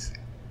implants?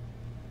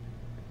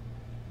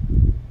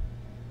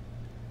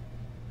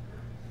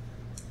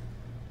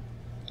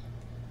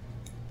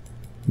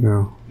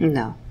 No.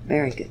 No.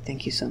 Very good.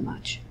 Thank you so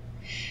much.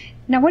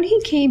 Now, when he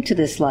came to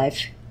this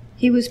life,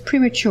 he was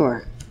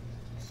premature.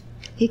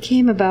 He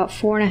came about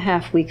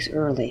 4.5 weeks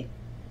early.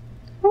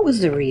 What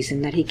was the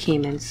reason that he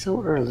came in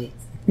so early?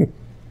 He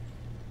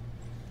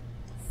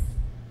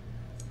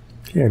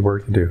had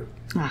work to do.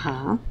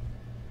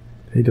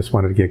 He just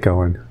wanted to get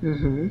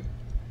going.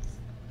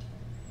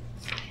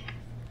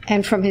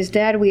 And from his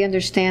dad, we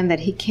understand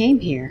that he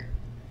came here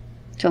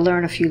to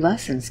learn a few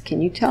lessons.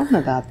 Can you tell him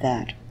about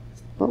that?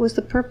 What was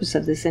the purpose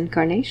of this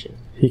incarnation?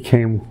 He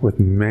came with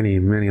many,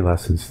 many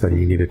lessons that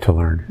he needed to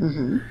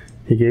learn.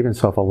 He gave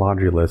himself a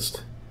laundry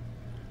list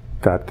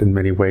that in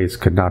many ways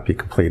could not be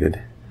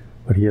completed.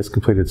 But he has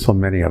completed so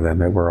many of them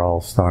that we're all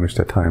astonished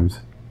at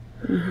times.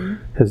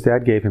 His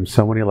dad gave him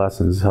so many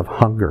lessons of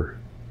hunger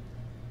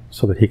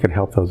so that he could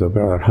help those that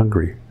are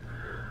hungry.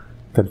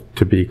 That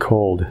to be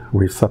cold,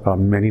 where he slept out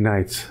many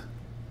nights,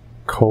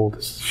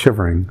 cold,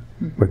 shivering,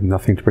 with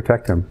nothing to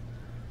protect him.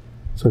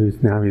 So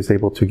now he's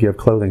able to give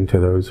clothing to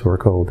those who are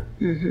cold.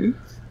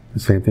 The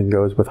same thing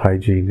goes with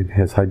hygiene and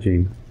his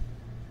hygiene.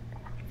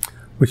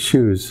 With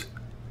shoes,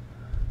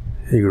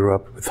 he grew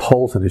up with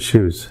holes in his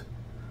shoes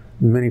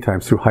many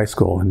times through high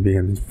school and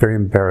being very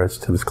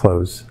embarrassed of his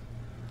clothes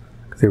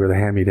because they were the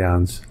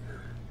hand-me-downs,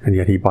 and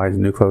yet he buys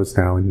new clothes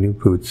now and new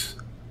boots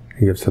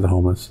he gives to the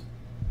homeless.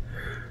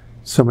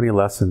 So many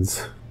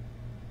lessons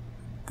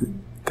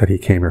that he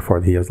came here for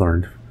that he has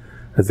learned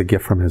as a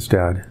gift from his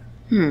dad.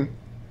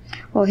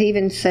 Well, he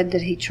even said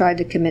that he tried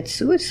to commit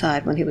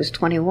suicide when he was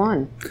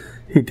 21.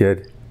 He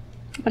did.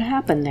 What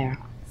happened there?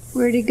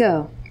 Where'd he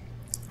go?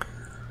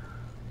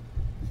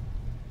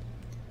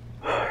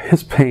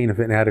 His pain of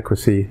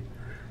inadequacy,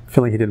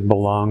 feeling he didn't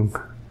belong,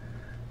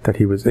 that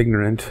he was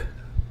ignorant,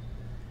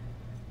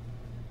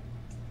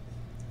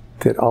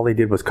 that all he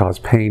did was cause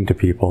pain to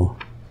people.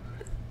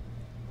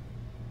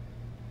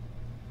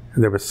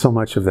 And there was so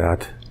much of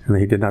that, and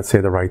he did not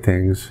say the right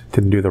things,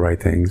 didn't do the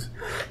right things.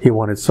 He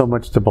wanted so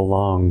much to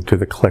belong to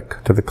the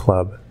clique, to the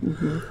club.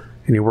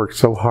 And he worked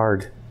so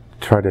hard to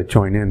try to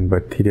join in,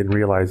 but he didn't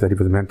realize that he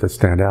was meant to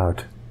stand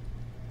out.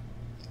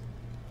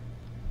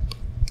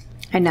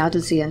 And now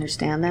does he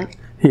understand that?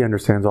 He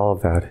understands all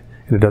of that,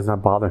 and it does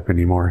not bother him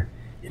anymore.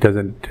 It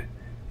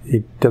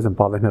doesn't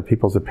bother him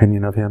people's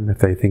opinion of him if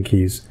they think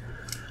he's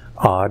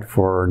odd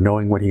for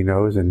knowing what he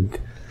knows and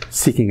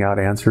seeking out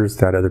answers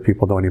that other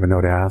people don't even know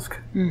to ask.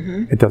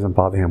 It doesn't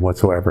bother him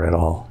whatsoever at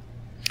all.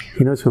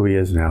 He knows who he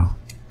is now.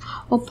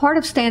 Well, part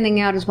of standing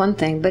out is one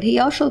thing, but he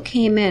also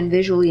came in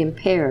visually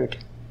impaired.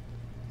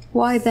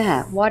 Why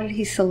that? Why did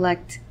he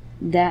select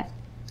that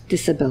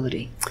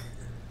disability?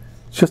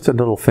 It's just a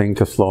little thing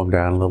to slow him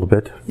down a little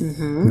bit.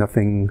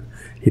 Nothing,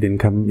 he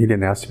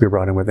didn't ask to be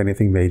brought in with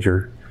anything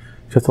major.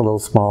 Just a little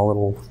small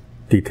little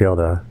detail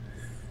to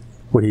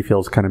what he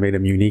feels kind of made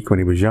him unique when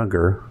he was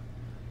younger,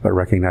 but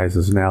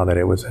recognizes now that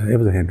it was a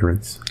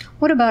hindrance.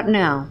 What about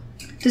now?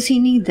 Does he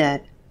need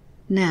that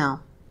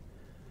now?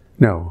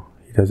 No,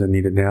 he doesn't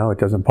need it now. It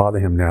doesn't bother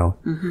him now.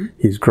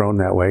 He's grown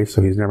that way,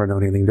 so he's never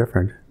known anything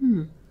different.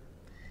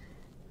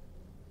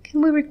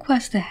 Can we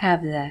request to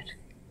have that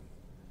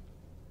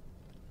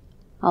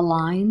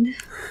aligned?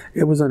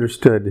 It was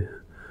understood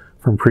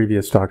from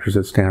previous doctors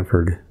at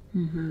Stanford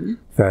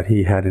that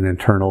he had an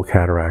internal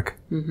cataract,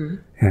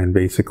 and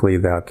basically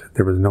that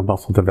there was no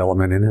muscle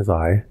development in his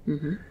eye.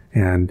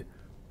 And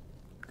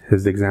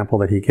his example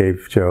that he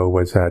gave Joe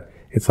was that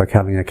it's like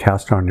having a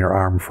cast on your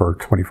arm for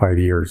 25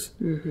 years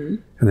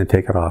and then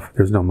take it off.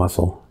 There's no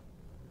muscle.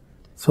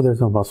 So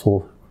there's no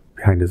muscle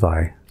behind his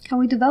eye. Can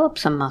we develop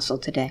some muscle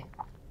today?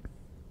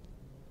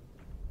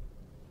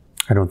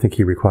 I don't think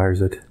he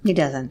requires it. He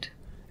doesn't.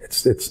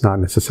 It's not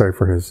necessary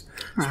for his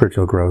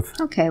spiritual growth.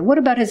 Okay, what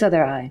about his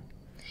other eye?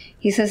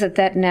 He says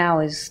that now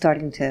is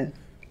starting to...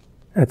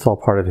 It's all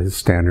part of his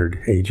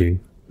standard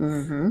aging.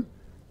 And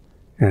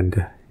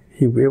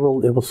it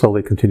will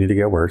slowly continue to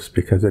get worse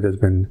because it has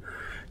been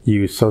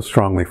used so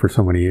strongly for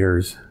so many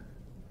years.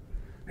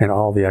 And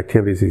all the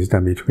activities he's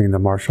done between the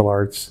martial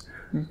arts,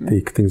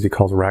 the things he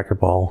calls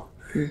racquetball,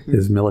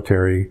 his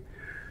military,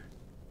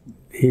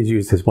 he's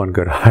used his one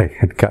good eye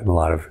and gotten a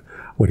lot of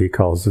what he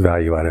calls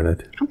value out of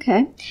it.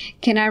 Okay.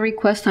 Can I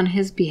request on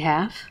his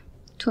behalf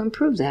to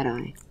improve that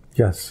eye?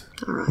 Yes,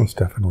 all right. Most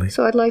definitely.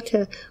 So I'd like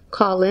to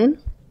call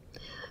in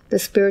the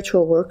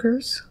spiritual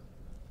workers,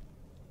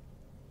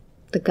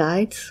 the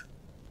guides,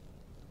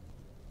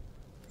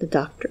 the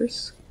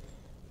doctors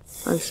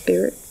on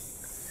spirit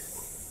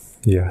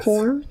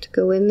form to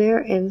go in there,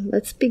 and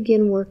let's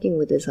begin working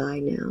with his eye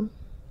now.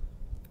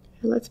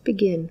 And let's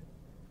begin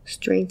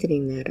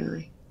strengthening that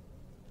eye.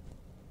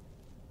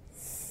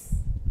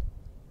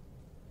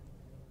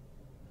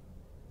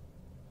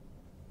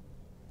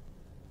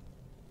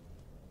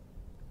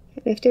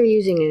 And if they're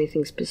using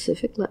anything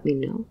specific, let me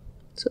know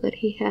so that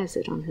he has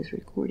it on his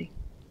recording.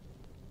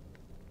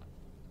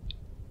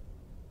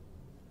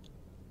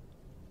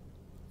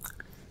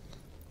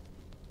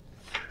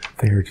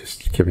 They're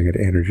just giving it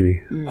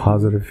energy,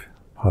 positive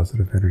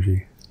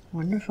energy.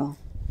 Wonderful.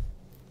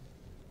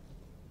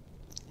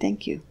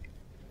 Thank you.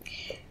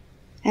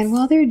 And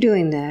while they're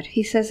doing that,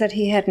 he says that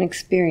he had an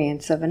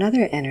experience of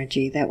another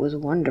energy that was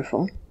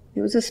wonderful.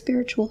 It was a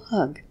spiritual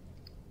hug.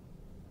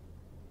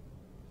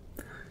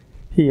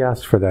 He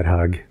asked for that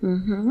hug.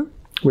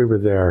 We were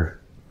there.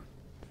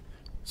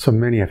 So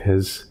many of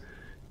his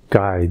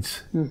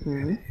guides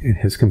and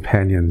his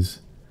companions,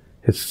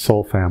 his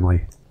soul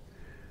family,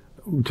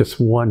 just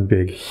one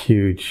big,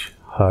 huge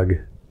hug.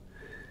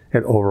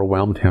 It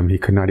overwhelmed him. He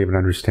could not even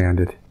understand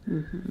it.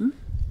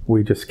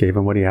 We just gave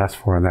him what he asked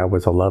for, and that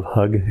was a love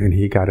hug, and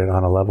he got it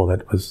on a level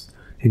that was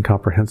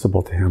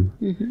incomprehensible to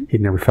him.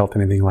 He'd never felt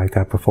anything like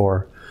that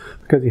before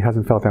because he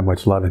hasn't felt that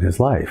much love in his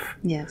life.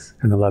 Yes.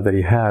 And the love that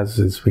he has,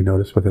 as we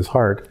noticed with his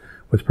heart,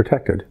 was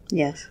protected.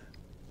 Yes.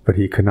 But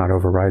he could not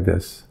override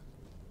this.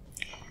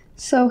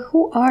 So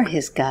who are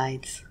his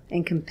guides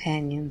and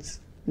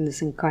companions in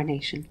this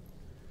incarnation?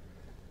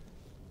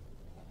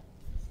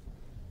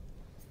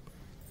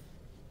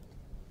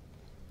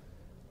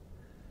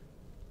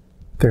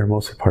 They're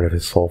mostly part of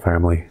his soul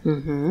family.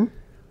 And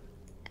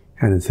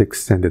his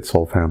extended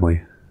soul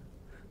family,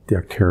 the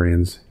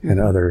Arcturians and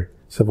other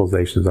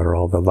civilizations that are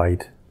all the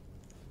light.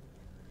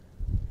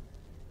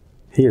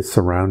 He is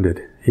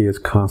surrounded. He is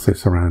constantly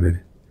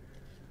surrounded.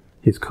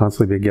 He's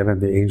constantly been given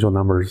the angel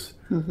numbers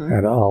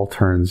at all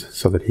turns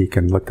so that he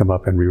can look them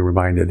up and be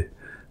reminded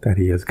that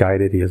he is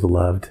guided, he is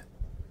loved,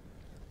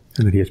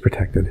 and that he is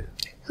protected.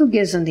 Who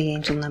gives him the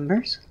angel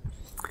numbers?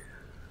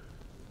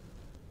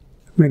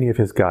 Many of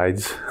his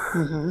guides,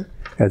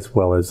 as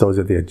well as those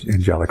of the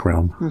angelic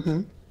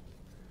realm.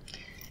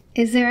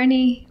 Is there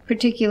any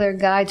particular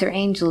guides or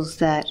angels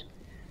that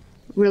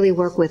really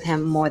work with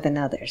him more than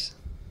others?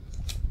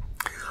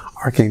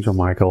 Archangel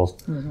Michael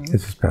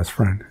is his best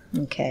friend.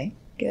 Okay,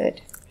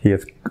 good. He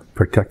has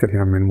protected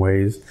him in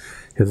ways.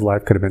 His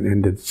life could have been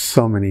ended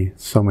so many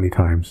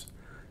times.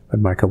 But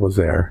Michael was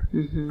there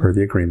for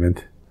the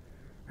agreement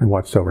and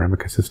watched over him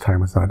because his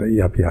time was not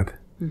up yet.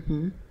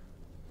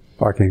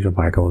 Archangel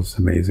Michael is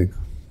amazing.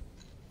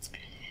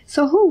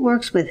 So who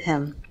works with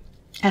him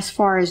as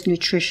far as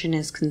nutrition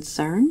is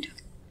concerned?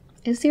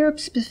 Is there a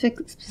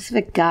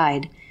specific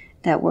guide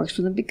that works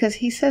with him? Because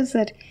he says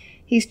that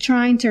he's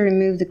trying to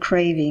remove the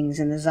cravings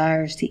and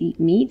desires to eat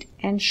meat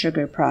and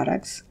sugar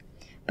products,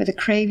 but the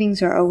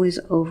cravings are always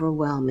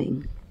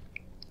overwhelming.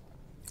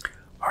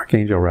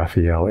 Archangel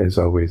Raphael is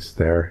always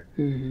there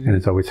and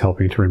is always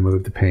helping to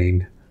remove the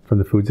pain from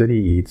the foods that he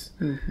eats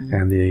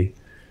and the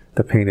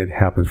pain that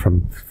happens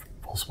from,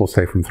 we'll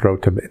say, from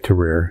throat to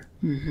rear.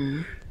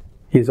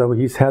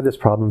 He's had this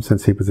problem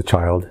since he was a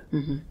child.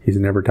 He's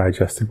never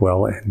digested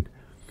well, and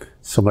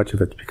so much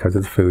of it's because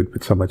of the food,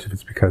 but so much of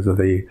it's because of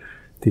the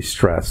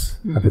stress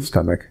of his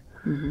stomach.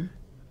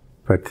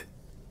 But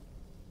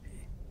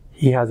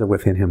he has it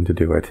within him to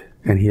do it,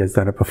 and he has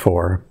done it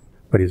before,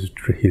 but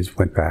he's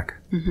went back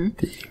to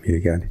eat meat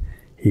again.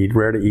 He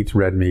rarely eats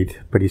red meat,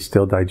 but he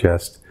still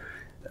digests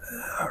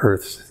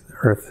earth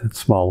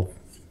small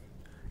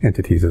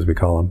entities, as we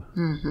call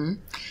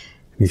them.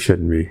 He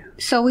shouldn't be.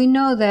 So we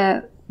know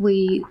that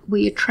we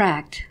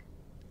attract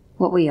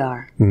what we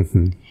are.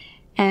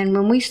 And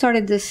when we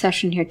started this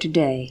session here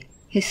today,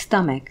 his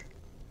stomach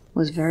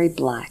was very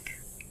black.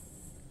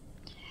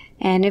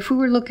 And if we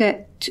were look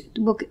at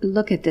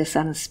this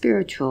on a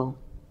spiritual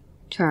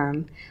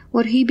term,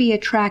 would he be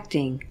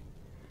attracting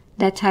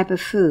that type of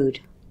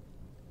food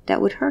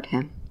that would hurt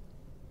him,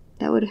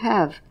 that would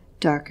have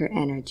darker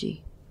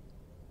energy?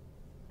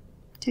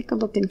 Take a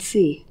look and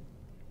see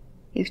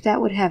if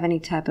that would have any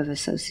type of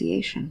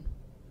association,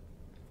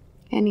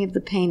 any of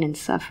the pain and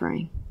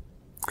suffering.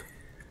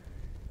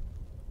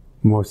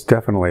 Most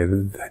definitely,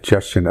 the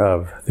digestion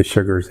of the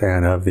sugars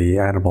and of the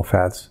animal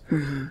fats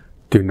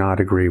do not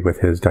agree with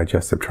his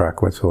digestive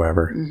tract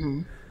whatsoever.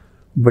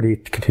 But he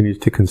continues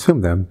to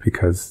consume them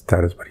because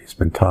that is what he's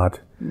been taught.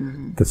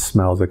 The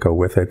smells that go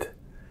with it,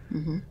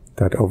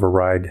 that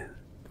override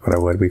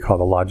what we call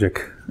the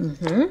logic,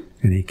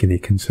 and he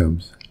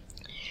consumes.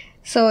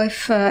 So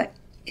if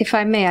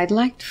I may, I'd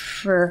like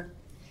for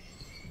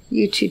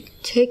you to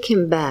take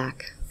him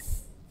back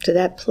to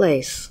that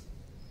place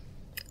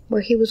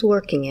where he was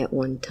working at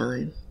one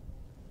time.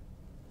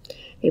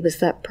 It was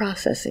that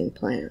processing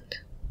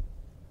plant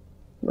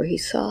where he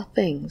saw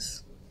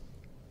things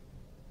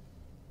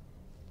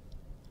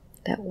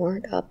that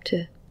weren't up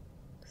to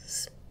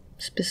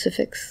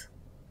specifics,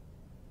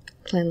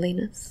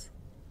 cleanliness,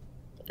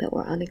 that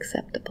were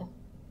unacceptable.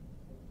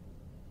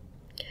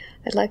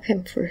 I'd like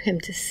for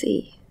him to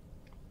see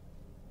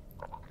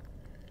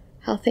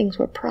how things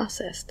were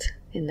processed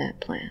in that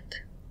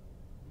plant,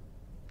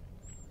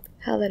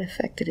 how that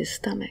affected his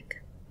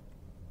stomach.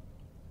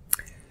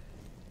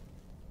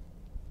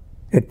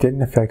 It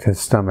didn't affect his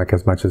stomach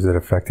as much as it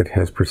affected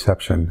his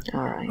perception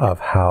of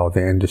how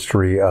the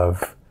industry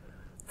of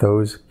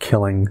those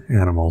killing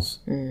animals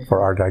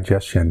for our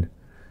digestion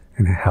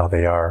and how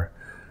they are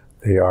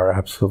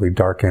absolutely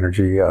dark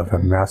energy of a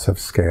massive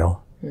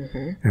scale.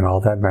 And all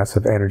that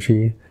massive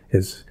energy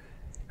is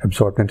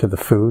absorbed into the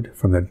food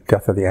from the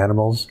death of the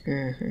animals,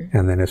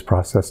 and then is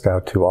processed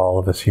out to all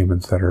of us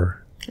humans that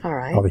are,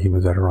 all the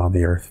humans that are on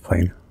the earth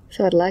plane.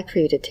 So I'd like for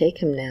you to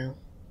take him now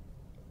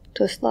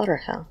to a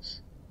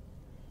slaughterhouse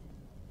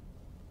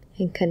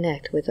and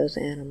connect with those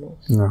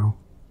animals. No.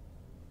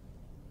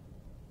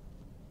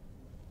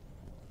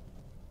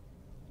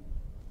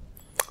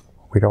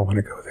 We don't want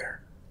to go there.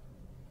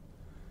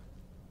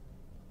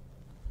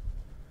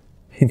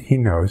 He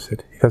knows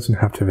it. He doesn't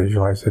have to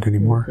visualize it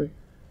anymore.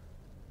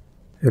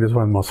 It is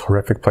one of the most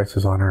horrific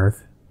places on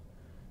earth,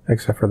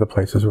 except for the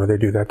places where they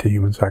do that to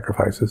human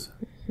sacrifices.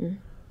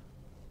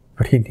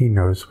 But he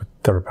knows what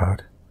they're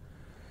about.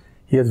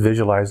 He has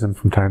visualized them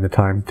from time to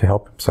time to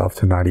help himself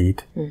to not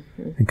eat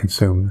and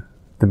consume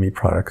the meat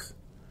products.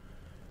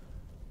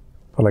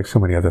 But like so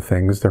many other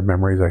things, their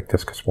memories like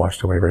this gets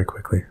washed away very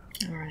quickly.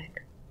 All right.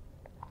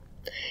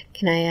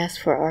 Can I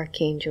ask for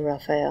Archangel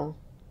Raphael,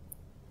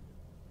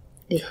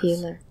 the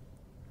healer?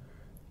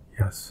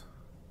 Yes.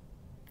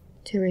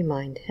 To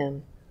remind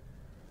him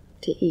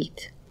to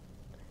eat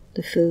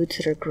the foods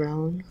that are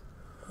grown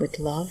with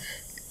love,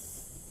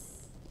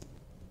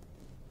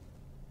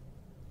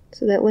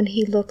 so that when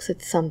he looks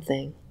at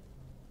something,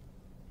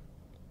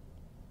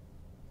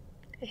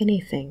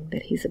 anything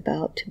that he's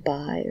about to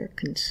buy or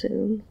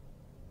consume,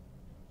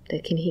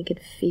 that he can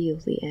feel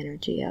the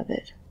energy of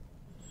it.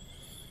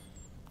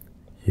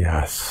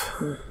 Yes.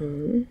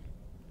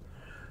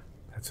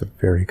 That's a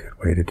very good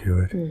way to do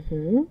it.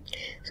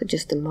 So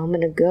just a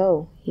moment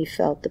ago, he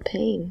felt the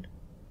pain.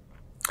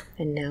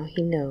 And now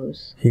he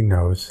knows. He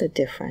knows. The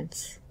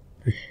difference.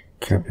 It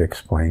can't be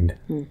explained.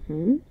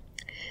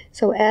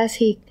 So as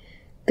he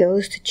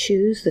goes to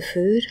choose the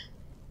food,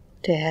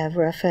 to have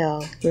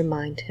Raphael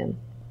remind him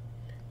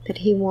that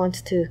he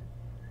wants to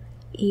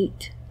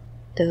eat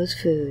those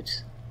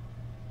foods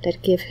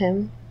that give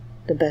him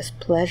the best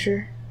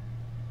pleasure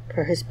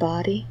for his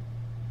body,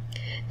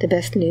 the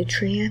best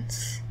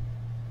nutrients,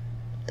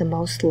 the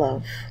most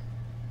love.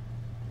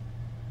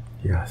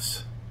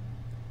 Yes.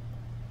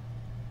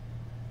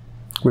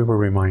 We will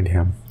remind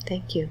him.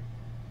 Thank you.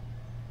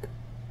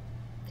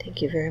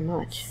 Thank you very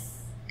much.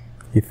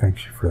 He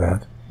thanks you for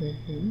that.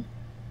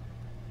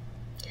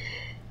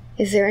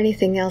 Is there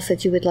anything else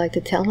that you would like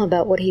to tell him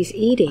about what he's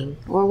eating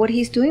or what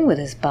he's doing with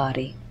his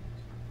body?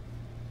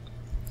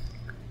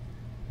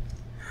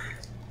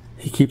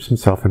 He keeps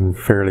himself in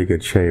fairly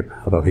good shape,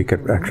 although he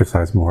could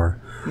exercise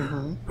more.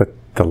 But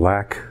the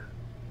lack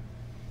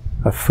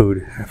of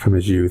food from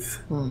his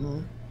youth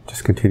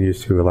just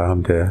continues to allow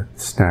him to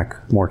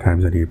snack more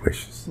times than he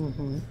wishes.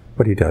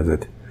 But he does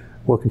it.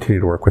 We'll continue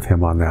to work with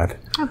him on that.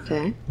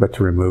 Okay. But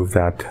to remove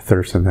that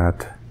thirst and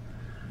that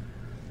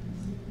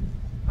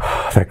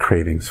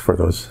cravings for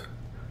those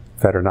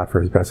that are not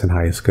for his best and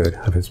highest good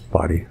of his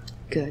body.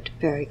 Good.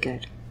 Very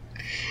good.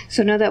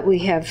 So now that we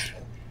have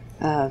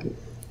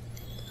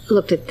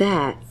looked at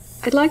that,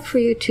 I'd like for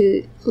you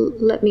to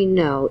let me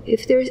know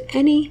if there's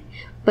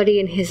anybody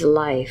in his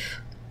life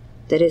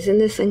that is in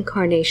this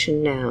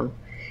incarnation now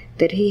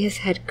that he has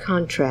had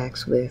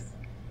contracts with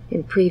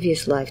in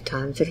previous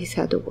lifetimes that he's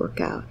had to work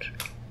out.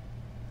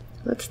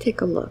 Let's take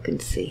a look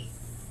and see.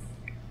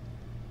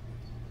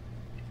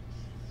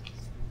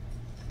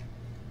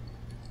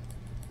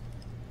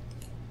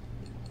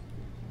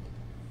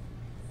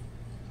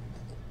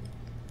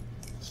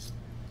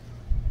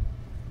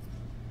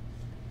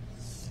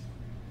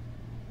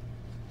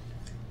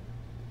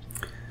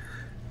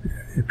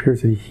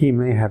 appears that he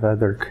may have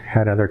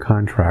had other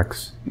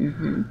contracts,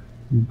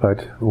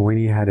 but when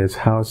he had his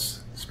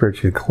house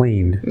spiritually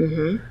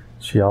cleaned,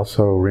 she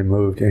also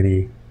removed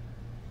any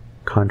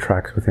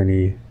contracts with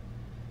any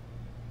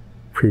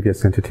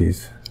previous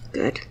entities.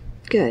 Good,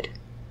 good.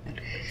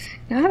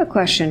 Now I have a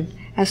question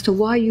as to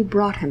why you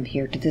brought him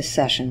here to this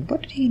session.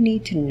 What did he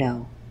need to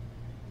know?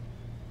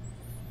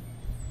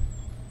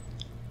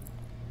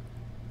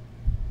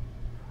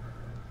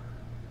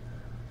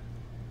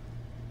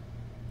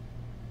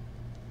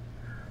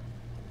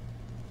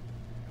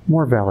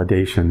 More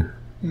validation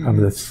of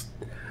this.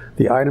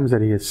 The items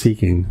that he is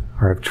seeking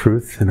are of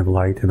truth and of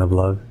light and of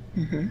love,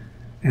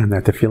 and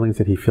that the feelings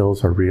that he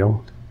feels are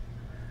real,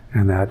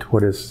 and that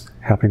what is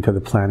happening to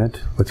the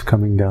planet, what's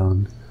coming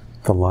down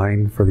the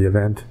line for the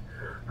event,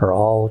 are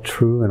all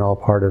true and all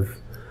part of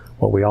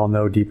what we all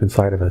know deep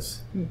inside of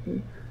us.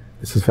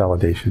 This is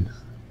validation.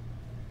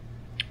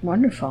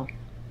 Wonderful.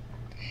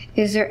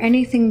 Is there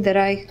anything that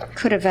I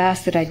could have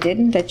asked that I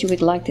didn't that you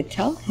would like to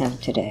tell him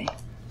today?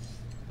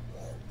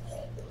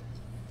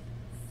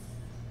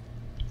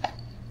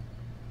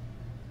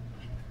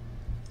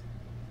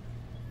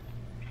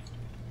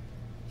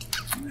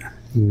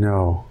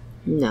 No.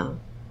 No.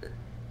 I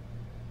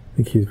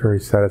think he's very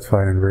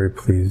satisfied and very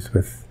pleased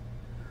with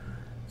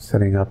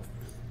setting up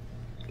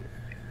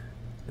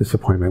this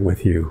appointment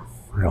with you,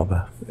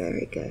 Alba.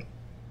 Very good.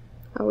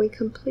 Are we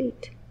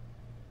complete?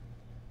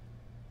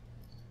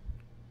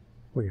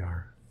 We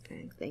are.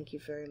 Thank you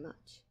very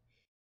much.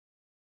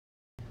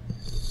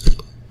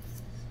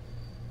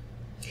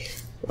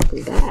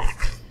 Welcome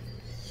back.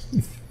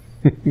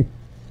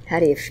 How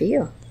do you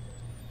feel?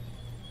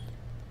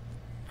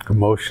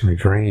 Emotionally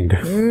drained.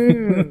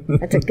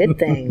 That's a good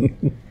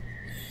thing.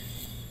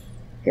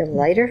 Feel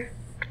lighter?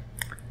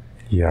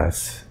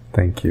 Yes,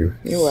 thank you.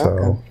 You're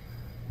welcome. So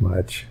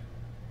much.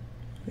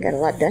 You got a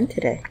lot done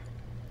today.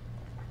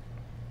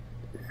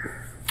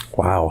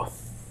 Wow.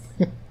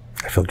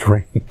 I feel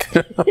drained.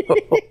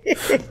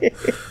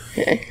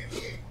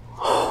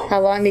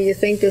 How long do you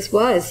think this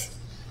was?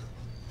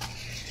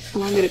 How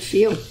long did it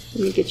feel? Let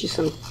me get you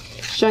some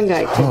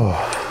shungite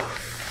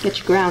to get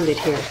you grounded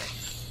here.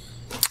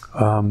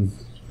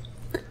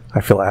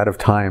 I feel out of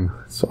time,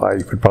 so I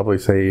would probably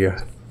say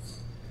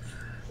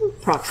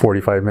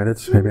 45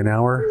 minutes, maybe an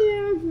hour.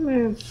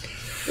 Yeah,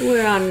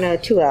 we're on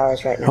 2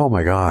 hours right now. Oh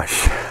my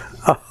gosh.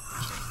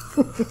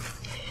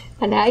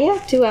 And now,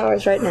 yeah, 2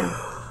 hours right now.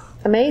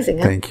 Amazing,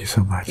 huh? Thank you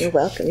so much. You're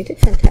welcome. You did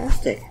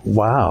fantastic.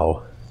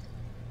 Wow.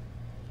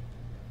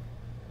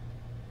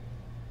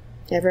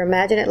 Ever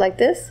imagine it like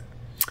this?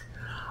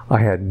 I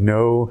had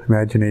no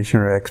imagination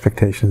or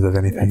expectations of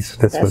anything. This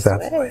was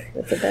that way.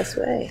 That's the best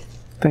way.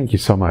 Thank you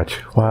so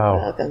much. Wow.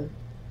 You're welcome.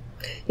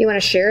 You want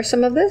to share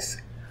some of this?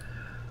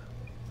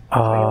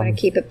 Or you want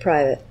to keep it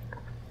private?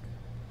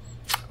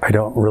 I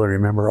don't really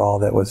remember all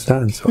that was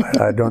done, so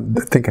I don't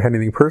think I had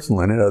anything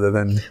personal in it other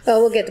than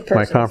we'll get the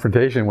my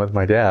confrontation with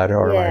my dad.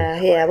 Or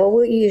yeah. Well,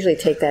 we usually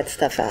take that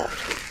stuff out.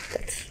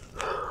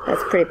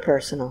 That's pretty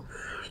personal.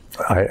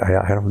 I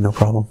have no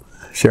problem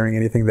sharing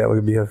anything that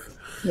would be of.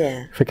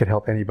 Yeah. If it could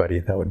help anybody,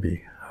 that would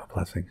be a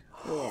blessing.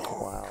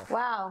 Yeah.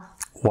 Wow.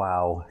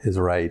 Wow is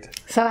right.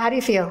 So how do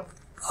you feel?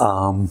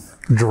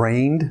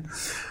 Drained.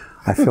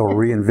 I feel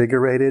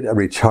reinvigorated,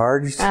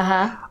 recharged.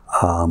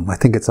 I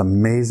think it's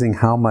amazing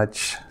how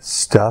much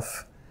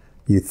stuff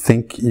you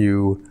think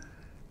you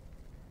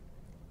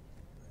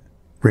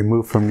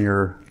remove from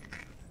your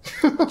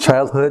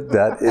childhood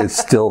that is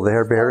still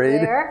there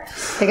buried.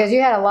 Because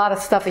you had a lot of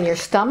stuff in your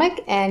stomach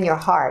and your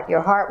heart.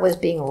 Your heart was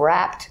being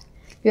wrapped.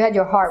 You had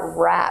your heart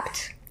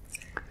wrapped,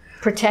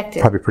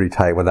 protected. Probably pretty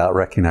tight without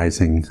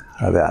recognizing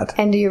that.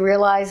 And do you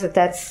realize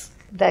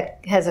that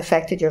has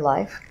affected your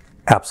life?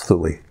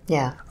 Absolutely.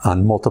 Yeah.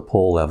 On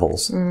multiple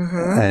levels.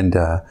 And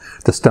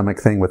the stomach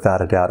thing, without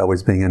a doubt,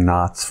 always being in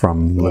knots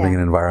from living in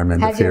an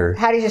environment of fear.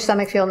 How does your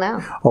stomach feel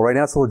now? Oh, right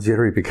now it's a little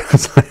jittery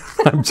because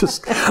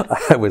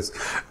I was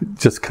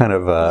just kind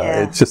of,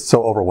 it's just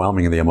so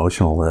overwhelming in the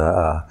emotional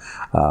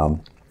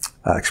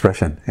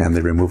expression and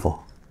the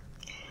removal.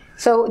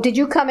 So did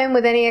you come in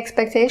with any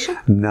expectation?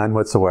 None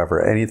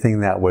whatsoever.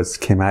 Anything that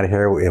came out of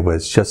here, it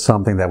was just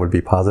something that would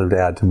be positive to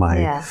add to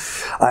my...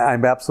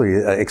 I'm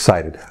absolutely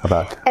excited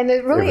about And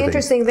the really everything.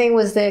 interesting thing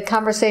was the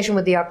conversation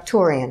with the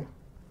Arcturian.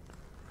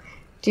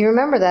 Do you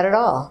remember that at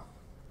all?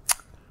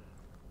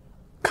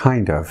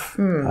 Kind of.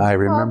 I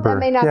remember... Well, that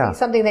may not be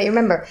something that you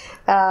remember.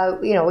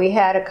 We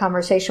had a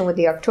conversation with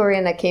the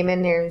Arcturian that came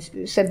in there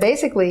and said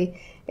basically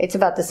it's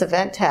about this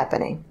event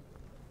happening.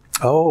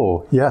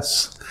 Oh,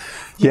 yes.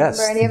 Yes.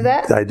 Remember any of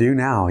that? I do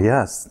now,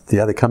 yes.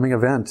 The coming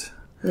event.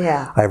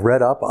 Yeah. I've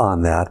read up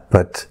on that,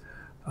 but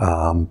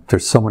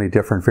there's so many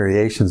different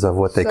variations of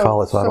what they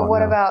call it, so I don't know. So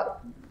what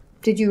about,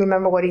 did you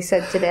remember what he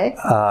said today?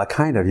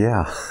 Kind of,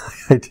 yeah.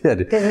 I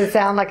did. Does it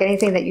sound like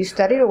anything that you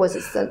studied, or was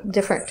it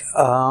different? It's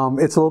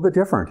a little bit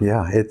different,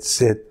 yeah. It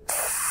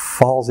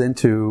falls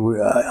into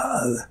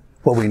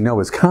what we know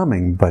is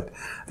coming, but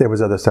there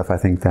was other stuff I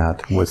think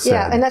that was said.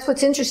 Yeah, and that's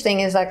what's interesting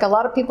is like a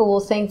lot of people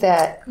will think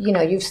that, you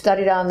know, you've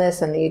studied on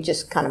this and you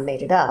just kind of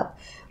made it up.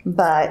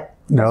 But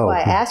that's why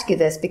I ask you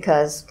this,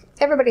 because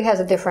everybody has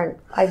a different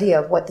idea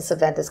of what this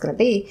event is going to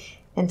be.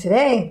 And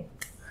today,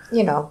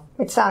 you know,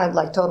 it sounded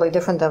like totally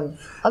different than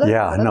other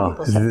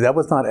people said. That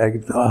was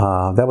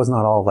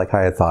not all like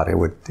I had thought it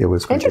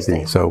was going to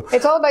be. So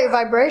it's all about your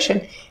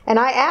vibration. And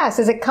I asked,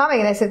 is it coming?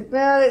 And I said,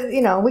 well,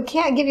 you know, we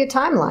can't give you a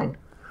timeline.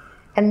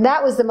 And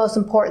that was the most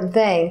important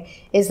thing,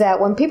 is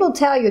that when people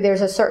tell you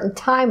there's a certain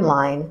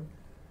timeline,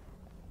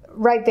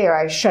 right there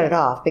I shut it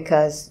off,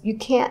 because you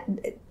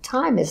can't,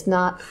 time is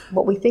not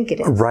what we think it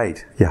is.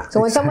 Right, yeah. So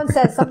when someone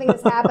says something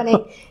is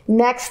happening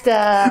next, you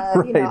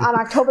know, on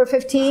October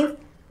 15th.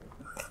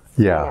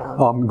 Yeah, You know.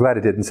 oh, I'm glad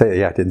it didn't say it.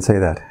 Yeah, it didn't say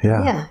that.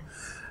 Yeah. Yeah.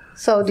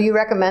 So do you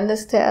recommend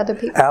this to other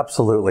people?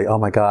 Absolutely. Oh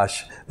my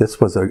gosh,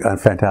 this was a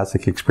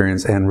fantastic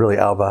experience. And really,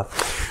 Alba,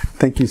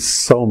 thank you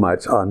so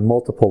much on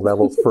multiple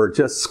levels for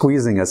just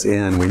squeezing us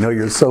in. We know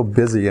you're so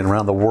busy and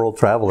around the world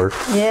traveler.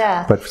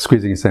 Yeah. But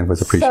squeezing us in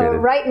was appreciated. So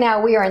right now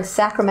we are in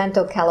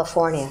Sacramento,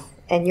 California.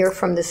 And you're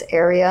from this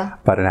area?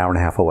 About an hour and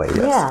a half away, yes.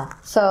 Yeah.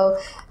 So,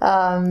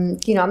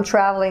 you know, I'm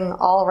traveling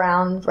all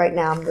around right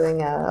now. I'm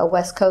doing a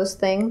West Coast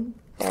thing.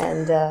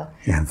 And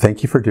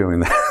thank you for doing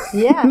that.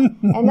 Yeah.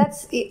 And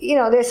that's, you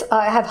know,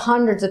 I have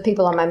hundreds of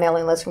people on my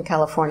mailing list from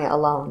California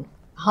alone.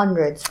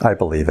 Hundreds. I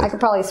believe it. I could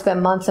probably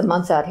spend months and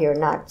months out here and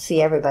not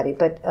see everybody.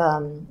 But,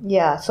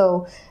 yeah,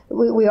 so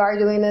we are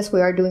doing this. We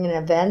are doing an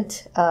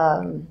event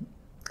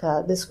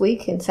this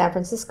week in San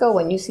Francisco.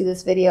 When you see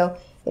this video,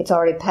 it's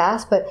already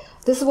passed. But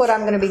this is what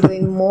I'm going to be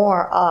doing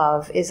more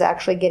of, is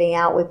actually getting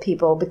out with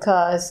people,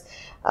 because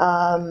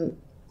all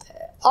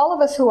of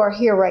us who are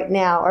here right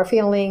now are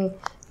feeling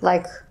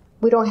like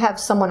we don't have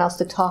someone else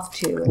to talk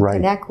to and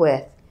connect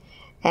with.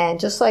 And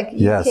just like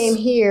you came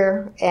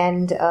here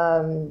and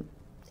are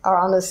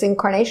on this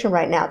incarnation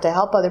right now to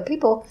help other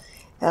people,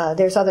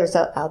 there's others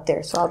out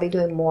there. So I'll be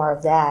doing more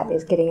of that,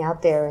 is getting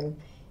out there and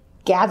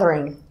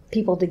gathering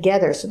people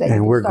together so that you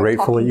can we're start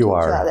grateful that talking you to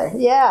are. each other.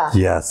 Yeah.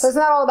 Yes. So it's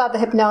not all about the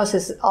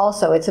hypnosis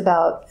also. It's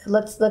about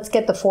let's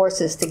get the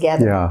forces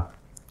together. Yeah.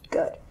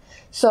 Good.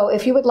 So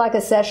if you would like a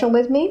session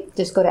with me,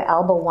 just go to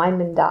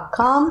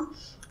albaweinman.com.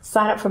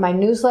 Sign up for my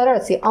newsletter.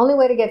 It's the only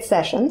way to get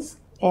sessions.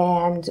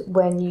 And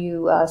when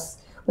you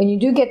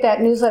do get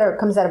that newsletter, it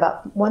comes out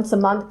about once a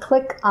month.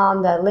 Click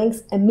on the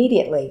links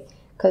immediately,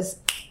 because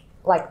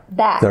like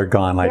that, they're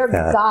gone like that.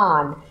 They're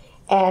gone.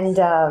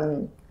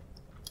 And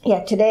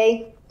yeah,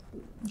 today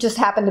just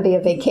happened to be a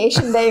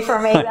vacation day for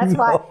me. That's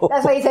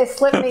why you say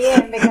slip me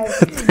in, because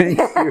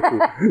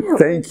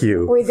Thank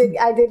you.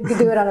 I did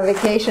do it on a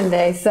vacation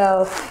day.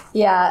 So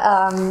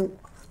yeah.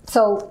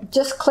 So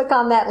just click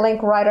on that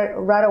link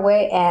right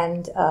away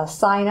and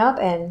sign up,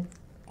 and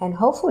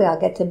hopefully I'll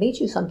get to meet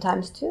you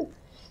sometimes too.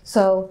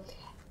 So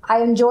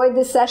I enjoyed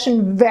this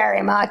session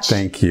very much.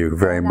 Thank you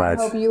very much.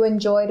 I hope you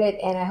enjoyed it,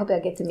 and I hope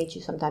I'll get to meet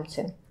you sometime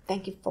soon.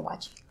 Thank you for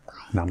watching. Bye.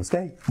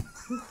 Namaste.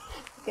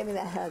 Give me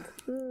that hug.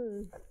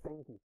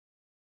 Thank you.